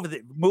move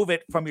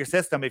it from your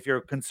system if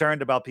you're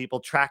concerned about people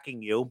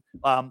tracking you.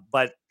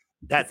 But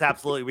that's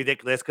absolutely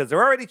ridiculous because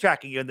they're already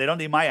tracking you and they don't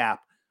need my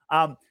app.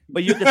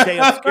 But you can say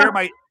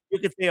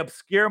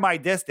obscure my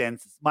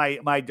distance.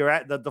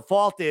 The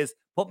default is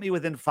put me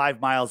within 5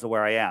 miles of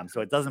where I am,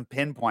 so it doesn't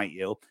pinpoint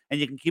you, and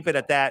you can keep it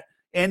at that.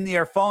 In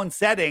your phone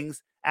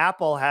settings,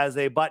 Apple has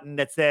a button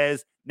that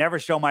says never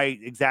show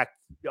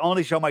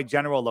only show my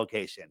general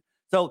location.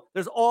 So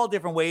there's all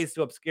different ways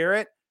to obscure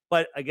it.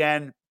 But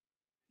again,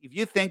 if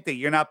you think that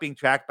you're not being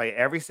tracked by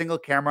every single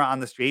camera on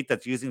the street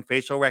that's using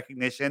facial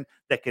recognition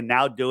that can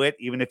now do it,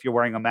 even if you're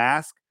wearing a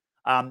mask,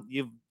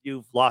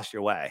 you've lost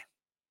your way.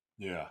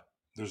 Yeah,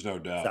 there's no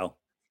doubt. So,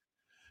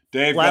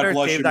 Dave, God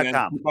bless you,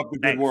 man. Keep up the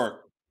good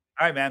work.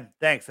 All right, man.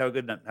 Thanks. Have a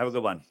good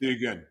one. See you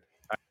again.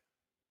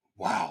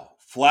 Wow.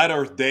 Flat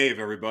Earth Dave,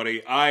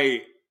 everybody.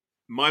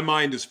 My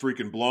mind is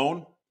freaking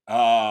blown.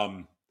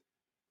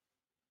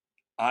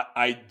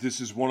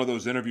 This is one of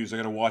those interviews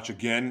I'm going to watch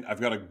again. I've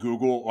got to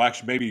Google. Well,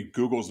 actually, maybe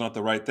Google's not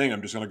the right thing.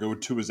 I'm just going to go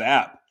to his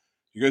app.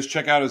 You guys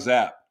check out his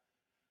app.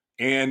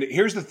 And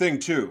here's the thing,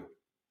 too.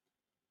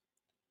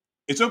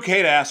 It's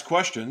okay to ask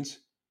questions.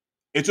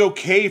 It's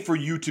okay for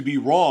you to be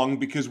wrong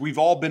because we've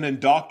all been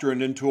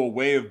indoctrinated into a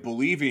way of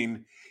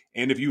believing.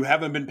 And if you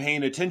haven't been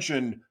paying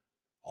attention,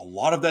 a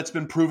lot of that's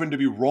been proven to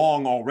be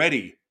wrong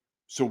already.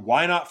 So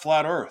why not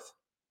flat Earth?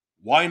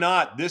 Why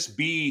not this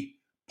be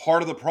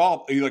part of the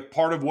problem, like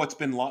part of what's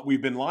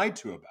we've been lied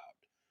to about?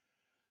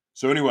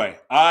 So anyway,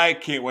 I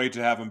can't wait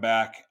to have him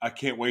back. I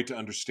can't wait to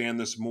understand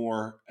this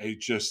more.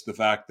 It's just the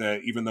fact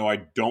that even though I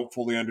don't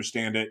fully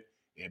understand it,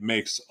 it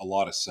makes a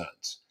lot of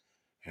sense.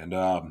 And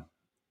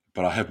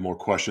but I have more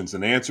questions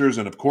than answers.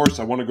 And of course,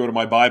 I want to go to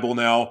my Bible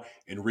now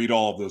and read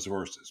all of those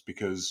verses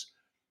because,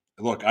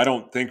 look, I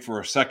don't think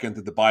for a second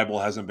that the Bible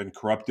hasn't been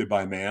corrupted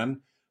by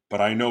man, but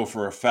I know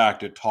for a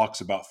fact it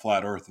talks about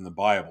flat Earth in the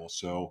Bible.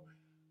 So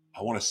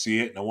I want to see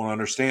it and I want to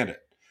understand it.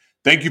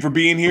 Thank you for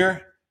being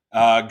here.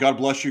 God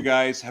bless you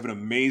guys. Have an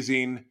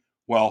amazing,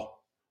 well,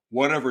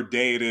 whatever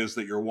day it is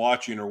that you're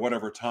watching or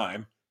whatever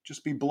time,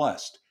 just be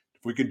blessed.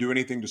 If we can do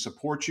anything to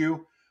support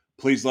you,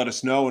 please let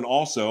us know. And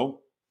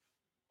also,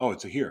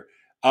 it's here.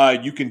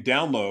 You can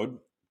download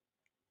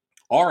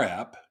our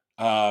app,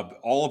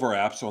 all of our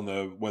apps on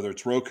whether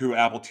it's Roku,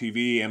 Apple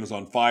TV,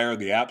 Amazon Fire,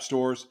 the app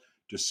stores.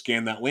 Just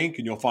scan that link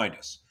and you'll find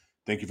us.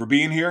 Thank you for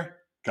being here.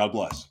 God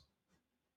bless.